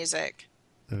Illuminations music.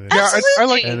 I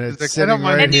like and music. it's I don't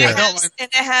mind. And here.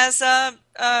 it has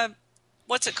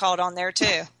what's it called on there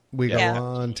too? We Go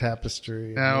On,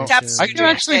 Tapestry. No, Tapestry. I can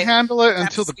actually handle it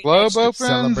until the globe opens,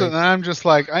 Celebrate. and then I'm just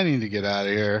like, I need to get out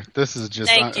of here. This is just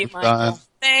Thank you, Michael. done.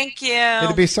 Thank you.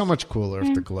 It'd be so much cooler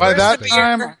if the globe. By that the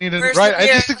time, beer? I need to, Where's right? the I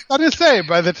beer? just got to say,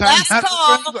 by the time Last that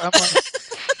call. happens, I'm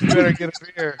like, you better get a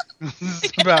beer. This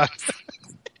is about.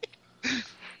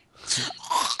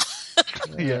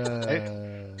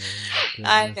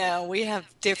 I know we have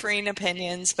differing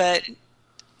opinions, but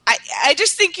I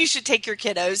just think you should take your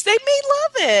kiddos. They may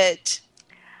love it.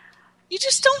 You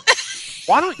just don't.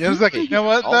 Why don't It was like, you know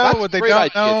what, Oh, though? that's What they a great don't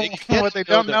idea. know, They can't what they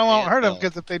spill don't their know won't hurt them, hands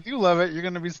because if they do love it, you're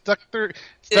going to be stuck There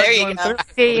you going go.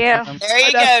 through. Yeah. There you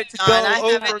I'd go, have to John. go I have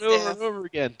over it and too. over and over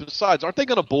again. Besides, aren't they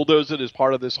going to bulldoze it as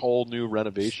part of this whole new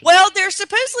renovation? Well, they're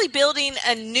supposedly building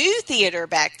a new theater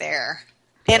back there,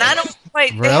 and I don't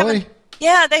quite. Really?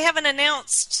 They haven't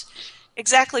announced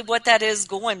exactly what that is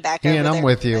going back Ian, over I'm there.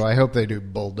 with you. I hope they do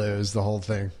bulldoze the whole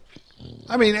thing.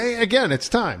 I mean, again, it's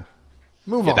time.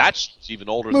 Move on. That show's even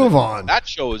older. Move on. That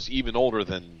show is even older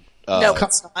than. No, Co-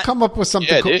 it's not. come up with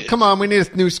something Yeah, cool. it is. Come on, we need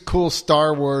a new cool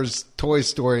Star Wars Toy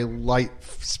Story light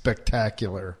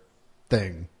spectacular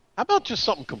thing. How about just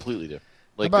something completely different?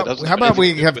 Like, How about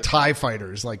we have TIE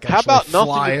fighters like How actually about nothing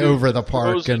fly to do over with the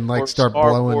park Frozen and like or start Star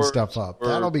blowing Wars stuff up? or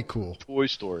That'll be cool. Toy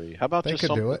Story. How about They just could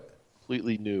something do it.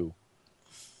 completely new?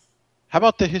 How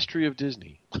about the history of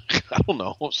Disney? I don't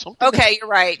know. Something. Okay, you're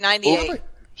right. 98.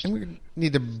 And we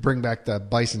need to bring back the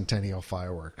bicentennial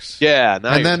fireworks. Yeah.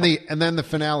 Now and you're then the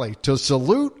finale to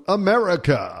salute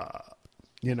America.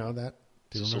 You know that?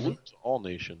 Do you remember? salute to all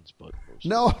nations, but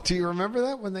No, do you remember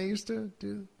that when they used to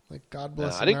do like God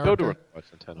bless I didn't America? go to a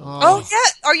bicentennial. Oh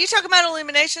yeah, are you talking about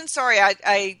Illumination? Sorry,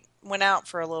 I went out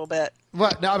for a little bit.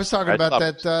 What? No, I was talking I about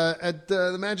thought- that at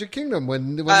the Magic Kingdom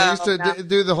when they Oh, used to no.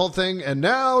 do the whole thing. And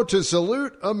now to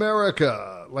salute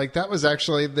America, like that was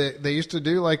actually they used to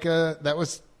do like that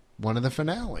was one of the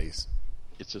finales.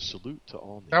 It's a salute to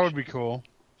all nations. That would be cool.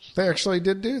 They actually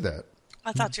did do that.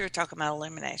 I thought you were talking about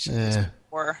Illumination. Yeah.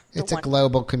 Or the It's a one-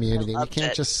 global community. We loved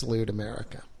can't it. just salute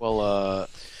America. Well,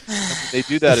 they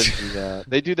do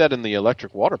that in the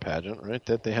electric water pageant, right?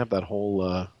 That they have that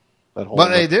whole. But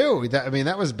they do.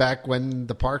 That was back when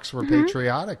the parks were Mm-hmm.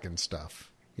 patriotic and stuff.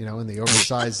 You know, and the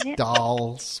oversized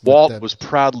dolls. with Walt the- was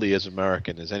proudly as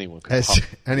American as anyone could. as possibly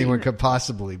be. anyone could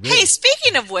possibly be. Hey,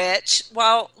 speaking of which,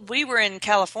 while we were in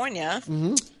California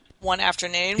one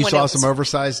afternoon, You when saw it some was,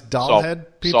 oversized doll Saw-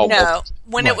 head people? saw- no,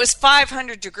 when What? it was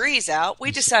 500 degrees out,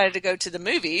 we decided to go to the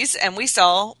movies, and we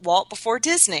saw Walt Before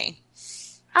Disney.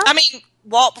 Oh. I mean,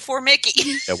 Walt Before Mickey.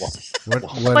 Yeah, well,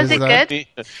 What Was is it that? good?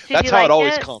 that's you how like it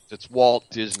always it? comes. It's Walt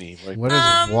Disney. Right? What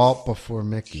is Walt Before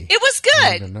Mickey? It was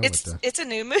I don't even know good. what It's a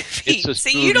new movie. It's a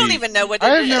See, you don't movie. even know what it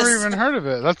I have is. never even heard of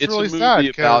it. That's It's really a sad. movie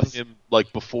about 'cause- him,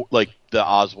 like before, like the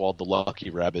Oswald the Lucky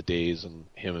Rabbit days, and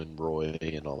him and Roy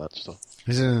and all that stuff.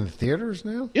 Is it in the theaters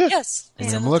now? Yeah, Yes, it's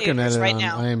in I'm the looking at theaters it right on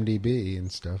now. IMDb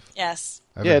and stuff. Yes.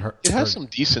 I yeah. haven't It has heard- some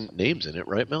decent names in it,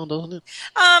 right, Mel? Doesn't it?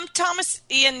 Thomas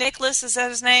Ian Nicholas, is that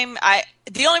his name?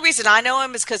 The only reason I know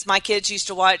him is because my kids used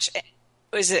to watch.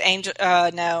 Was it Angel?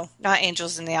 No, not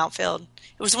Angels in the Outfield.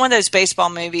 It was one of those baseball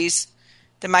movies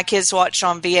that my kids watched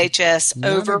on VHS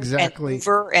Not over exactly. and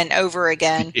over and over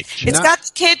again. VHS. It's Not- got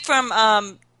the kid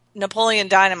from Napoleon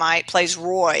Dynamite plays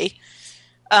Roy.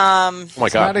 Oh my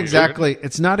It's god! not exactly.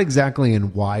 It's not exactly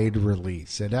in wide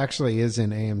release. It actually is in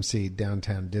AMC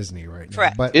Downtown Disney right now.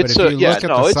 Correct. But It's if you yeah, look at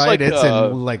no, the it's site, like, it's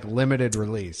in like limited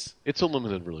release. It's a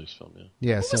limited release film. Yeah,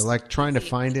 Yeah, so like trying to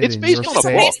find it it's in based your on a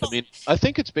state. book. based on- I mean, I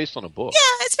think it's based on a book.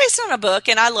 Yeah, it's based on a book,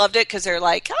 and I loved it because they're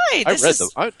like, "Hi, I this read is them.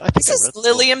 I think this I is read them.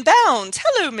 Lillian Bounds.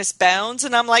 Hello, Miss Bounds,"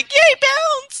 and I'm like, "Yay,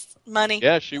 Bounds! Money?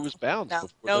 Yeah, she was bound. No,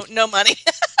 before no, this. no money."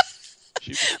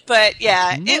 She was- But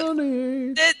yeah,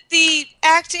 Money. the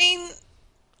acting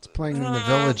It's playing in the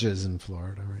villages in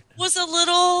Florida right now. was a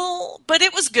little, but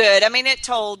it was good. I mean, it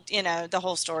told the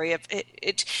whole story of it.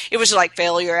 It was like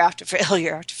failure after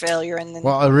failure after failure, and then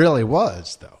Well, it really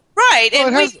was though. right,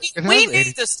 and Well, it we has knew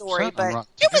the 80% story, on but Rotten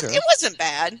it Tomatoes. wasn't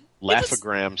bad.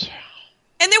 Laugh-a-grams.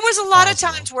 And there was a lot of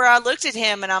times where I looked at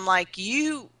him and I'm like,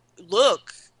 you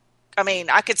look, I mean,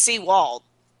 I could see Walt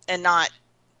and not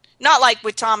like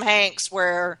with Tom Hanks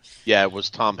where it was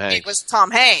Tom Hanks. It was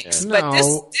Tom Hanks. Yeah. But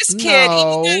this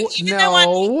kid, even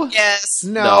though yes.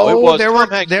 No, it was. There Tom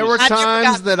were Hanks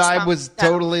times that I Tom. was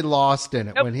totally lost in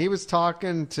it. When he was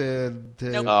talking to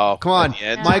Nope. come on,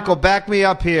 Michael, back me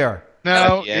up here.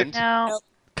 No, No.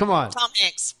 Come on. Tom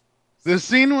Hanks. the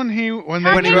scene when they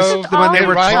drove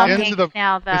right into the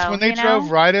now, though, it's when they drove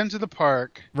right into the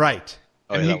park, Right.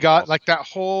 and he got like that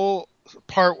whole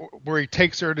part where he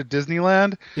takes her to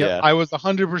Disneyland. Yeah. I was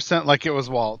 100% like it was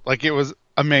Walt. Like it was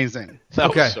amazing.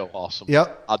 That Okay. was so awesome.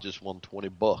 Yep. I just won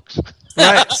 $20.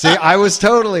 Right. See, I was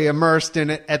totally immersed in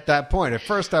it at that point. At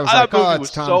first, I was That like, "Oh, movie it's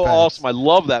was Tom so Hanks." awesome. I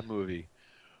love that movie.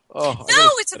 Oh, No,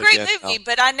 it's a great movie,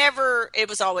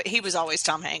 now. but he was always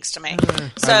Tom Hanks to me.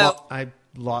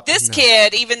 Mm-hmm. This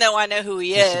kid, even though I know who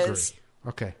he Disagree. is,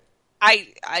 Okay.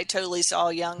 I totally saw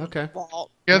young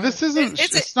Walt. Yeah, this isn't.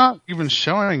 It's not even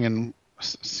showing in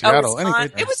Seattle. It was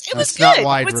Anything. It was It's good. not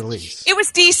wide it was, release. It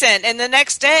was decent. And the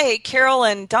next day, Carol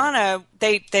and Donna,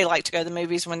 they like to go to the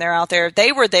movies when they're out there.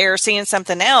 They were there seeing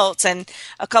something else, and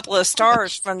a couple of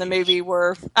stars from the movie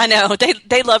were. I know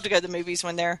they love to go to the movies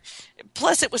when they're.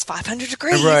 Plus, it was 500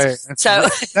 degrees. Right. So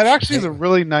that actually is a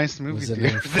really nice movie Was it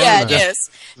theater. in yeah, it Florida? is.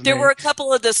 There were a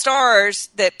couple of the stars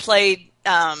that played.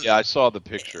 Yeah, I saw the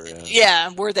picture.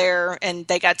 Were there, and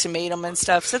they got to meet them and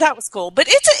stuff. So that was cool. But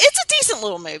it's a decent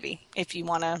little movie if you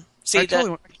want to see I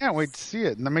can't wait to see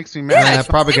it, and that makes me Yeah, mad. I'm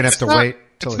probably gonna have to wait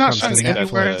till it's it not comes to showing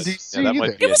anywhere in Netflix. DC that might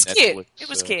either. be It was a cute. Netflix, It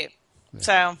was cute.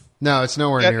 So No, it's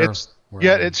nowhere near. where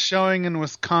I am. It's showing in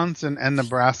Wisconsin and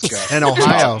Nebraska and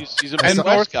Ohio. He's a and Midwest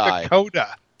North guy.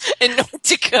 Dakota. in North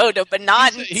Dakota, but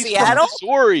not in He's Seattle. from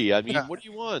Missouri. I mean, what do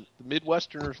you want? The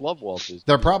Midwesterners love Walt Disney.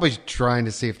 They're probably trying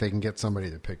to see if they can get somebody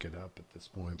to pick it up at this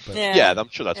point. But Yeah, I'm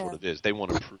sure that's what it is. They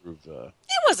want to prove. It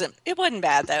wasn't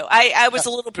bad though. I was a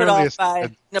little put Really off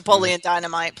by Napoleon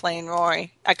Dynamite playing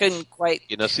Roy. I couldn't quite.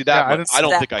 See that one, I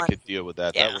don't that think I one. could deal with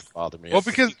that. Yeah. That would bother me. Well,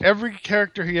 because every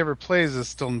character he ever plays is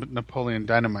still Napoleon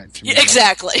Dynamite to me. Yeah,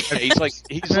 exactly. he's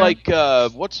like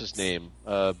what's his name?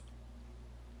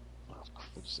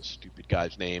 What's the stupid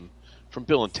guy's name from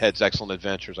Bill and Ted's Excellent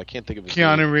Adventures? I can't think of his name.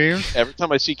 Keanu Reeves. Every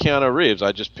time I see Keanu Reeves,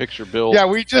 I just picture Bill.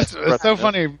 Yeah, it's so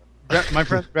funny. My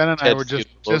friend Ben and I Ted were Steve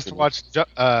just Logan. watched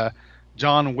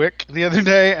John Wick the other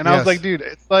day, and I was Yes. like, dude,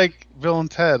 it's like Bill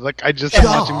and Ted. Like I'm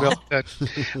watching Bill and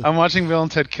Ted. I'm watching Bill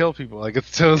and Ted kill people. Like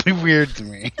it's totally weird to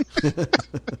me.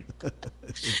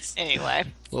 Anyway,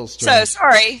 a little so strange.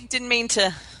 sorry, didn't mean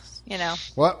to.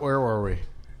 What? Where were we?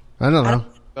 I don't know.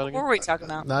 What were we talking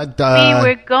about? We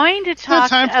were going to talk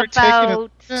time for about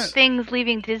taking a- things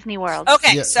leaving Disney World.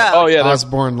 Okay, Yeah. so Oh yeah, that's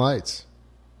Osborne Lights.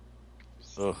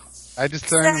 I just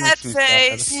sad makes me sad.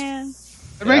 face. Yeah.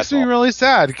 It makes me really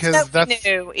sad because That we that's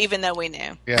knew, even though we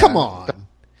knew. yeah. Come on.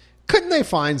 Couldn't they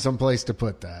find some place to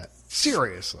put that?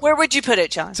 Seriously. Where would you put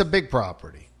it, John? It's a big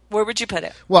property. Where would you put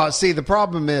it? Well, see, the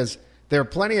problem is there are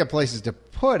plenty of places to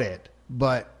put it,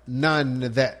 but none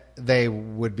that they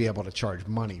would be able to charge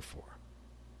money for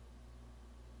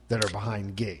that are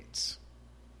behind gates.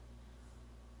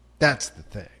 That's the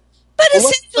thing. But Well,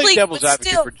 let's play essentially, it devil's was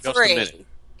advocate still for just a free. minute.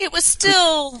 It was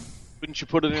still. Couldn't you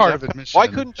put it in Part of Epcot? admission, Why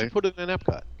couldn't you right? put it in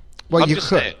Epcot? Well, I'm you just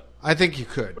could. saying. I think you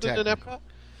could. Put it in technically. Epcot?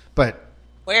 But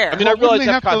Where? I mean, I Well, wouldn't realize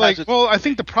they have Epcot to like? has its- Well, I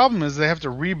think the problem is they have to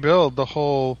rebuild the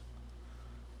whole.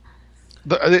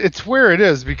 It's where it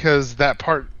is because that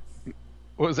part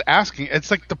was asking. It's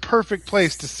like the perfect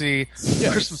place to see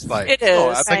Christmas lights. It is. Oh,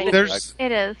 Right. absolutely. There's-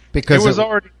 It is. because it was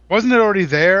already wasn't it already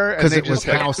there? And 'Cause they it was just,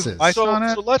 like, houses. lights on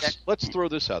it? So let's throw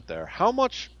this out there. How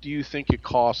much do you think it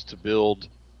costs to build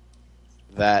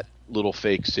that little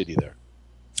fake city there?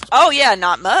 Oh yeah,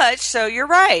 not much. So you're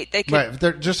right. They could. right,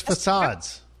 they're just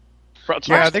facades.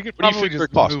 Yeah, they could What do you probably think just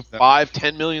it costs? move them.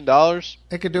 $5-10 million?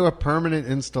 They could do a permanent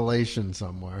installation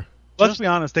somewhere. Let's be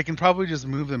honest. They can probably just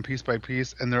move them piece by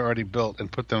piece, and they're already built,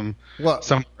 and put them Well,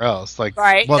 somewhere else. Like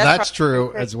Right. well, that's probably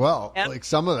true as well. Yep. Like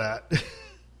some of that.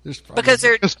 There's probably because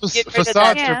they're Because getting rid of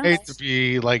facades that. are made to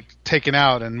be like taken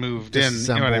out and moved in. You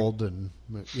know what I mean? disassembled and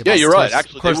Yeah, you're right. Of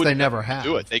Actually, course, they wouldn't never have have to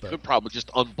do it. They but- could probably just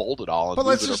unbolt it all. And But move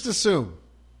let's it just up. assume,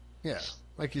 yeah,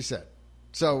 like you said.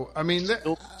 So I mean,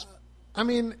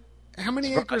 how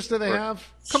many acres do they have?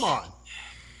 Come on,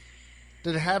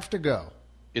 did it have to go?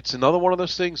 It's another one of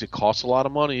those things. It costs a lot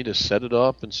of money to set it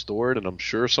up and store it, and I'm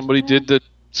sure somebody did that.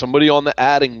 Somebody on the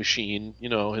adding machine,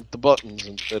 hit the buttons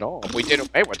and said, "Oh, if we did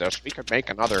away with this, we could make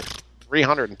another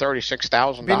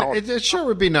 $336,000." I mean, it sure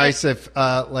would be nice if,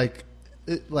 like,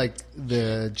 like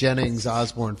the Jennings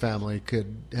Osborne family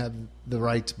could have the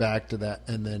rights back to that,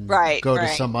 and then go to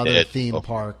some other theme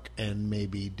park and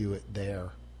maybe do it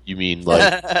there. You mean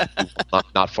like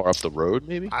not far up the road,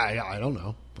 maybe? I don't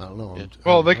know. I don't know. Yeah.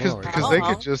 Well, they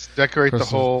could just decorate the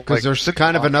whole because there's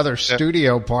kind of another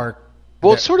studio park.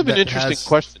 Well, it's sort of an interesting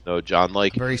question, though, John.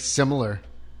 Like very similar.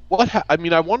 I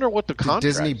mean, I wonder what the contract.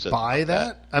 Did Disney buy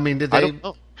that? I mean, I don't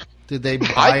know. Did they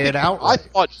buy it outright? I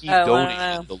thought he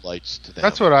donated the lights to them.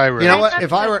 That's what I read. You know what?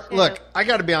 If I were I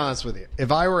got to be honest with you.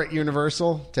 If I were at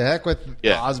Universal, to heck with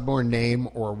the Osborne name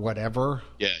or whatever.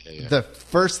 Yeah. The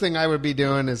first thing I would be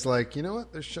doing is like, you know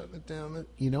what? They're shutting it down.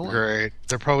 You know what? Great.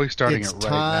 They're probably starting it's it right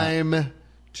now. time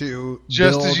to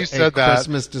just build as you said that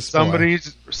Christmas display.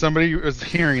 Somebody was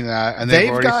hearing that, and they've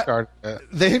already started it.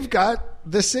 They've got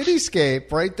the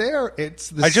cityscape right there. It's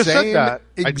the I just same said that.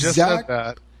 exact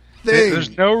thing.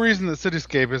 There's no reason the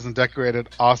cityscape isn't decorated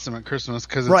awesome at Christmas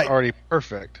because it's already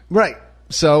perfect. Right.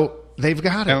 So they've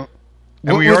got it.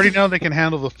 And we already know they can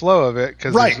handle the flow of it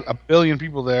because there's a billion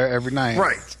people there every night.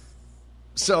 Right.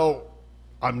 So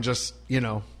I'm just,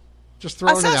 just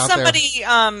throwing it out there. I saw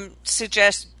somebody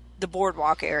suggest the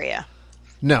boardwalk area.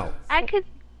 No. I could.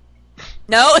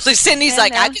 No, so Cindy's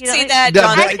like, I could see that.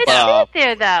 I could see it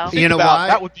there, though. You know why?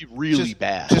 That would be really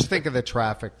bad. Just think of the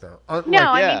traffic, though. I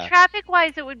mean,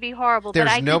 traffic-wise, it would be horrible. There's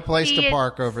but no place to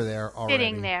park over there already.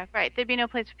 Sitting there, right? There'd be no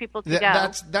place for people to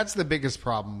go. That's the biggest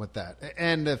problem with that,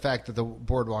 and the fact that the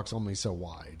boardwalk's only so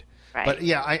wide. Right. But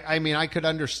yeah, I mean, I could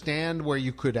understand where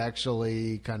you could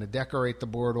actually kind of decorate the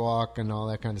boardwalk and all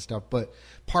that kind of stuff, but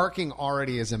parking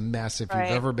already is a mess if you've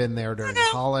ever been there during a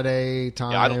holiday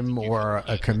time or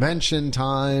a convention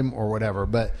time or whatever.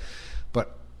 But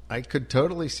I could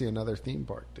totally see another theme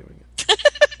park doing it.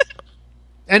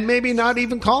 And maybe not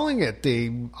even calling it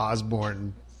the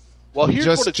Osborne. Well, here's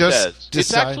what it says.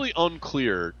 It's actually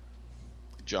unclear,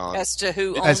 John. As to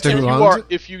who owns it.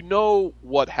 If you know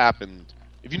what happened,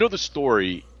 if you know the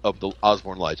story of the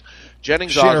Osborne Lights,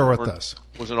 Jennings Share Osborne with us.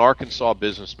 was an Arkansas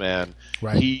businessman.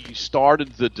 Right. He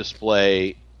started the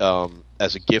display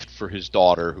as a gift for his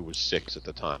daughter, who was 6 at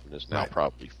the time and is now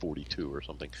probably 42 or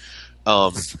something.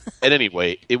 And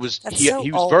anyway, it was he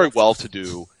was very well to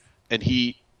do, and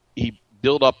he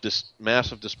built up this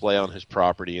massive display on his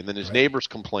property, and then his neighbors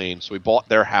complained, so he bought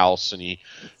their house and he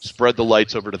spread the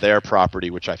lights over to their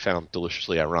property, which I found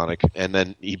deliciously ironic. And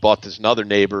then he bought this another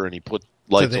neighbor and he put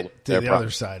lights over their the property. other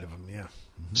side of him. Yeah.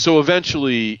 Mm-hmm. So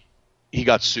eventually, he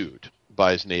got sued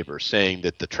by his neighbors, saying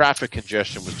that the traffic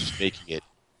congestion was just making it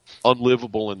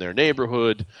unlivable in their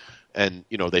neighborhood, and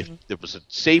there was a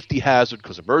safety hazard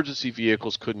because emergency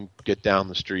vehicles couldn't get down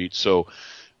the street. So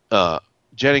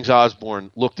Jennings Osborne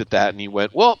looked at that and he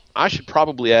went, "Well, I should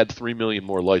probably add 3 million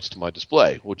more lights to my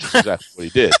display," which is exactly what he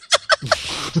did.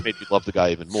 Which made me love the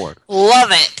guy even more.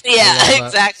 Love it. Yeah,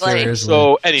 exactly.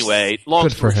 So anyway, long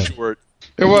story short.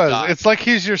 It's like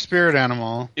he's your spirit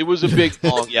animal. It was a big,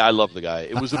 long... Yeah, I love the guy.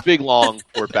 It was a big, long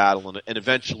court battle, and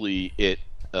eventually it...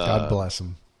 God bless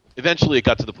him. Eventually it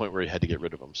got to the point where he had to get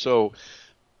rid of him. So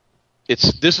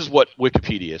this is what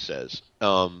Wikipedia says.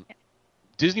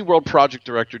 Disney World project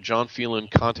director John Phelan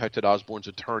contacted Osborne's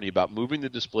attorney about moving the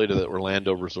display to the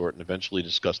Orlando resort and eventually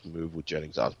discussed the move with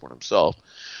Jennings Osborne himself.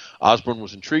 Osborne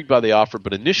was intrigued by the offer,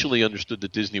 but initially understood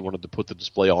that Disney wanted to put the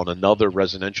display on another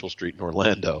residential street in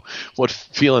Orlando. What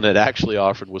Phelan had actually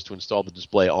offered was to install the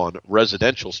display on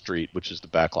Residential Street, which is the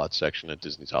backlot section at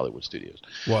Disney's Hollywood Studios.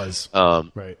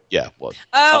 Right. Yeah, was.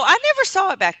 Oh, I never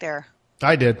saw it back there.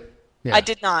 I did. Yeah. I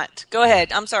did not. Go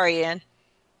ahead. I'm sorry, Ian.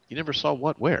 You never saw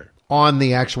what? Where? On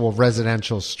the actual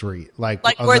residential street, like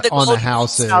where on the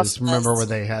houses. Remember where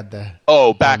they had the?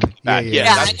 Oh, back.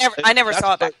 Yeah, I never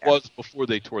saw it back there. Was before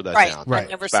they tore that down. Right. I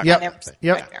never saw it back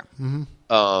there.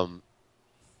 Mm-hmm.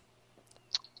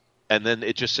 And then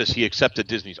it just says he accepted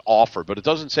Disney's offer, but it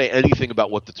doesn't say anything about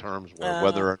what the terms were,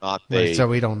 whether or not they so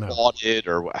we don't know. bought it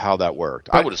or how that worked.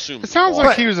 But I would assume it sounds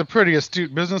like he was a pretty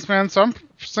astute businessman, so I'm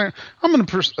going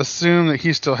to assume that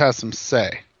he still has some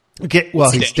say. Okay, well,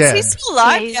 he's dead. He's still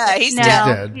alive. Yeah, he's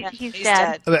dead. He's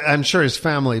dead. I'm sure his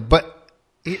family. But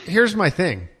here's my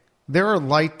thing: there are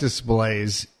light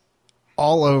displays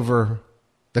all over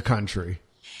the country.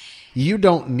 You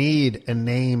don't need a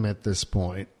name at this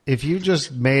point. If you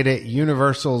just made it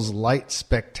Universal's Light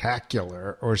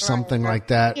Spectacular or something like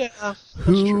that,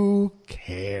 who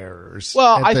cares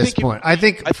at this point? I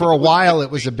think for a while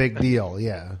it was a big deal,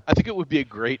 yeah. I think it would be a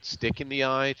great stick in the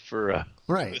eye for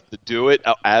to do it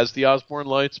as the Osborne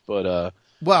Lights, but...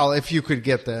 well, if you could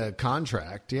get the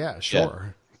contract, sure. Yeah.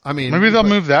 I mean, maybe they'll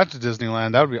move that to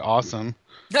Disneyland. That would be awesome.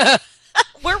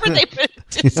 Where would they put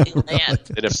Disneyland.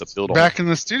 They'd have to build Back in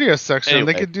the studio section,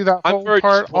 Anyway, they could do that I'm whole very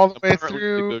part all the way currently in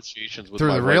through. negotiations with Through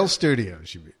my the real wife.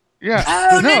 studios, you mean? Yeah.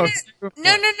 Oh, no.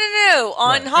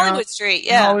 On Right. Hollywood Street,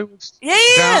 yeah. Hollywood Yeah.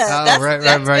 Oh, That's right.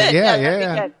 good. Yeah.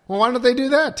 That'd be good. Well, why don't they do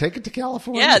that? Take it to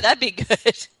California. Yeah, that'd be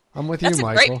good. I'm with That's you, a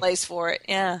Michael. great place for it,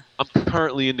 yeah. I'm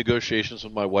currently in negotiations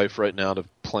with my wife right now to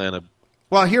plan a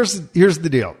Well, here's the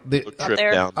deal. trip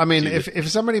there. down. I mean, to if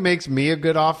somebody makes me a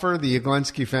good offer, the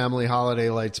Yaglinski Family Holiday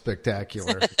Light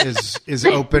Spectacular is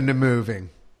open to moving.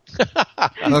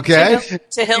 Okay?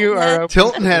 To Hilton You Head. are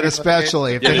Hilton Head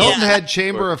especially. If the Yeah. Hilton Head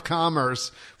Chamber of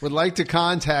Commerce would like to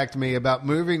contact me about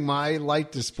moving my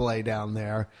light display down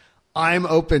there, I'm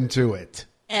open to it.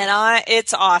 And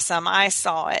it's awesome. I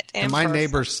saw it. And my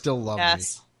neighbors still love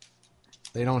Yes.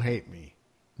 me. They don't hate me.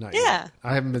 Not Yeah. yet.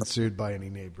 I haven't been sued by any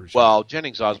neighbors. Well,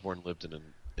 Jennings Osborne lived in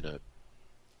a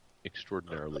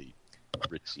extraordinarily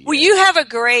ritzy. Well, you have a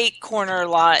great corner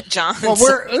lot, John. Well, so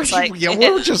we're it's like-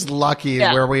 we're just lucky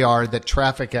Yeah. where we are that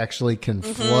traffic actually can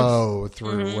flow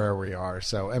through where we are.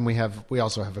 So, and we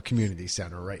also have a community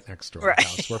center right next to our Right.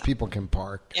 house where people can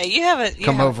park, Yeah, you have a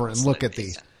come over and look at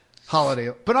the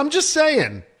holiday. But I'm just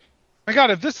saying, My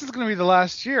God, if this is going to be the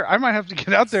last year, I might have to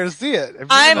get out there to see it.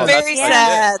 I'm No, very that's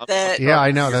sad fine. that yeah, I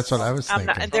know that's what I was I'm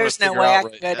thinking. not, there's I'm no trying to way I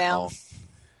figure can out go right down now.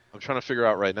 I'm trying to figure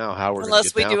out right now how we're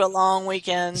unless we going to do a long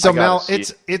weekend. So I gotta Mel, see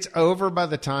it's over by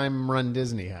the time Run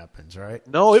Disney happens, right?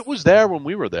 No, it was there when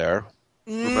we were there.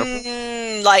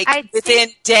 Remember? Like I within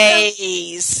think-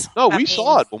 days. No, I we mean,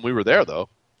 saw it when we were there, though.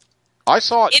 I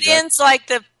saw it. It ends like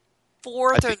the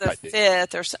 4th I or think I the did.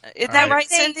 5th or so. Isn't that I right,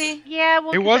 think- Cindy? Yeah,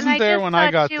 well, It 'cause- wasn't and I there just when saw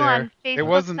I got too there. On It Facebook,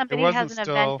 wasn't- it somebody wasn't has an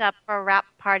still- event up for a wrap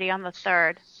party on the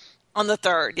 3rd. On the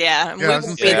 3rd, yeah. And Yeah, we I was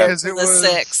won't gonna be say, there 'cause till it the was-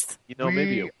 6th. You know,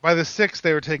 maybe it, By the 6th,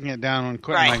 they were taking it down when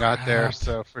Quentin and I Right. got there, Crap.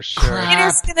 so for sure. Crap. It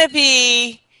is going to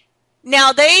be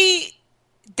now.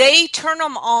 They turn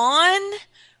them on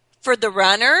for the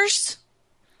runners.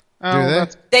 Oh, Do they?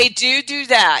 that's- They do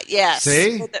that. Yes,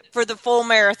 See? for the full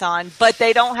marathon, but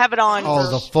they don't have it on. Oh,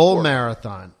 for, the full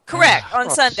marathon. correct Ah, on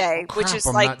Sunday, which crap, is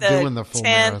I'm like not the doing the full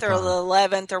 10th or marathon. the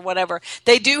 11th or whatever.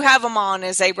 They do have them on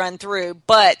as they run through,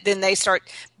 but then they start.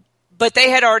 But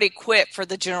they had already quit for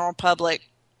the general public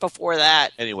before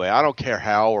that. anyway, I don't care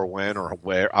how or when or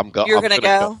where. You're I'm gonna gonna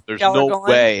go? There's Y'all are no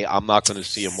going? way I'm not going to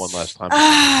see him one last time.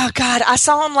 Oh God, I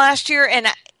saw him last year, and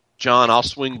John, I'll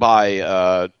swing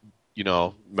by,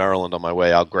 Maryland on my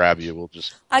way. I'll grab you. We'll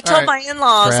just. I told right. my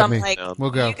in-laws, Grab I'm me. like,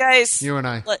 We'll go. you guys, You and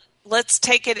I. let's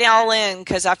take it all in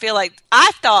because I feel like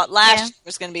I thought last Yeah. year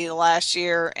was going to be the last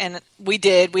year, and we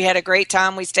did. We had a great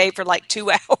time. We stayed for like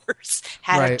 2 hours,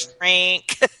 had Right. a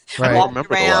drink, Right. I don't walked remember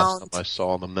the around. last time I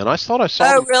saw them. Then I thought I saw Oh,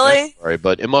 them. in really? January,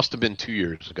 but it must have been 2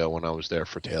 years ago when I was there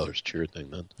for Taylor's cheer thing.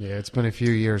 Then Yeah, it's been a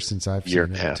few years since I've Year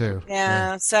seen and a it half. too.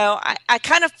 Yeah, so I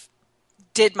kind of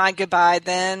did my goodbye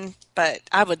then, but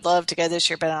I would love to go this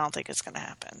year, but I don't think it's going to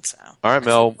happen. So all right,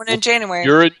 Mel. we're in January.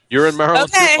 You're in Maryland.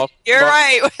 Okay, too. you're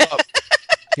right.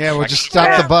 Yeah, we'll just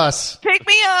stop the bus. Pick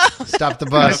me up. Stop the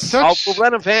It's bus. I'll such,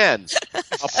 rent a van.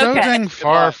 so Okay. dang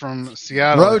far from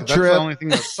Seattle. Road That's trip. the only thing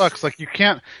that sucks. Like, you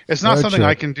can't, it's not Road something trip.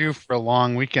 I can do for a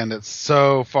long weekend. It's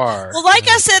so far. Well, like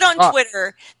I said on Ah.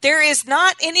 Twitter, there is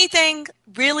not anything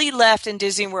really left in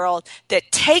Disney World that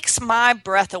takes my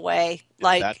breath away.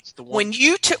 Like That's the one.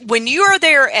 when you are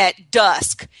there at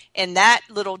dusk and that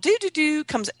little doo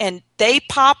comes and they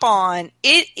pop on,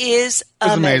 it is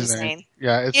It's amazing. amazing.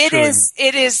 Yeah, it's It truly is.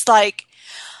 It is like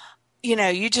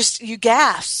you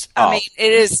gasp. I Oh. mean,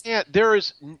 it is Yeah,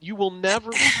 you will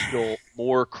never feel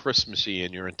more Christmassy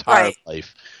in your entire Right.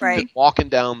 life right. than walking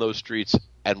down those streets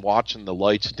and watching the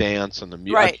lights dance and the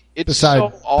music. Right. It's Besides,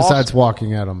 so awesome. besides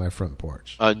walking out on my front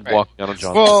porch. And walking down on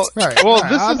John. Well, Right. well, Right.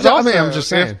 this I'm is ju- I also, mean, I'm just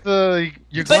saying. if the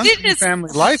But it Yaglinski is-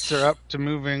 family lights are up to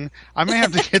moving, I may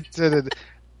have to get to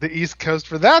the East Coast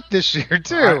for that this year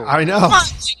too. I know. Come on,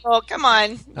 Michael, come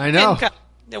on. I know.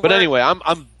 but anyway, I'm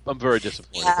very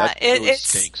disappointed. Yeah, That really it's-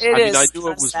 stinks. it I mean, I is knew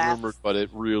kinda it was sad. rumored, but it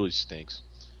really stinks.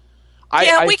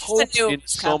 Yeah, I we hope kinda knew it in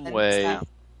was some coming, way.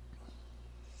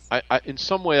 so. In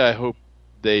some way, I hope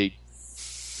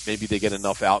maybe they get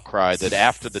enough outcry that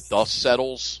after the dust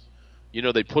settles,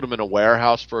 they put them in a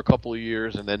warehouse for a couple of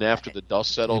years, and then after the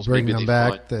dust They settles, bring maybe them they back.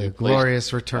 find a The new place.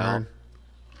 glorious return.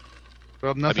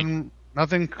 Well, nothing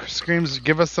screams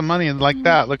 "give us some money" like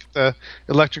that. Look at the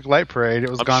Electric Light Parade; it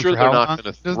was I'm gone sure for they're how not long?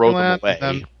 going to throw them Disneyland, away,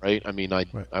 and right? I mean,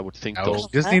 I would think they'll.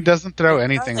 Disney doesn't throw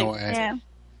anything think- away. Yeah.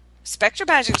 Spectre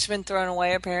Magic's been thrown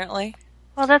away apparently.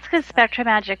 Well, that's because Spectra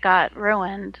Magic got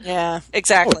ruined. Yeah,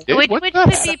 exactly. Oh, Which could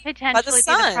be potentially be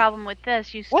sun. the problem with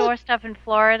this. You store stuff in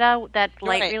Florida that's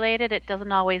Right. light-related, it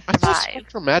doesn't always I thought survive.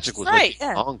 Spectrum Magic was Right, like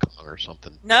yeah. Hong Kong or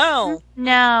something. No.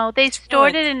 No, they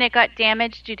stored ruined. it and it got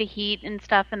damaged due to heat and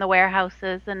stuff in the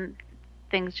warehouses, and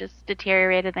things just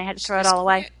deteriorated and they had to throw it all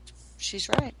away. She's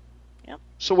right.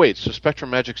 So wait, so Spectrum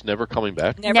Magic's never coming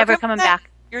back? Never coming back.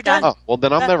 You're done. Oh, well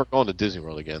then I'm never going to Disney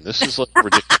World again. This is like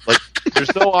ridiculous. Like,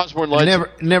 there's no Osborne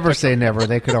Lights. Never say never.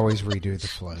 They could always redo the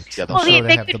float. Yeah, Well, I'm they sure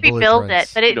could have rebuild it,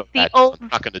 blueprints. but it's No, the that's old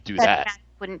not going to do Spectra that. Magic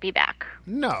wouldn't be back.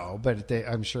 No, but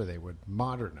I'm sure they would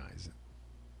modernize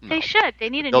it. They should. They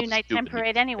need a They'll new just do nighttime it.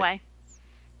 parade anyway.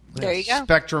 There you go.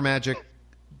 Spectra Magic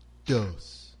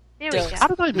dos. There we go. How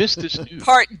did I miss this news?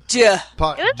 Part duh.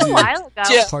 Part It was a while ago.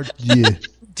 Yeah. Part yeah.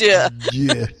 Duh.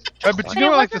 Yeah. But But you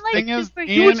know, it like the wasn't, thing like, is, super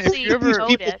Ian, if hugely you ever These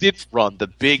noticed. people did run the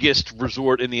biggest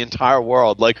resort in the entire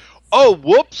world. Like, oh,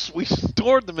 whoops, we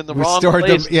stored them in the We wrong stored them.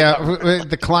 place. Yeah,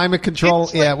 the climate control.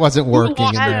 Yeah, it wasn't working in Who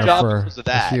lost there their job for because of a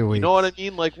that? few You weeks. know what I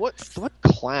mean? Like, what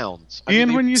clowns? I Ian,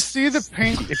 mean, when you see the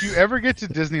paint, if you ever get to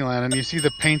Disneyland and you see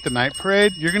the Paint the Night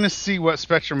Parade, you're going to see what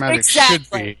Spectrum Magic should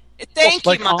Exactly. be. Thank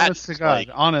Like you, Mike. honest to God, like-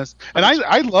 honest. And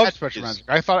I love that Spectrum is-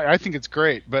 Magic. I think it's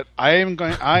great, but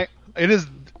it is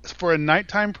for a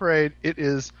nighttime parade. It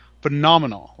is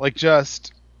phenomenal, like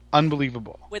just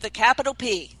unbelievable. With a capital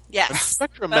P. when Yes.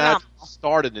 Spectrum Phenomenal. Magic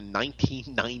started in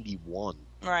 1991.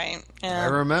 Right. Yeah. I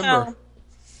remember. No.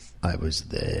 I was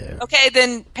there. Okay,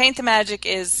 then Paint the Magic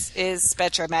is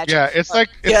Spectra Magic. Yeah, it's like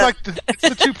the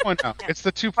 2.0. It's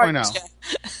the Part 2.0.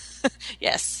 duh.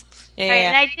 Yes. Yeah. Right,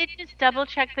 and I did just double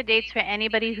check the dates for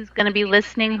anybody who's going to be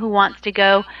listening who wants to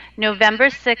go November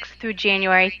 6th through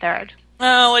January 3rd.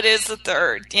 Oh, it is the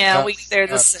 3rd. Yeah, That's- we there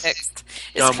the that's- 6th.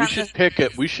 It's John, we kind should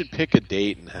of. pick a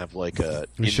date and have like a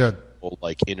We should.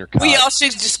 like intercut. We all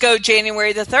should just go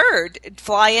January the 3rd.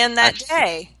 Fly in that Actually,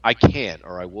 day. I can't,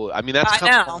 or I will. I mean, that's I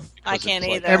kind of know. hard I because can't it's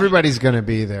like- either. Everybody's going to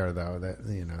be there, though. That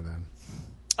then.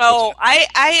 Oh,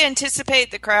 I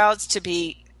anticipate the crowds to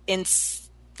be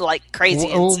like crazy.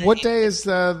 insane. What day is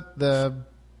the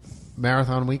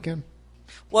marathon weekend?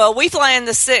 Well, we fly in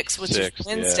the 6th, which 6th, is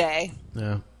Wednesday.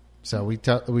 Yeah. So we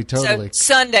totally. So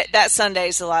Sunday. That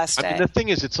Sunday's the last I day. mean, the thing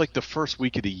is, it's like the first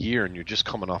week of the year, and you're just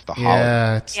coming off the Yeah.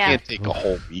 holiday. It's, Yeah. You can't take a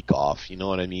whole week off. You know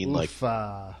what I mean? Like,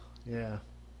 yeah.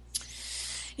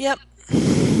 Yep.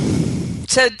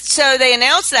 So they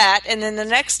announced that, and then the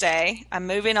next day, I'm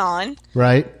moving on.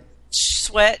 Right.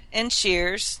 Sweat and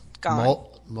shears gone.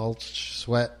 Mulch,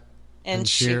 sweat, and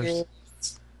shears.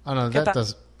 shears. Oh no, that Goodbye.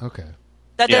 does. Okay.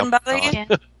 That Yeah, doesn't bother you?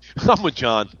 Yeah. I'm with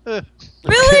John.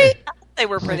 Really? They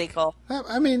were pretty cool.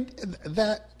 I mean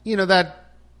that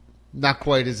that not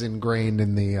quite as ingrained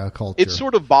in the culture. It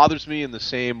sort of bothers me in the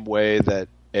same way that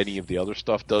any of the other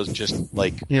stuff does. Just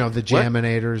like, the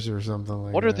Jaminators or something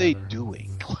like that. what are they or-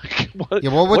 doing? Like, what, Yeah.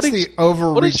 Well, what's what is- the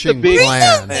overreaching big-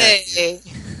 plan? Hey.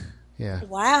 Yeah.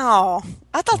 Wow.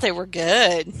 I thought they were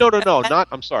good. No, not.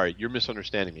 I'm sorry, you're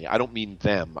misunderstanding me. I don't mean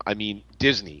them. I mean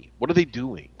Disney. What are they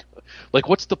doing? Like,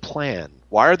 what's the plan?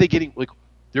 Why are they getting like?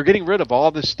 They're getting rid of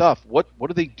all this stuff. What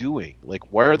are they doing?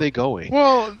 Like, where are they going?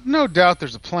 Well, no doubt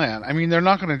there's a plan. I mean, they're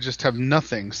not going to just have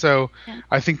nothing. So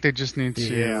I think they just need to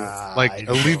Yeah, like I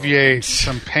alleviate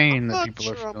some pain that Not people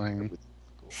sure are I'm feeling. with-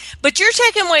 But you're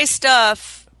taking away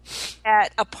stuff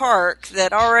at a park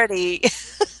that already.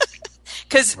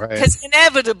 Because Right.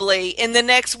 inevitably, in the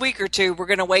next week or two, we're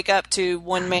going to wake up to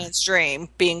One Man's Dream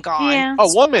being gone. Yeah.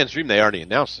 Oh, One Man's Dream. They already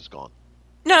announced is gone.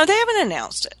 No, they haven't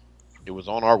announced it. It was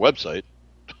on our website.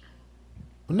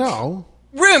 No.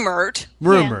 Rumored.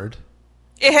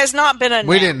 It has not been announced.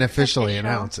 We didn't officially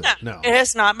announce it. No. It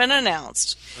has not been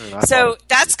announced. I So thought-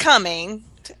 that's coming,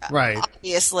 Right.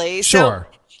 obviously. Sure.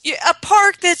 So a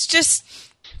park that's just.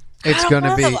 It's I don't going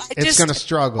to be. know. I It's just- going to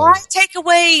struggle. Why take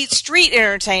away street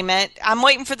entertainment? I'm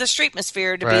waiting for the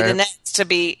Streetmosphere to be the Right. next to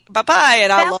be bye-bye,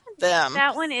 and I love them.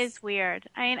 That one is weird.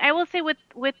 I mean, I will say with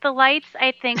the lights,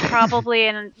 I think probably,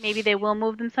 and maybe they will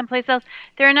move them someplace else.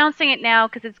 They're announcing it now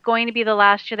because it's going to be the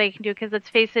last year they can do. Because let's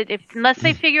face it, unless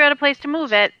they figure out a place to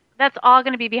move it, that's all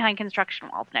going to be behind construction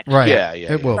walls next year. Right. Yeah,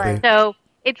 It will Right. be. So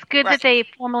it's good Right. that they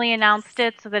formally announced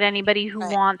it so that anybody who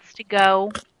Right. wants to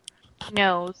go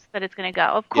knows that it's going to go.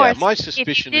 Of Yeah, course, my if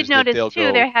suspicion you is did that notice they'll too,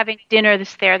 go. they're having dinner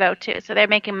there though too, so they're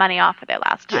making money off of their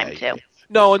last time too.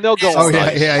 No, and they'll go. Oh on yeah,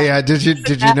 ice. yeah. Did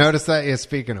you notice that? Yeah.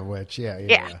 Speaking of which, yeah.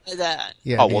 That.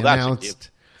 Yeah. Oh, they well, that's a announced.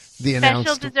 The Special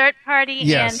announced. dessert party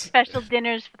Yes. and special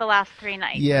dinners for the last 3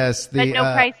 nights. Yes. but The no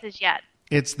prices yet.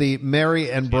 It's the Merry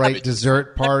and Bright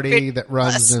Dessert Party that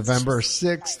runs November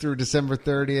 6th through December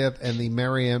 30th, and the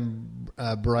Merry and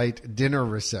Bright Dinner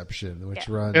Reception, which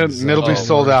runs. And it'll be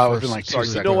sold out within like 2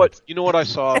 seconds. You know what I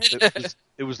saw?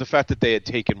 It was the fact that they had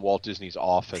taken Walt Disney's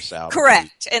office out.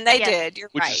 Correct, and they did. You're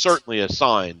which right. is certainly a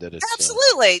sign that it's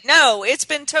absolutely no. It's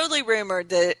been totally rumored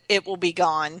that it will be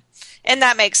gone, and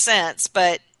that makes sense.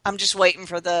 But I'm just waiting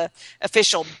for the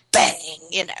official bang.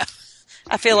 You know,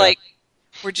 I feel like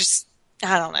we're just.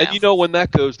 I don't know. And when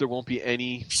that goes, there won't be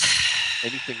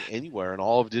anything anywhere in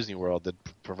all of Disney World that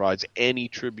provides any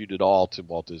tribute at all to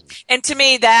Walt Disney. And to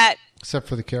me, that except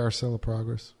for the Carousel of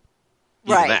Progress.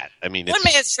 Even that. I mean, One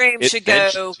Man's Dream should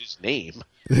go. His name.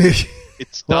 It's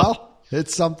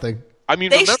it's something. I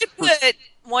mean, they should put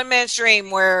One Man's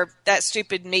Dream where that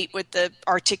stupid meet with the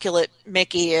articulate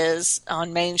Mickey is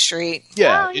on Main Street.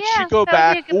 Yeah, it should go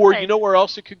back. Or you know where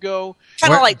else it could go?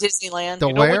 Kind of like Disneyland. The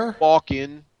where? When you walk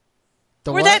in.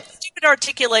 Where that stupid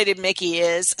articulated Mickey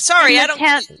is. Sorry, I don't.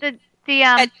 The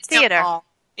theater.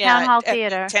 Town Hall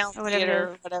Theater. Town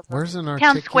Theater, whatever. Where's an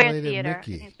Town Square articulated Theater.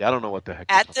 Mickey? Yeah, I don't know what the heck.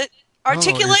 At the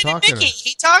articulated Mickey,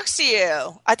 he talks to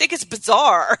you. I think it's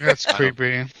bizarre. That's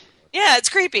creepy. Yeah, it's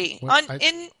creepy. Why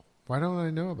don't I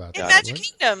know about that? In Magic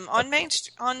Kingdom on Main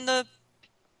Street, on the.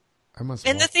 I must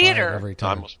in the theater every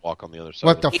time. I must walk on the other side.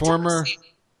 What the former?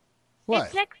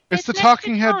 What? It's the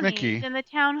talking head Mickey in the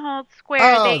Town Hall Square.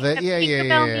 Oh,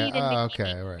 yeah.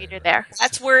 Okay, right. There.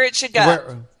 That's where it should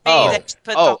go.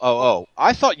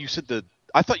 I thought you said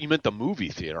I thought you meant the movie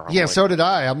theater. So did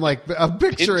I. I'm like, I'm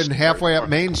picturing halfway up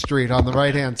Main Street on the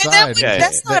right-hand side.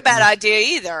 That's not a bad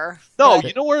idea either. No,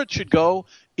 you know where it should go?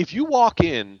 If you walk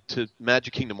in to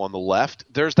Magic Kingdom on the left,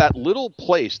 there's that little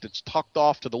place that's tucked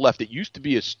off to the left. It used to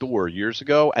be a store years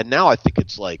ago, and now I think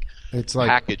it's like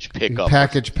package pickup.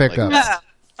 Package pickup.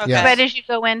 Okay. Yes. Right as you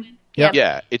go in. Yep.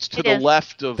 Yeah, it's to the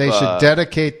left of. They should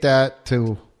dedicate that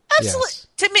to. Absolutely.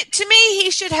 Yes. To me, he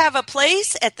should have a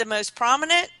place at the most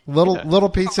prominent. Little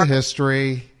piece of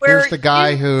history. Here's the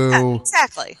guy who.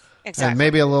 Exactly. And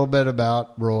maybe a little bit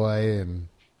about Roy and.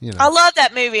 I love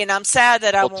that movie, and I'm sad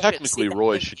that I won't. Technically,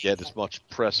 Roy should get as much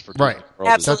press for right.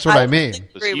 Absolutely. That's what I mean.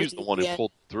 Because he's the one who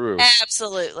pulled through.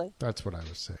 Absolutely. That's what I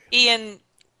was saying. Ian,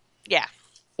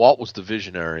 Walt was the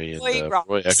visionary, and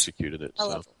Roy executed it.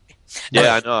 So.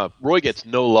 I know. Roy gets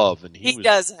no love, and he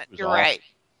doesn't. You're awesome. right.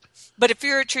 But if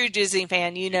you're a true Disney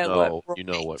fan, you know what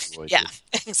Roy did.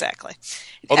 Exactly.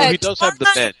 Although he does have the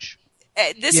bench.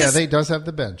 They does have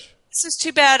the bench. This is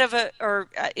too bad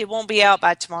it won't be out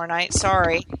by tomorrow night.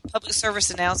 Sorry. Public service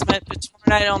announcement, but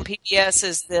tomorrow night on PBS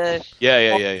is the...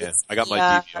 Yeah. I got my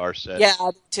DVR set. Yeah,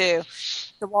 I do too.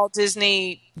 The Walt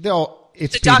Disney...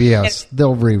 It's PBS.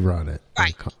 They'll rerun it.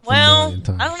 Right. Well,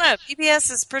 I don't know.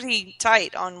 PBS is pretty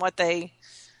tight on what they...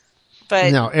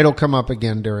 But no, it'll come up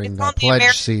again during the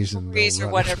pledge season. Or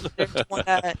whatever.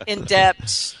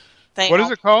 In-depth thing. What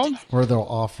is it called? Or they'll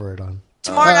offer it on...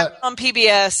 Tomorrow night on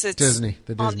PBS, it's Disney,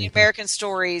 on the American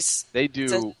Stories. They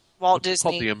do Walt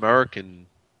Disney. Called the American.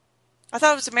 I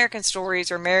thought it was American Stories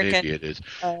or American. Maybe it is.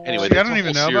 Anyway, I don't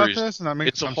even know about this, and I'm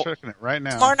checking it right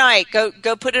now. Tomorrow night, go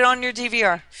put it on your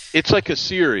DVR. It's like a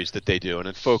series that they do, and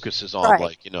it focuses on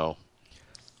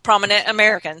prominent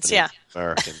Americans.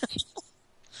 Americans.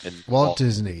 And Walt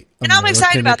Disney. And I'm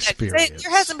excited about that. There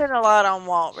hasn't been a lot on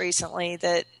Walt recently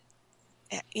that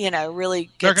really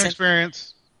gets American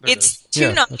Experience. It's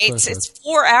 2 nights. It's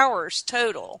 4 hours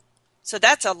total. So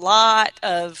that's a lot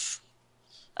of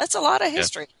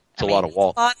history. It's a lot of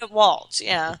Walt. A lot of Walt,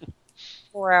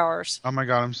 4 hours. Oh my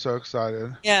God, I'm so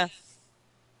excited. Yeah.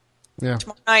 Yeah.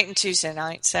 Tomorrow night and Tuesday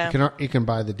night. So you can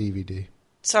buy the DVD.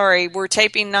 Sorry, we're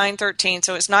taping 9/13,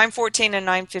 so it's 9/14 and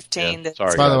 9/15. Yeah,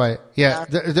 sorry. By the way,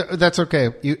 that's okay.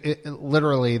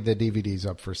 Literally, the DVD's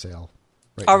up for sale.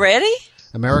 Right already? Now.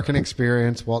 American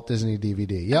Experience, Walt Disney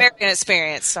DVD. Yep. American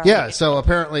Experience. Sorry. Yeah, so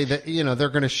apparently, they're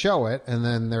going to show it, and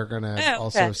then they're going to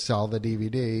also sell the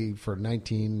DVD for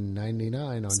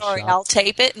 $19.99 on Sorry, Shop. I'll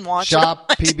tape it and watch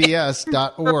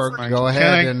shoppbs.org. Go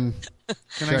ahead and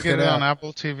can I get it on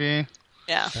Apple TV?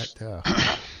 Yeah. So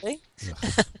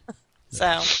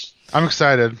I'm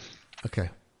excited. Okay.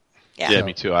 Yeah,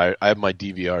 me too. I have my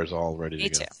DVRs all ready to go. Me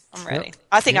too. I'm ready. Yep.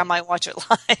 I think I might watch it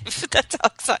live. That's how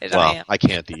excited I am. I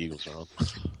can't. The Eagles are on.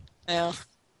 Yeah.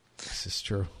 This is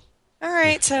true. All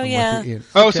right. So,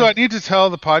 so I need to tell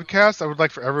the podcast. I would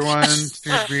like for everyone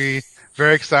to be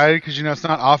very excited because, it's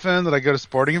not often that I go to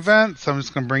sporting events. So I'm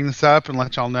just going to bring this up and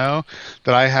let y'all know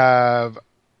that I have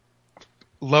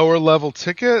lower level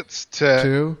tickets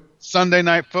to Sunday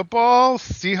Night Football,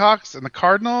 Seahawks and the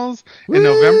Cardinals in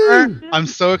November. I'm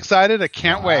so excited. I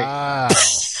can't wait.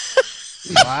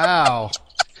 Wow.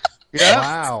 Yeah.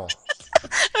 Wow.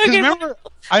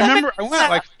 I remember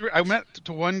I went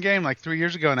to one game like 3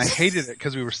 years ago and I hated it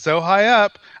because we were so high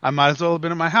up. I might as well have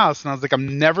been at my house, and I was like,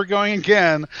 I'm never going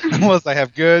again unless I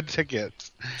have good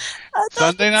tickets.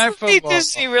 Sunday Night Football.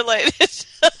 Disney related.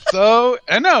 So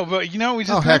I know, but we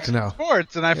just no.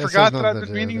 sports, and I forgot that I've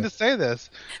been meaning to say this.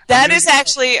 That is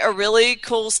actually a really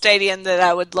cool stadium that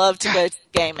I would love to go to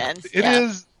the game in. It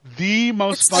is the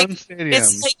most fun stadium.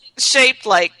 It's like shaped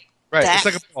like that. It's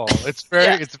like a ball. It's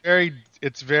very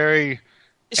it's very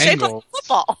shaped angled. like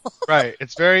football. Right.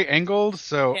 It's very angled,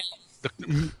 so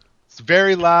it's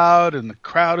very loud, and the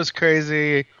crowd is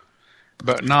crazy,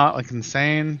 but not like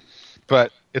insane.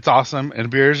 But it's awesome, and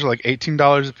beers are like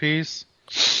 $18 a piece.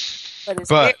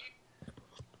 But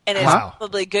it's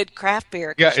probably good craft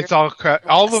beer. Yeah, it's all craft.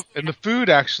 And the food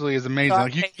actually is amazing.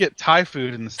 Like you can get Thai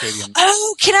food in the stadium.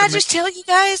 Oh, can I just tell you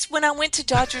guys, when I went to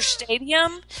Dodger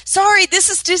Stadium? Sorry, this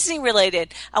is Disney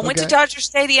related. I went to Dodger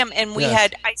Stadium and we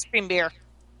had ice cream beer.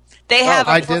 They have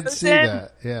I did see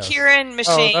that. Yeah. Kirin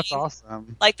machine. Oh, that's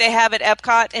awesome. Like they have at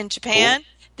Epcot in Japan. Cool.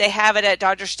 They have it at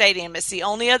Dodger Stadium. It's the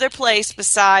only other place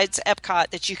besides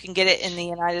Epcot that you can get it in the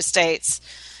United States.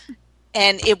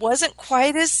 And it wasn't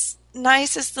quite as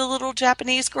nice as the little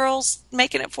Japanese girls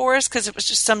making it for us because it was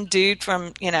just some dude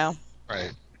from,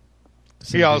 Right.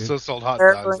 He also sold hot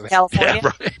dogs in California.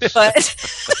 Yeah, right. But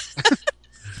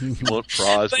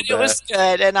it was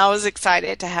good, and I was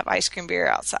excited to have ice cream beer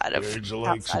outside of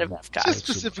Epcot. Just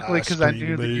specifically because I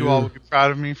knew that you all would be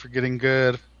proud of me for getting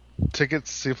good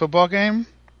tickets to see a football game.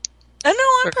 Oh, no,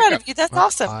 I'm proud of you. That's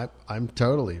awesome. I'm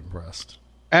totally impressed.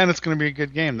 And it's going to be a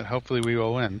good game that hopefully we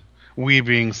will win. We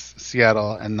being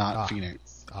Seattle and not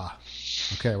Phoenix.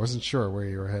 Okay, I wasn't sure where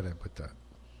you were headed with that.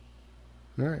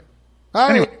 All right.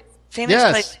 Anyway,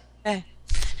 Phoenix played.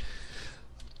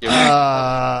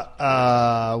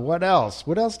 What else?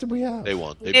 What else did we have? They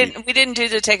won. We didn't do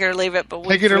the take it or leave it, but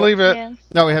take it or leave it. Yeah.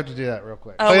 No, we have to do that real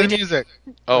quick. Play the music.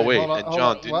 Oh wait, hold on, and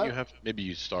John, didn't what? you have? Maybe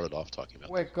you started off talking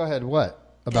about. Wait, go ahead. What?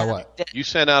 About what? You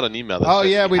sent out an email that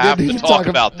said we have did to talk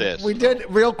about this. We did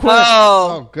real quick.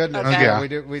 Oh goodness. okay. Yeah, we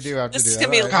do have to this do is that.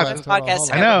 Gonna be a long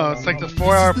podcast. I know, it's like the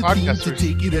 4-hour podcast. It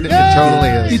totally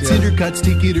is. It's Intercot's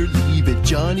Take It or Leave It.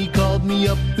 Johnny called me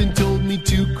up and told me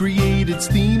to create its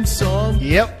theme song.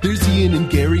 Yep. There's Ian and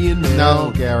Gary and Mel.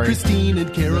 No, Gary. Christine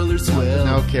and Carol are swell.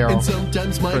 No, Carol. And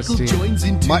sometimes Michael Christine. joins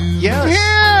in too.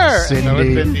 Yes. Here!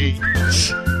 Cindy.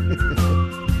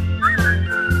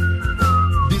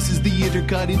 This is the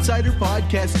Intercot Insider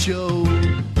Podcast Show.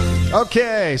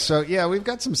 Okay, so we've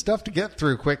got some stuff to get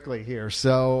through quickly here.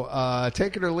 So,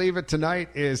 Take It or Leave It tonight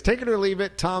is Take It or Leave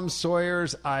It, Tom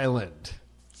Sawyer's Island.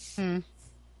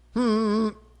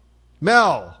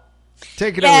 Mel,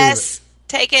 take it or leave it. Yes,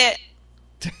 take it.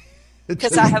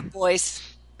 Because I have boys.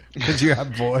 Because you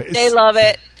have boys. They love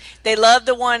it. They love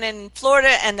the one in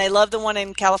Florida, and they love the one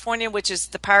in California, which is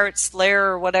the Pirates Lair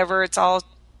or whatever. It's all,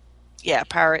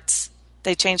 pirates.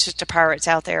 They changed it to Pirates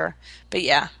out there. But,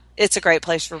 it's a great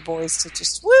place for boys to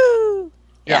just, woo!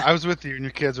 Yeah, I was with you, and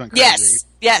your kids went crazy.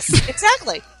 Yes,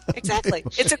 exactly.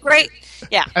 It's a great,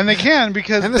 And they can,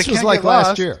 because and this they was can't like get last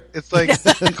lost. year. It's like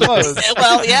enclosed.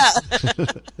 Well, yeah.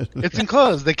 It's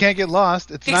enclosed. They can't get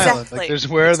lost. It's an island. Like,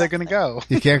 where are they going to go?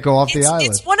 You can't go off the island.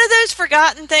 It's one of those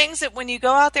forgotten things that when you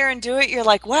go out there and do it, you're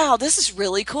like, wow, this is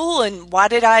really cool. And why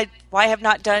have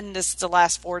not done this the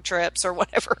last 4 trips or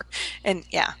whatever? And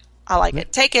I like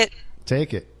it. Take it.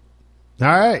 Take it. All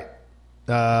right.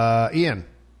 Ian.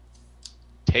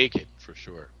 Take it for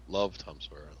sure. Love Tom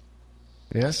Sawyer.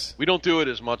 Yes. We don't do it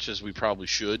as much as we probably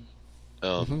should,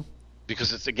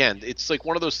 because it's like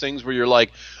one of those things where you're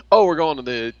like, oh, we're going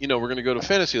to we're going to go to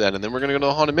Fantasyland, and then we're going to go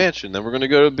to Haunted Mansion, then we're going to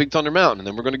go to Big Thunder Mountain, and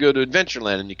then we're going to go to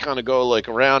Adventureland, and you kind of go like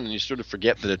around, and you sort of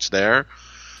forget that it's there.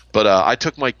 But I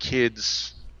took my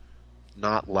kids,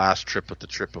 not last trip, but the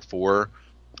trip before.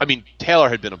 I mean, Taylor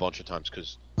had been a bunch of times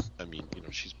because,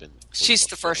 she's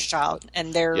the first child,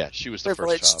 and they're she was the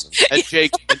privileged. first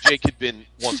child, and Jake had been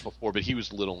once before, but he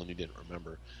was little and he didn't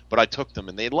remember. But I took them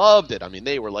and they loved it. I mean,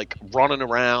 they were like running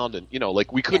around, and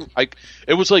like we couldn't.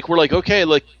 It was like we're like, okay,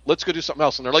 like let's go do something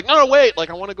else, and they're like, no, wait, like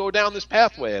I want to go down this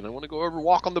pathway, and I want to go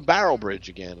walk on the Barrel Bridge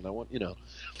again, and I want The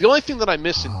only thing that I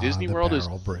miss in Disney World is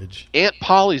Bridge. Aunt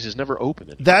Polly's is never open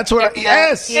anymore. That's what.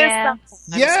 Yes. Yeah.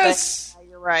 Yes.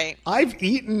 You're right. I've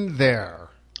eaten there.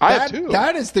 I have too.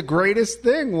 That is the greatest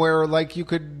thing, where like you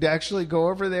could actually go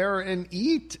over there and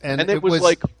eat, and it was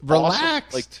like relaxed, awesome,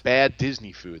 like bad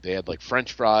Disney food. They had like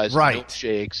French fries, right,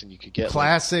 milkshakes, and you could get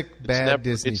classic bad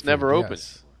Disney. It's food, never open.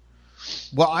 Yes.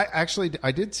 Well,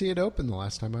 I did see it open the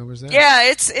last time I was there. Yeah,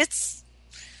 it's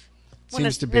when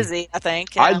Seems it's to be busy, I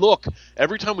think. I Yeah. look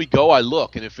every time we go. I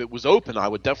look, and if it was open, I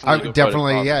would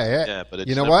definitely. yeah. But it's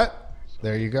you know never, what?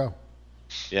 There you go.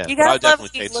 Yeah, You but I gotta would love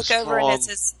definitely when you say it's look a over and it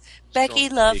strong- says Becky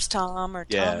strong loves take. Tom or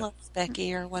Yeah. Tom loves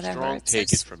Becky or whatever. Strong It's take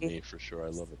so it from sweet. me for sure. I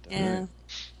love it. Yeah.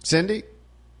 Cindy?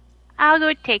 I'll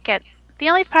go take it. The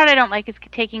only part I don't like is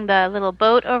taking the little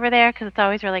boat over there because it's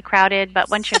always really crowded. But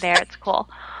once you're there, it's cool.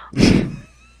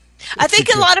 I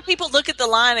think a lot of people look at the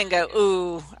line and go,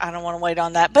 "Ooh, I don't want to wait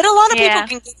on that." But a lot of Yeah. people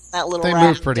can get in that little. They round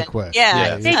move pretty and- quick.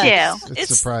 Yeah, They yeah. do.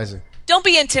 It's surprising. Don't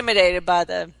be intimidated by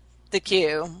the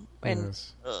queue, and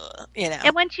Yes. you know.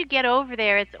 And once you get over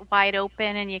there, it's wide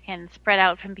open and you can spread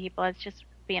out from people. It's just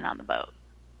being on the boat.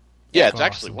 Yeah, it's Awesome.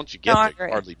 actually once you get No, I there, agree.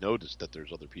 you hardly notice that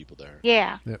there's other people there.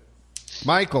 Yeah.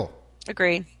 Michael.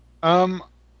 Agreed.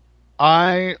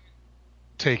 I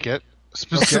take it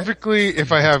specifically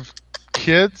if I have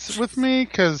kids with me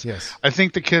because Yes. I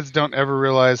think the kids don't ever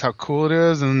realize how cool it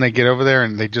is, and then they get over there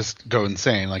and they just go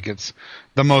insane. Like it's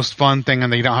the most fun thing,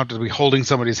 and they don't have to be holding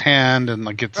somebody's hand, and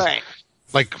like it's Right.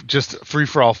 like just free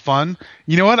for all fun.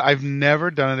 You know what? I've never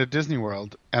done it at Disney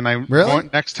World, and I Really?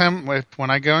 next time when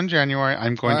I go in January,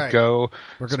 I'm going All right. to go.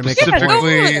 We're going to make Yeah, it go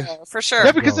Specifically- over there, for sure.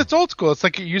 Yeah, because Well- it's old school. It's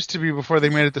like it used to be before they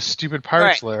made it the stupid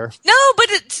Pirates Right. Lair. No, but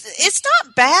it's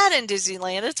not bad in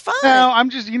Disneyland. It's fun. No, I'm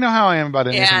just, you know how I am about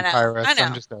anything I know. Pirates. I know.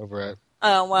 I'm just over it.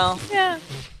 Oh well, yeah.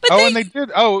 But And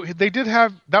they did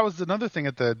have, that was another thing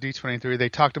at the D23. They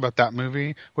talked about that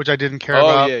movie, which I didn't care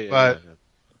about, but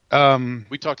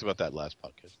we talked about that last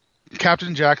podcast.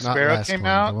 Captain Jack Not Sparrow last came one,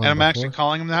 out, the and one I'm actually before.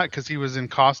 calling him that because he was in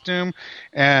costume,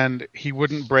 and he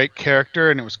wouldn't break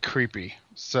character, and it was creepy.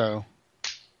 So,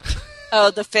 oh,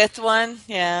 the fifth one,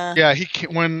 yeah. yeah,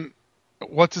 when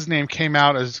what's his name came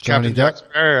out as Johnny Captain Jack Depp?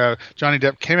 Sparrow, Johnny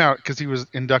Depp came out because he was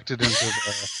inducted into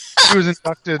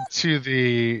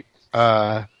the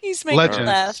He's making Legends. me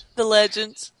laugh. The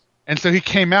legends. And so he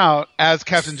came out as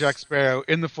Captain Jack Sparrow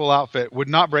in the full outfit, would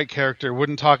not break character,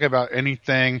 wouldn't talk about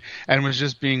anything, and was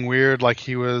just being weird like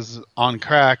he was on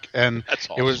crack. And That's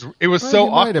it was awesome. Well, so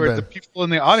he might have awkward. The been. people in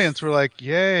the audience were like,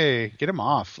 "Yay, get him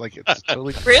off!" Like it's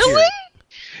totally Really? weird.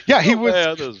 Yeah, he Oh, was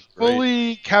man, that was great.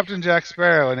 fully Captain Jack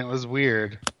Sparrow, and it was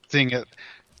weird seeing it.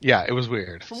 Yeah, it was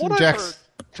weird. From what Jack- I've heard,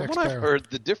 Jack from what I've Sparrow. heard,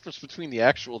 the difference between the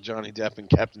actual Johnny Depp and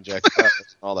Captain Jack Sparrow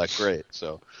is all that great.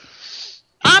 So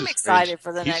I'm a excited strange-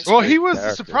 for the he's next a Well, great he was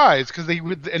character. surprised because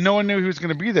and no one knew he was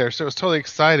going to be there, so it was totally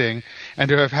exciting. And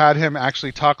to have had him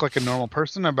actually talk like a normal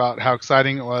person about how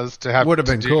exciting it was to have Would have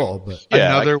to been do cool, but Yeah,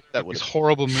 another that of would've these been-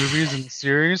 horrible movies in the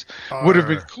series would have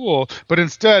been cool. But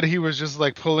instead, he was just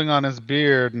like pulling on his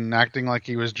beard and acting like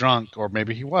he was drunk, or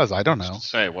maybe he was. I don't know.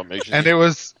 Say what makes you And it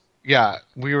was, yeah,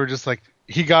 we were just like,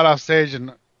 he got off stage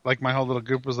and like my whole little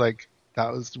group was like, that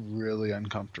was really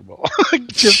uncomfortable. Like,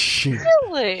 just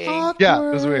Really? Yeah,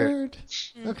 it was weird.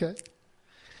 Okay.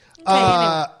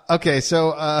 Okay,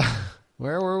 so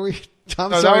where were we?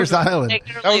 Tom No, that Sawyer's was- Island. Take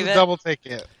it or that was leave a it. double take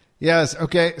it. Yes.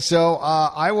 Okay. So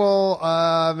I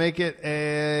will make it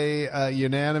a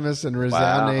unanimous and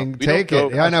resounding We don't take go-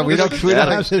 it. I know we don't This do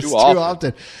is this too too often.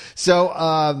 often.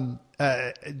 So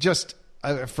just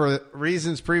for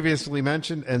reasons previously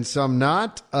mentioned and some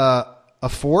not, a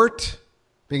fort,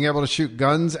 being able to shoot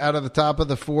guns out of the top of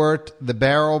the fort, the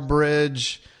barrel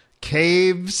bridge,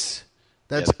 caves.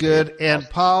 That's Yeah, good. awesome. And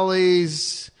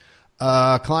Polly's.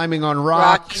 Climbing on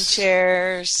Rocking rocks,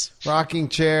 chairs. rocking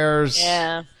chairs.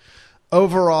 Yeah.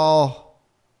 Overall,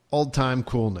 old time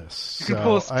coolness. You can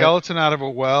pull a skeleton out of a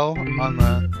well on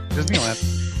the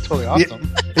Disneyland. Totally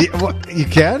awesome. You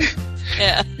can?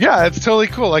 Yeah. Yeah, it's totally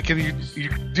cool. Like you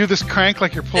do this crank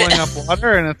like you're pulling up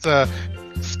water, and it's a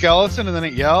skeleton, and then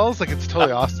it yells. Like it's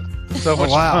totally awesome. So much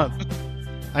wow. fun.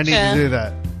 I need Yeah. to do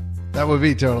that. That would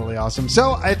be totally awesome.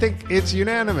 So I think it's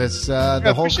unanimous. The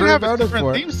Yeah, whole we should crew have a voted different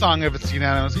for it. theme song if it's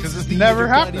unanimous because This it's is the never Intercot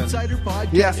happened. Insider Podcast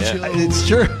Yeah, Show. it's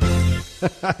true.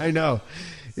 I know.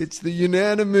 It's the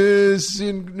unanimous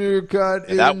Intercut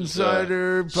And that was,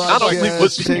 Insider podcast. not only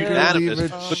was it Take or unanimous, leave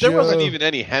it but there wasn't show. even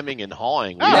any hemming and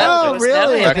hawing. We Oh, had there was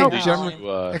really? no I think hemming generally, and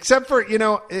hawing. except for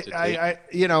to I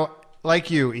like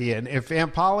you, Ian. If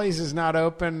Aunt Polly's is not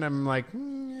open, I'm like,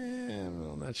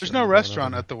 well, not There's sure no I'm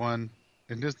restaurant going at the one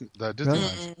in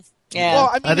Disneyland. Yeah. Well,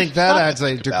 I think if that you stop adds to a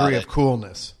think about degree it, of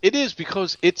coolness. It is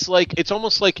because it's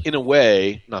almost like in a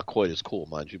way, not quite as cool,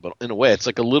 mind you, but in a way, it's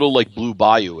like a little like Blue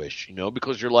Bayou-ish,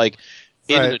 because you're like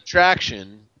in an Right.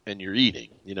 attraction and you're eating,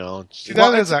 It's, See,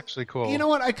 that is actually cool. You know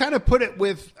what? I kind of put it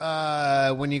with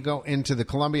when you go into the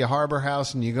Columbia Harbor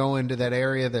House and you go into that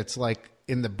area that's like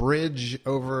in the bridge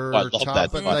over I love top,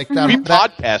 that but spot. like We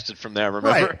that. podcasted from there. Remember?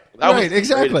 Right, That was right,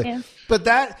 exactly. Yeah. But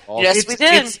that, Yes, we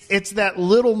did. It's that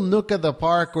little nook of the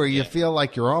park where you feel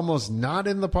like you're almost not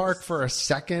in the park for a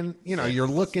second. You know, you're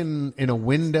looking in a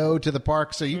window to the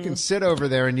park, so you can sit over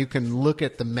there and you can look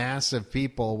at the mass of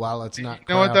people while it's not.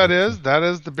 You know what that is? That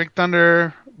is the Big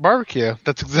Thunder barbecue.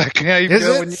 That's exactly how you Is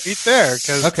feel it? when you eat there.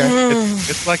 Because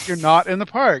it's like you're not in the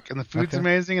park, and the food's Okay.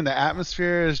 amazing, and the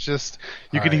atmosphere is just.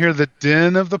 You All can right. hear the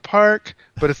din of the park,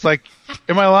 but it's like,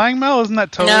 am I lying, Mel? Isn't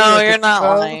that totally? No, like you're a not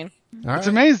show? lying. All It's right.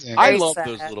 amazing. I Very love sad.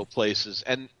 those little places,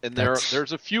 and That's-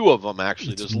 there's a few of them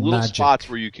actually. There's little magic. spots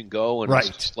where you can go, and Right.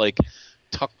 it's just like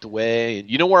tucked away. And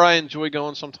you know where I enjoy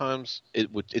going sometimes?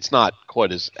 It's not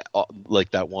quite as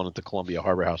like that one at the Columbia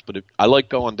Harbor House, but I like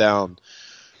going down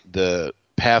the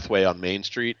pathway on Main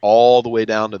Street all the way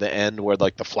down to the end where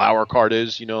like the flower cart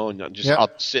is, you know, and just Yep. I'll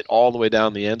sit all the way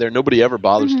down the end there. Nobody ever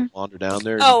bothers to wander down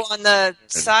there. Oh, on the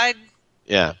side.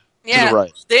 Yeah. Yeah, the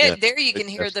right. There, Yeah. there you can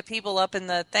hear It's- the people up in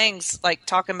the things like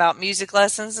talking about music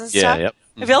lessons and Yeah, stuff. yep.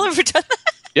 Have y'all ever done that?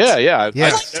 Yeah. Yeah. Every I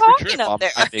like trip talking up I'll-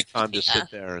 there. I make time to Yeah.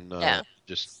 sit there and Yeah.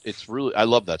 just it's really I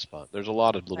love that spot. There's a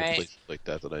lot of little Right. places like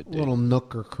that I do. Little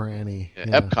nook or cranny.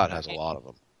 Yeah, Epcot has a lot of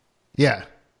them. Yeah.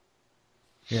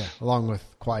 Yeah, along with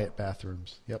quiet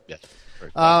bathrooms. Yep. Yeah.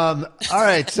 Very All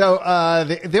right. So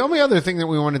the only other thing that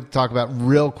we wanted to talk about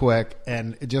real quick,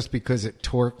 and just because it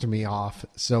torqued me off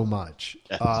so much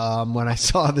when I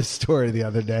saw this story the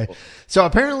other day. So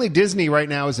apparently Disney right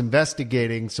now is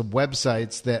investigating some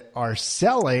websites that are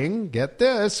selling, get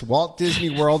this, Walt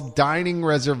Disney World dining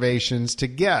reservations to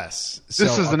guests.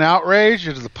 This is an outrage.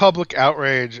 It is a public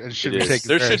outrage, and should It be is. taken.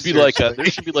 There very should be like seriously.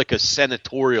 there should be like a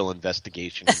senatorial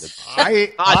investigation.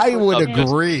 I would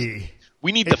agree.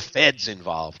 We need the feds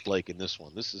involved, Blake, in this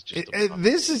one. This is just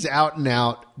This is out and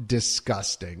out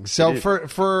disgusting. So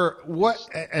for what?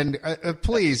 And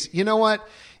please, you know what?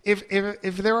 If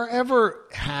there are ever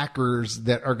hackers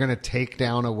that are going to take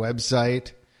down a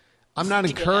website, I'm not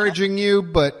encouraging you,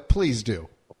 but please do.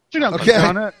 We don't Okay.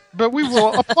 condone it, but we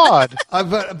will applaud.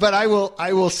 But I will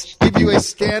give you a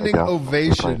standing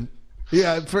ovation.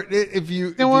 Yeah, if you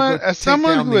You know what? As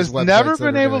someone who has never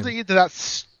been able to eat. eat that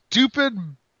stupid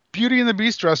Beauty and the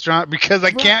Beast restaurant because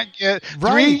I can't get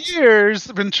Right. 3 years.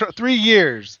 Been 3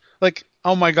 years. Like,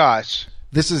 oh my gosh.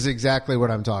 This is exactly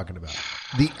what I'm talking about.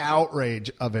 The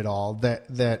outrage of it all, that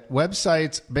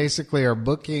websites basically are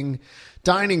booking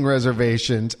dining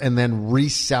reservations and then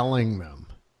reselling them.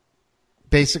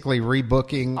 Basically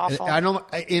rebooking. Awful.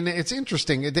 And it's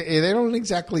interesting. They don't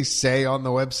exactly say on the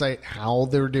website how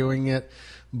they're doing it,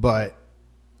 but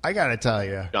I got to tell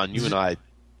you. John, you and I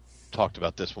talked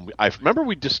about this when I remember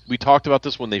we talked about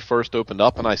this when they first opened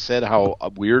up, and I said how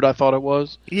weird I thought it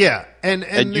was. Yeah. And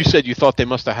you said you thought they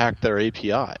must have hacked their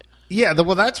API. Yeah,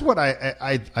 well, that's what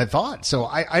I thought. So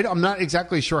I'm not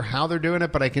exactly sure how they're doing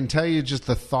it, but I can tell you just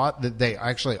the thought that they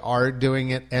actually are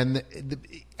doing it, and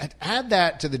add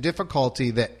that to the difficulty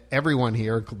that everyone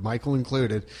here, Michael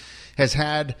included, has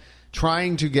had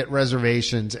trying to get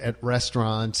reservations at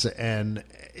restaurants, and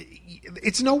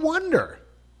it's no wonder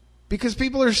because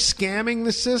people are scamming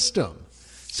the system.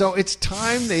 So it's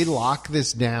time they lock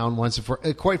this down once and for.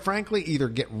 Quite frankly, either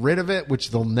get rid of it,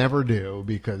 which they'll never do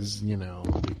because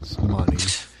it's money.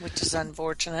 Which is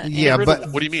unfortunate. Yeah, but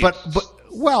what do you mean? But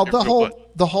well, Get rid of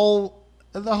the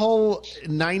whole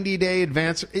 90-day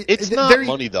advance. It's not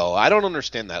money, though. I don't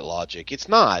understand that logic. It's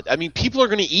not. I mean, people are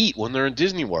going to eat when they're in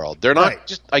Disney World. They're not Right.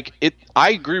 just like it.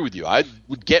 I agree with you. I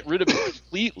would get rid of it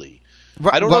completely.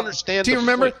 Right, I don't well, understand. Do you the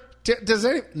remember? point. Does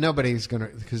nobody's gonna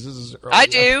because this is early, I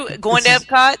do. Going to this is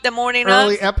Epcot the morning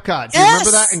early of. Epcot. Do you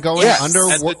remember that? And going Yes. under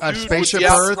And the a dude spaceship with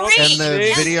the Earth outscreen. and the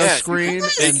Yes. video Yeah, screen you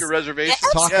Yes. make and your reservation.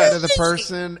 Yes. talking Yeah. to the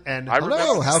person and I remember.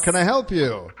 hello, how can I help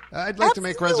you? I'd like to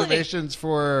make Absolutely. reservations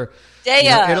for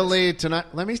Day of. Italy tonight.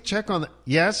 Let me check on that.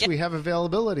 Yes, Yep. we have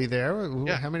availability there.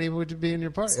 Yeah. How many would be in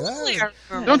your party? Absolutely, Ah,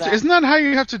 I remember that. Isn't that how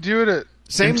you have to do it at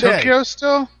Same in day. Tokyo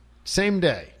still? same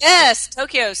day. Yes,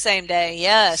 Tokyo same day.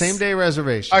 Yes, Same day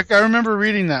reservation. I remember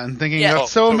reading that and thinking Yeah.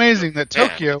 that's so Tokyo. amazing that Yeah,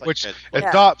 Tokyo, like which that. Yeah.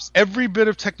 adopts every bit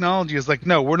of technology, is like,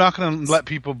 no, we're not going to let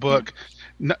people book.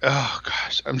 No, oh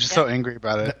gosh, I'm just so angry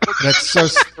about it. That's so.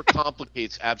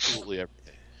 Overcomplicates absolutely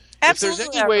everything. Absolutely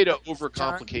If there's any way to everything,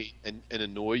 John. overcomplicate and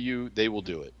annoy you, they will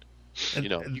do it. You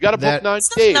know, you got to book That- 9 It's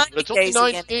not days, 90 but it's only days 9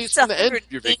 again. days It's from the end of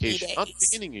your 180 vacation, not the days.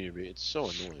 beginning of your vacation. It's so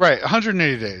annoying. Right,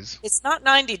 180 days. It's not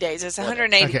 90 days. It's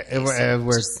 180 Okay, days.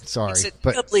 we're sorry, Makes it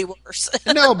but doubly worse.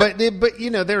 no, but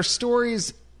there are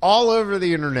stories all over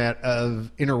the internet of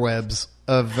interwebs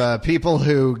of people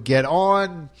who get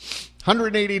on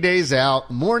 180 days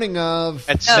out, morning of,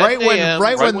 At right 7 when a.m.,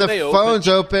 right when the they phones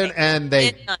open. open and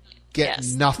they Midnight. get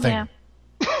nothing.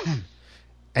 Yeah.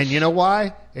 And you know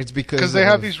why? It's because they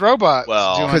have these robots.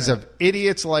 Well, because of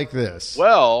idiots like this.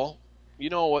 Well, you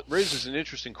know what raises an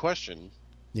interesting question.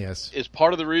 Yes. Is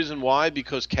part of the reason why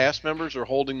because cast members are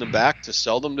holding them back to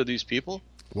sell them to these people?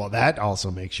 Well, that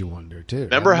also makes you wonder too.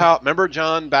 Remember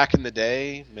John, back in the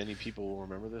day, many people will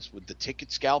remember this, with the ticket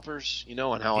scalpers, and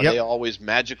how they always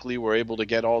magically were able to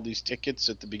get all these tickets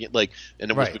at the beginning,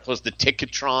 and it was because the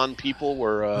Ticketron people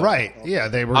were right. Yeah,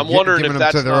 they were. I'm wondering giving if them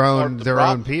that's to their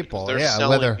own people. They're yeah,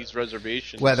 selling these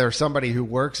reservations. Whether somebody who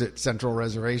works at Central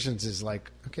Reservations is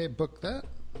like, okay, book that,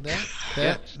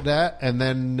 and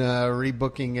then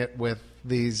rebooking it with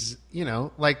these,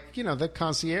 the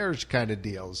concierge kind of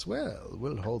deals. Well,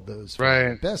 we'll hold those for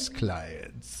the best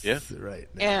clients. Yeah. Right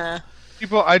now. Yeah.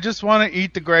 People, I just want to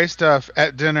eat the gray stuff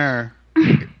at dinner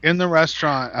in the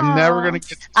restaurant. I'm never going to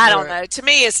get to I don't know. To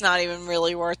me, it's not even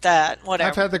really worth that. Whatever.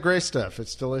 I've had the gray stuff.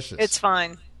 It's delicious. It's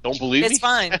fine. Don't believe me? It's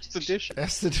fine. That's the dish.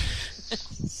 It's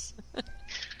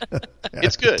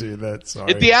good. Do that.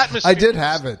 Sorry. The atmosphere. I did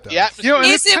have it, though. The atmosphere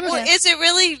Is it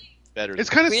really better. It's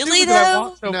kind of really, stupid that I though?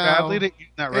 want so badly to eat in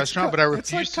that restaurant, but I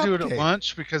refuse to do it at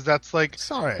lunch because that's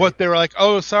what they were like.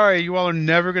 Oh, sorry, you all are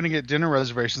never going to get dinner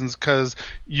reservations because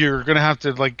you're going to have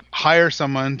to hire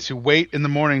someone to wait in the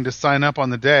morning to sign up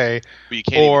on the day,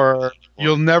 or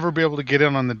you'll never be able to get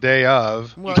in on the day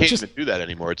of. Well, you can't even do that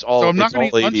anymore. It's all. So I'm not going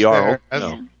to eat lunch there.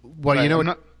 No. Well, you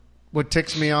know what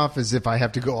ticks me off is if I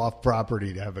have to go off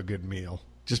property to have a good meal.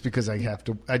 Just because I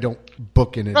don't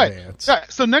book in advance. Yeah.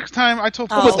 So next time I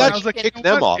told people, I was like, kick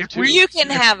them off. You can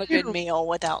have a good meal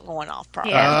without going off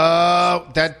property.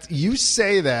 That you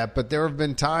say that, but there have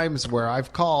been times where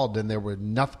I've called and there were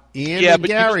nothing. Ian and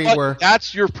Gary were.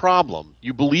 That's your problem.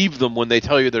 You believe them when they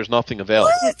tell you there's nothing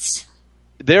available. What?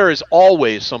 There is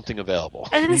always something available.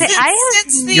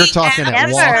 You're talking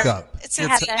at walk up.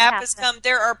 Since the app has come,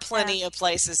 there are plenty of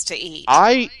places to eat.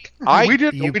 We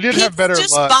did have better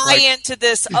just luck. Buy into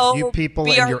this. You people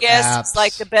Be and Our your Guest is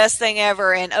apps. the best thing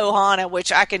ever, and Ohana,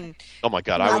 which I can. Oh my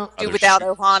God, I would do without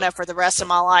Ohana for the rest of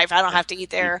my life. I don't have to eat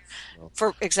there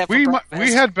except for breakfast.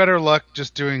 We had better luck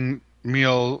just doing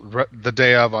meal the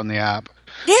day of on the app.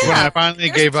 Yeah, when I finally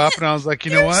gave up, and I was like,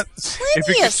 you know what? If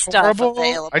it gets horrible,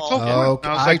 I told you.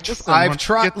 I've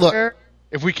tried. Look,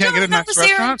 if we can't get a nice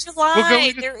restaurant, we'll go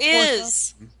eat there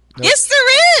is. Nope. Yes,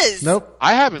 there is. Nope.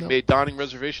 I haven't made dining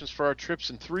reservations for our trips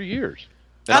in 3 years.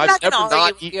 And I'm not going to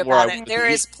argue with eaten you about it. There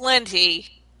is plenty.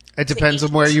 It depends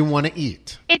on where you want to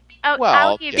eat. Be Our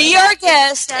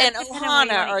Guest and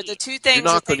Ohana are the two things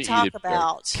that they talk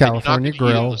about. California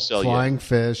Grill, Flying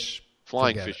Fish.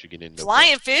 Flying Fish you get in.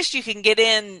 Flying Fish you can get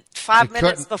in 5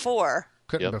 minutes before.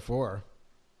 Couldn't before.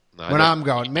 When I'm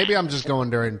going. Maybe I'm just going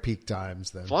during peak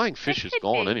times then. Flying Fish is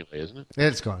gone anyway, isn't it?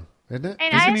 It's gone, isn't it?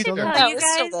 And I have to tell you guys,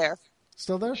 it's still there.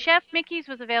 Still there? Chef Mickey's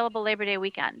was available Labor Day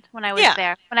weekend when I was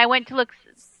there. When I went to look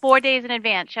 4 days in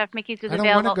advance, Chef Mickey's was available.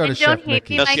 I don't want to go to Chef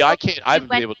Mickey's. I can't. I haven't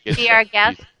been able to get Be Our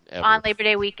Guest on Labor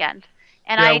Day weekend.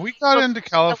 And we got into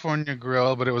California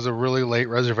Grill, but it was a really late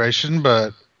reservation,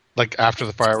 but after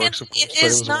the fireworks, of course. It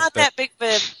is not that big of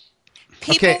a...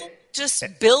 People just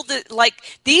build it...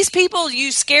 these people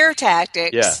use scare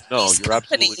tactics. Yeah, no, these you're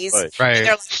absolutely right. And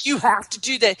they're like, you have to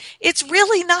do that. It's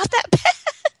really not that bad.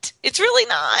 It's really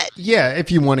not. Yeah,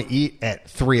 if you want to eat at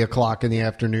 3 o'clock in the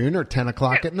afternoon or 10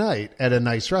 o'clock at night at a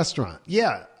nice restaurant.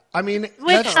 Yeah. I mean,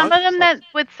 with some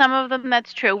of them,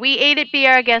 that's true. We ate at Be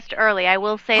Our Guest early. I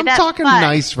will say I'm that. Talking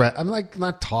nice. I'm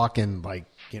not talking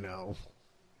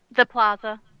the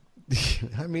Plaza.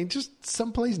 I mean, just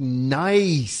someplace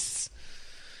nice.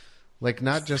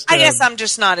 Not just. I guess I'm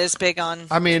just not as big on.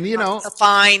 I mean, the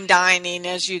fine dining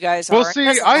as you guys are. Well, see,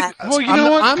 you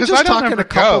know what? I'm just talking a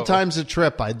couple go. times a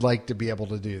trip. I'd like to be able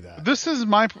to do that. This is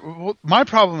my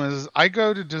problem is I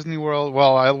go to Disney World.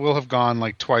 Well, I will have gone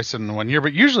twice in 1 year,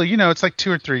 but usually, it's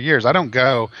 2 or 3 years. I don't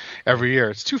go every year.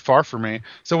 It's too far for me.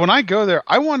 So when I go there,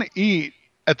 I want to eat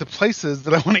at the places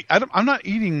that I want to. I'm not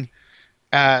eating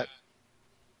at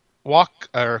walk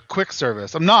or quick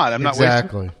service. I'm not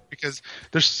exactly because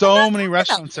there's so many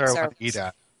restaurants there I want to eat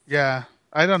at. Yeah,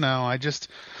 I don't know. I just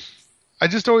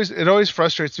always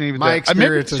frustrates me. My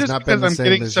experience has not been the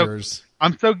same as yours.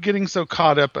 I'm getting so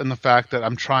caught up in the fact that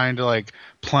I'm trying to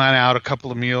plan out a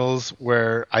couple of meals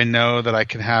where I know that I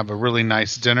can have a really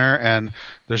nice dinner and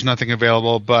there's nothing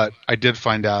available. But I did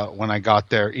find out when I got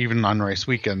there, even on race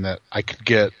weekend, that I could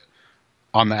get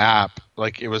on the app.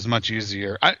 It was much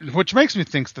easier, which makes me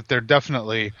think that they're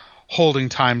definitely holding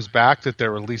times back that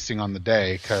they're releasing on the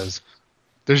day because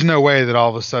There's no way that all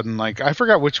of a sudden, like, I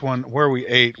forgot where we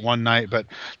ate one night, but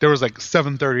there was like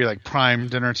 7:30, like prime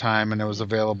dinner time, and it was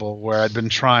available where I'd been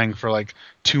trying for like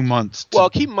 2 months. Well,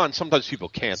 keep in mind, sometimes people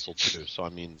cancel too, so I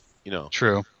mean,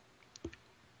 True.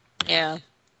 Yeah.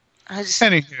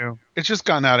 Anywho, it's just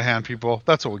gotten out of hand, people.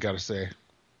 That's what we got to say.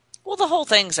 Well, the whole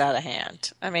thing's out of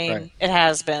hand. I mean, Right. It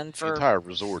has been the for. entire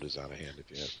resort is out of hand,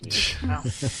 if you ask me. Well,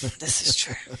 this is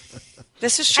true.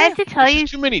 This is I true. have to tell There's you,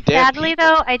 just too many damn sadly people.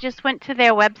 though, I just went to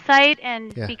their website,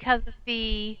 and Yeah. because of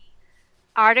the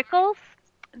articles,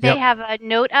 they Yep. have a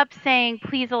note up saying,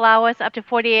 please allow us up to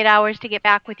 48 hours to get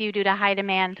back with you due to high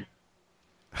demand.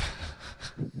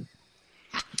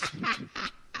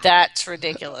 That's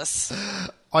ridiculous.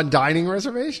 On dining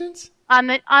reservations? On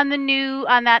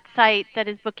that site that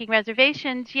is booking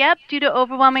reservations, yep, due to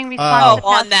overwhelming response. Oh,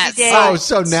 on that days, site. Oh,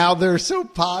 so now they're so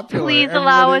popular. Please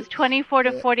allow us Everybody- 24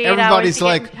 to 48 hours Everybody's to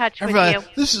like, get in touch with everybody, you.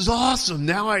 this is awesome.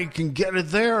 Now I can get it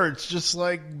there. It's just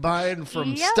like buying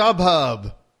from Yep.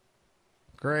 StubHub.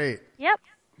 Great. Yep.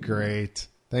 Great.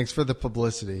 Thanks for the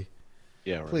publicity.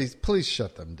 Yeah, right. Please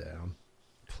shut them down.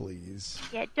 Please.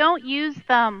 Yeah, don't use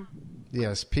them.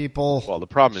 Yes, people. Well, the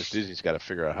problem is Disney's got to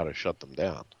figure out how to shut them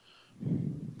down.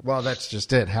 Well, that's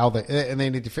just it. How they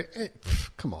need to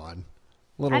come on.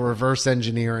 A little reverse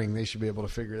engineering. They should be able to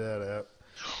figure that out.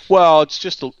 Well, it's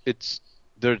just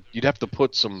there. You'd have to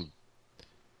put some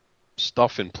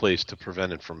stuff in place to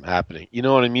prevent it from happening. You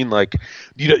know what I mean? Like,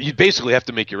 you basically have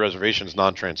to make your reservations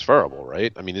non-transferable,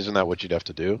 right? I mean, isn't that what you'd have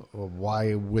to do? Well,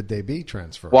 why would they be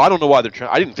transferred? Well, I don't know why they're.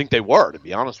 I didn't think they were, to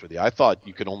be honest with you. I thought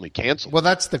you could only cancel. Well,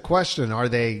 that's the question. Are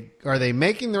they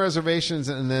making the reservations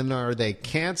and then are they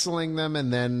canceling them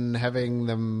and then having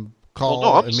them call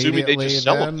Well, no, I'm assuming they immediately just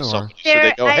sell them then? to Or somebody. So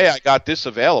they go, hey, I got this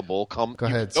available. Come. Go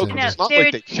ahead, Go, Cindy. it's not There like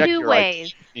are they check two your ways.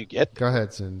 ID. You get Go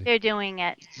ahead, Cindy. They're doing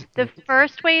it. The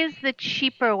first way is the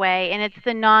cheaper way, and it's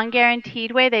the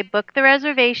non-guaranteed way. They book the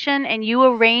reservation, and you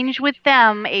arrange with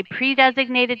them a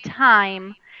pre-designated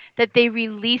time that they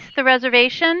release the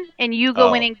reservation, and you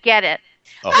go in and get it.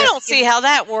 I don't see how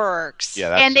that works. Yeah,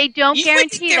 that's, And they don't You would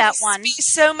think guarantee there that would one. be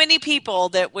so many people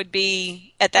that would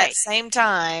be at that Right. same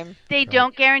time. They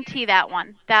don't guarantee that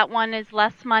one. That one is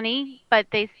less money, but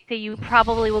they say you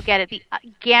probably will get it. The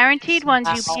guaranteed ones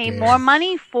you pay more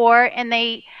money for, and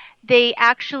they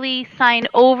actually sign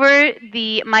over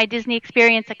the My Disney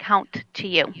Experience account to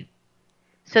you.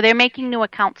 So they're making new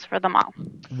accounts for them all.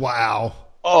 Wow.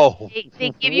 Oh, They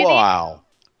give you wow.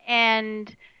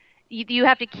 and you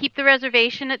have to keep the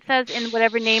reservation, it says, in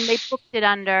whatever name they booked it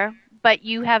under, but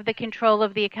you have the control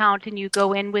of the account, and you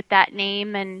go in with that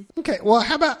name. And Okay. Well,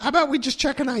 how about we just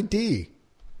check an ID?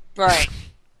 Right.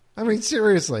 I mean,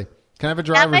 seriously. Can I have a that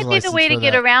driver's might be license the way to for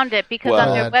get that? around it, because Well,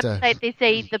 on their That, website they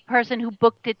say the person who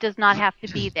booked it does not have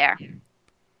to be there. So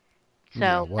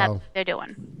Yeah, that's well. what they're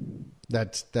doing.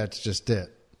 That's just it.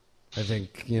 I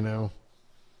think,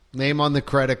 name on the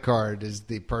credit card is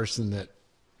the person that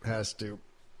has to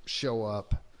show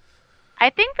up. I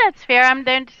think that's fair. I'm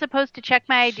then supposed to check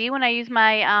my ID when I use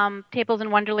my Tables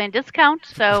in Wonderland discount.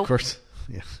 So Of course.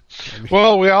 Yeah.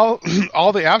 Well, we all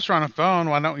the apps are on a phone.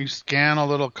 Why don't you scan a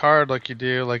little card like you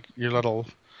do, like your little,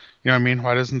 you know what I mean?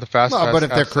 Why doesn't the fast? Well, but if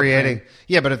have they're something?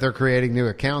 but if they're creating new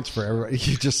accounts for everybody,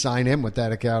 you just sign in with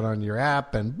that account on your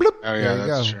app and bloop, Oh yeah, there you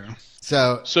that's go.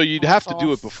 true. So you'd have to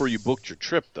do it before you booked your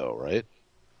trip, though, right?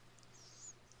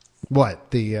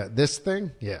 What, the this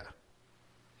thing? Yeah.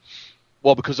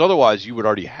 Well, because otherwise you would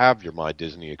already have your My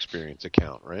Disney Experience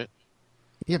account, right?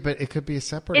 Yeah, but it could be a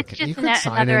separate It's account. You just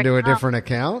could sign another into a account. different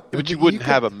account. But you wouldn't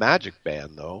have a Magic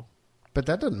Band, though. But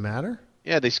that doesn't matter.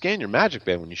 Yeah, they scan your Magic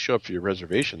Band when you show up for your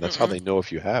reservation. That's how they know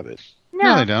if you have it.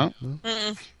 No, they don't.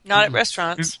 Not at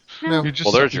restaurants. No. You just,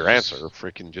 Well, there's your answer.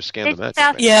 Freaking just scan the It's Magic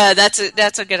fast- Band. Yeah,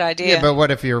 that's a good idea. Yeah, but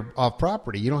what if you're off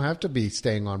property? You don't have to be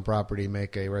staying on property to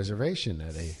make a reservation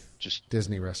at a Just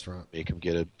Disney restaurant. make them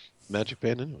get a Magic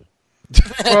Band anyway.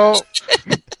 well,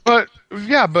 but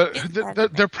yeah, but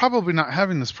they're probably not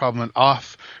having this problem at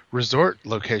off resort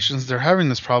locations. They're having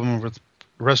this problem with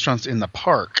restaurants in the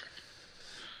park.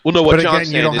 Well, no, what But John's again,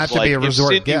 you saying don't is have to like be a if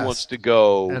resort Cindy guest. wants to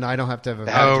go, And I don't have to have a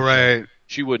Have Oh to. right.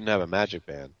 she wouldn't have a Magic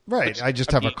Band. Right, But, I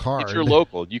just I have mean, a card. If you're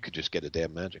local, you could just get a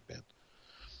damn Magic Band.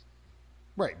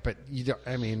 Right, but you don't.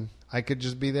 I mean, I could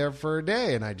just be there for a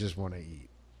day, and I just want to eat.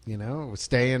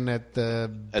 Staying at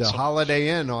the some- Holiday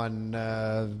Inn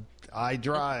on I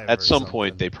Drive. At or some something.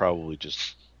 point, they probably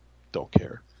just don't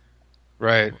care.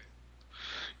 Right.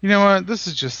 You know what? This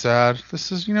is just sad.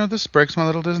 This breaks my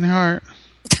little Disney heart.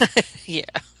 Yeah.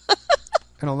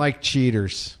 I don't like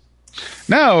cheaters.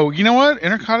 No, you know what?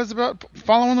 Intercot is about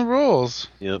following the rules.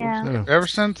 Yep. Yeah. No. Ever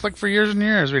since, for years and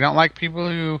years, we don't like people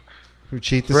who Who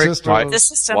cheat the Break system? Why, The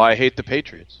system. why I hate the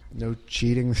Patriots. No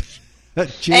cheating.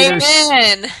 Cheaters.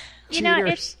 Amen. You know,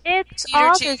 Cheaters. it's Cheater,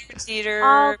 all cheater, this, cheater.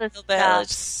 all this Bill Belichick.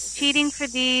 stuff. Cheating for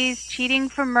these, cheating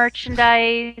for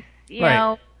merchandise. You Right.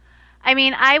 know, I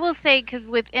mean, I will say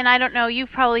and I don't know,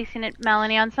 you've probably seen it,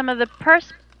 Melanie, on some of the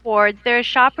purse boards. There are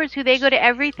shoppers who they go to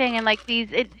everything, and like these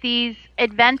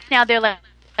events now, they're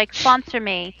like sponsor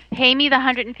me, pay me the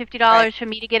 $150 Right. for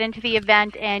me to get into the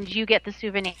event, and you get the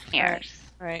souvenirs.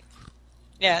 Right.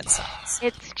 Yeah.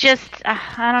 It's just,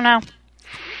 I don't know.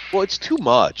 Well, it's too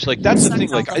much. Like that's the Some thing.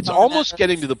 Like sounds it's like almost that.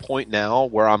 getting to the point now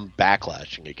where I'm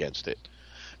backlashing against it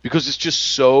because it's just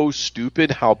so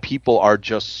stupid how people are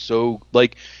just so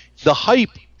like the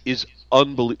hype is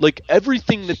unbelievable. Like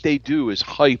everything that they do is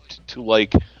hyped to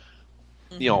like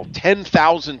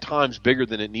 10,000 times bigger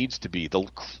than it needs to be. The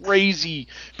crazy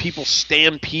people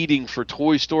stampeding for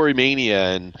Toy Story Mania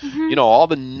and all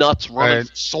the nuts running Right.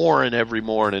 soaring every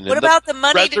morning. What and about the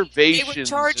money that they were reservations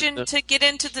charging and to get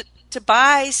into to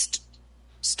buy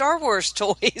Star Wars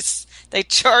toys? They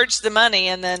charged the money,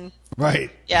 and then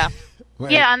Right. yeah,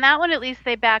 Right. Yeah, on that one at least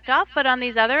they backed off, but on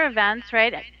these other events,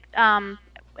 right?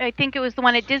 I think it was the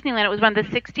one at Disneyland. It was one of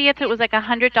the 60th. It was like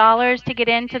 $100 to get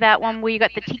into that one where you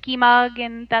got the tiki mug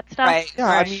and that stuff. right. Yeah,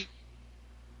 right. I mean,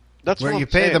 that's Where what you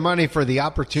I'm pay saying. the money for the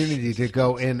opportunity to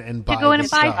go in and buy go in the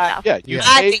and buy stuff. stuff. Yeah, you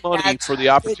I pay think money that's for the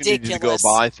opportunity ridiculous. to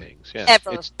go buy things. Yeah,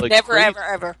 Ever, It's like never, crazy.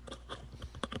 ever.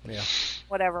 Yeah.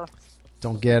 Whatever.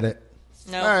 Don't get it.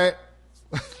 No. All right.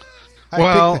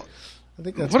 Well, I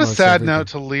think that's what a most sad everything. note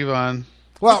to leave on.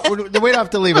 Well, we don't have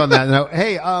to leave on that note.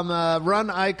 Hey, Run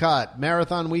ICOT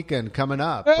Marathon Weekend coming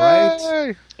up, right?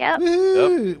 Hey! Yep.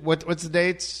 Woo! What's the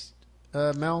dates,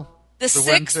 Mel? The 6th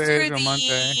Wednesday through to the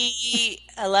Monday.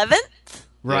 11th?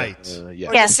 Right. Yeah.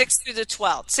 Or Yes. the 6th through the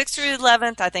 12th. 6th through the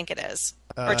 11th, I think it is.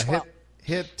 Or 12th.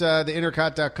 Hit the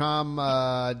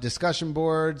intercot.com discussion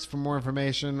boards for more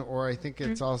information, or I think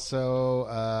it's also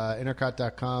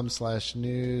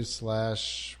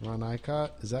intercot.com/news/Run ICOT.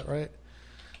 Is that right?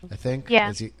 I think.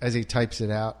 Yeah. As he types it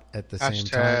out at the same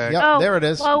Hashtag. time. Yep, Oh, there it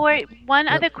is. Well, one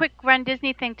Yep. other quick Run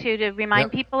Disney thing, too, to remind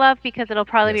Yep. people of, because it'll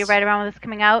probably Yes. be right around when this is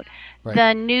coming out. Right.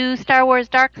 The new Star Wars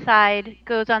Dark Side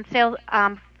goes on sale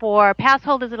for pass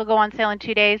holders. It'll go on sale in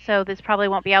 2 days, so this probably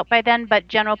won't be out by then. But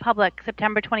general public,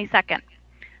 September 22nd.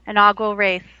 Inaugural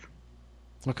race.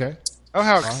 Okay. Oh,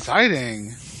 how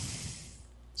exciting!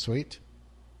 Sweet.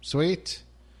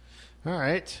 All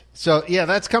right. So, yeah,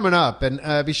 that's coming up.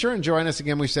 And be sure and join us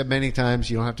again. We've said many times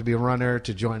you don't have to be a runner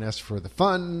to join us for the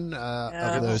fun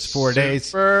of those 4 days.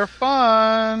 Super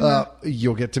fun.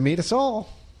 You'll get to meet us all,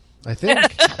 I think.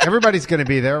 Everybody's going to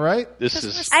be there, right? This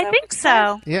is I think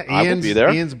so. Yeah, I will be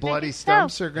there. Ian's bloody think so.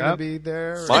 stumps are going to Yep. be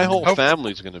there. my whole Hope-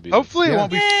 family's going to be. Hopefully, Yeah. it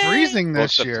won't be freezing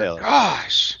this Except year. Taylor.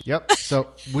 Gosh, Yep. So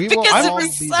we will Because it all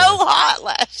was be so there. hot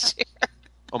last year.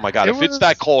 Oh my god! It If it's was-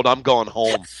 that cold, I'm going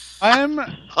home. I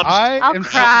I'll am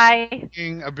cry.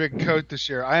 taking a big coat this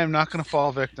year. I am not going to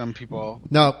fall victim, people.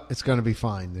 No, it's going to be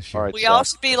fine this year. All right, We so- all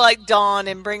should be like Dawn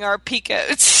and bring our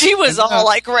peacoats. She was all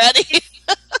like ready.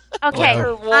 Okay,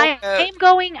 Her wool I coat. am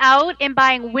going out and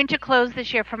buying winter clothes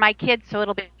this year for my kids, so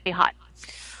it'll be hot.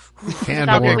 And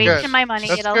I'll be warm. good. wasting my money.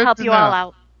 That's It'll good help to you all know.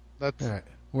 out. That's All right.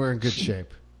 We're in good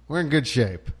shape.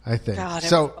 I think. God,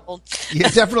 so, I'm old. yeah,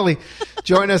 definitely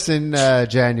join us in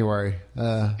January.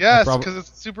 yes, because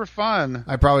it's super fun.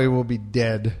 I probably will be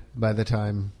dead by the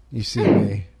time you see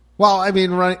me. Well, I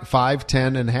mean, running 5,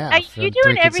 10, and a half. You're on doing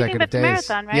 3 everything consecutive but the days.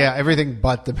 marathon, right? Yeah, everything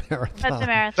but the marathon. That's the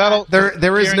marathon.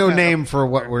 There is gearing no that name up. for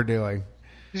what we're doing.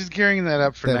 Just gearing that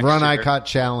up for The next Run year. ICOT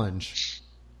Challenge.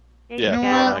 There you Yeah, go.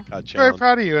 Run ICOT Very challenge.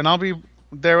 proud of you, and I'll be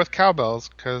there with cowbells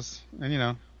because, you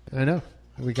know. I know.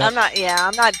 We got.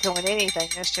 I'm not doing anything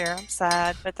this year. I'm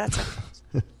sad, but that's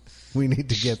okay. We need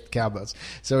to get cowbells.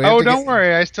 So we have Oh, to don't get-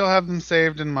 worry. I still have them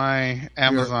saved in my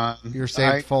Amazon. your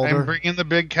saved folder? I'm bringing the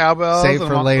big cowbells. Save and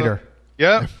for I'm also- later.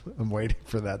 Yep. I'm waiting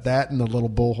for that. That and the little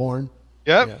bullhorn.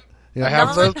 Yep. Yeah. I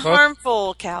have those both.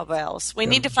 Non-harmful cowbells. We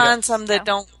need to find some that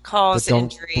don't cause That don't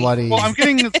injury. bloody. Well, I'm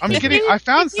getting. I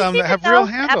found some that have real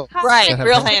handles. Right, That have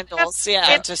real rip- handles.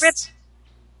 Yeah, Rip, just rip.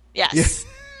 yes.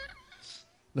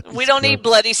 We don't need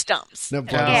bloody stumps. No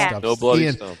bloody Yeah. stumps. No bloody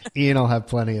Ian, stumps. Ian will have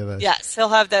plenty of those. Yes, he'll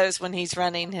have those when he's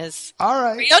running his. All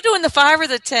Are right. y'all doing the 5 or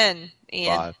the 10,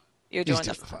 Ian? 5. You're He's doing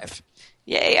the doing 5.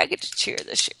 Yay! I get to cheer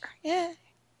this year. Yeah.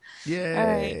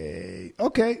 Yay.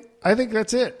 Okay. I think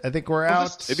that's it. I think we're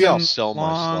out. Maybe I'll Some sell my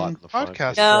slot long in the front.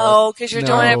 podcast. No, because you're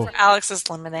doing No. it for Alex's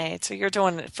Lemonade, so you're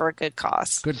doing it for a good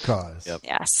cause. Good cause. Yep.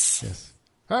 Yes. Yes.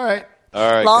 All right. All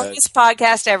right, guys. Longest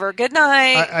podcast ever. Good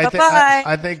night. I Bye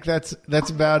bye. think that's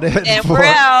about it. And for- we're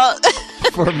out.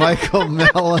 For Michael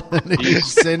Mellon,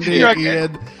 Cindy,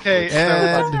 Ian,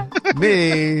 and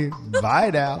me.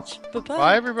 Bye now. Bye-bye.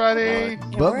 Bye, everybody.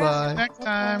 Bye-bye. Next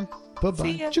time.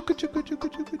 Bye-bye.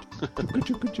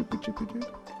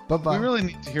 Bye-bye. We really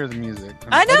need to hear the music.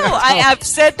 I know. I've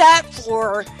said that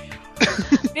for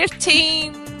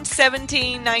 15,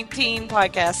 17, 19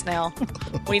 podcasts now.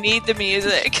 We need the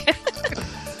music.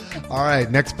 All right,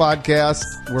 next podcast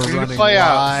we're running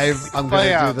live. I'm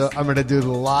going to do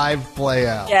the live play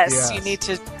out. Yes, you need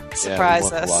to surprise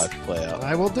us. Live play out.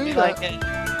 I will do that. Like it.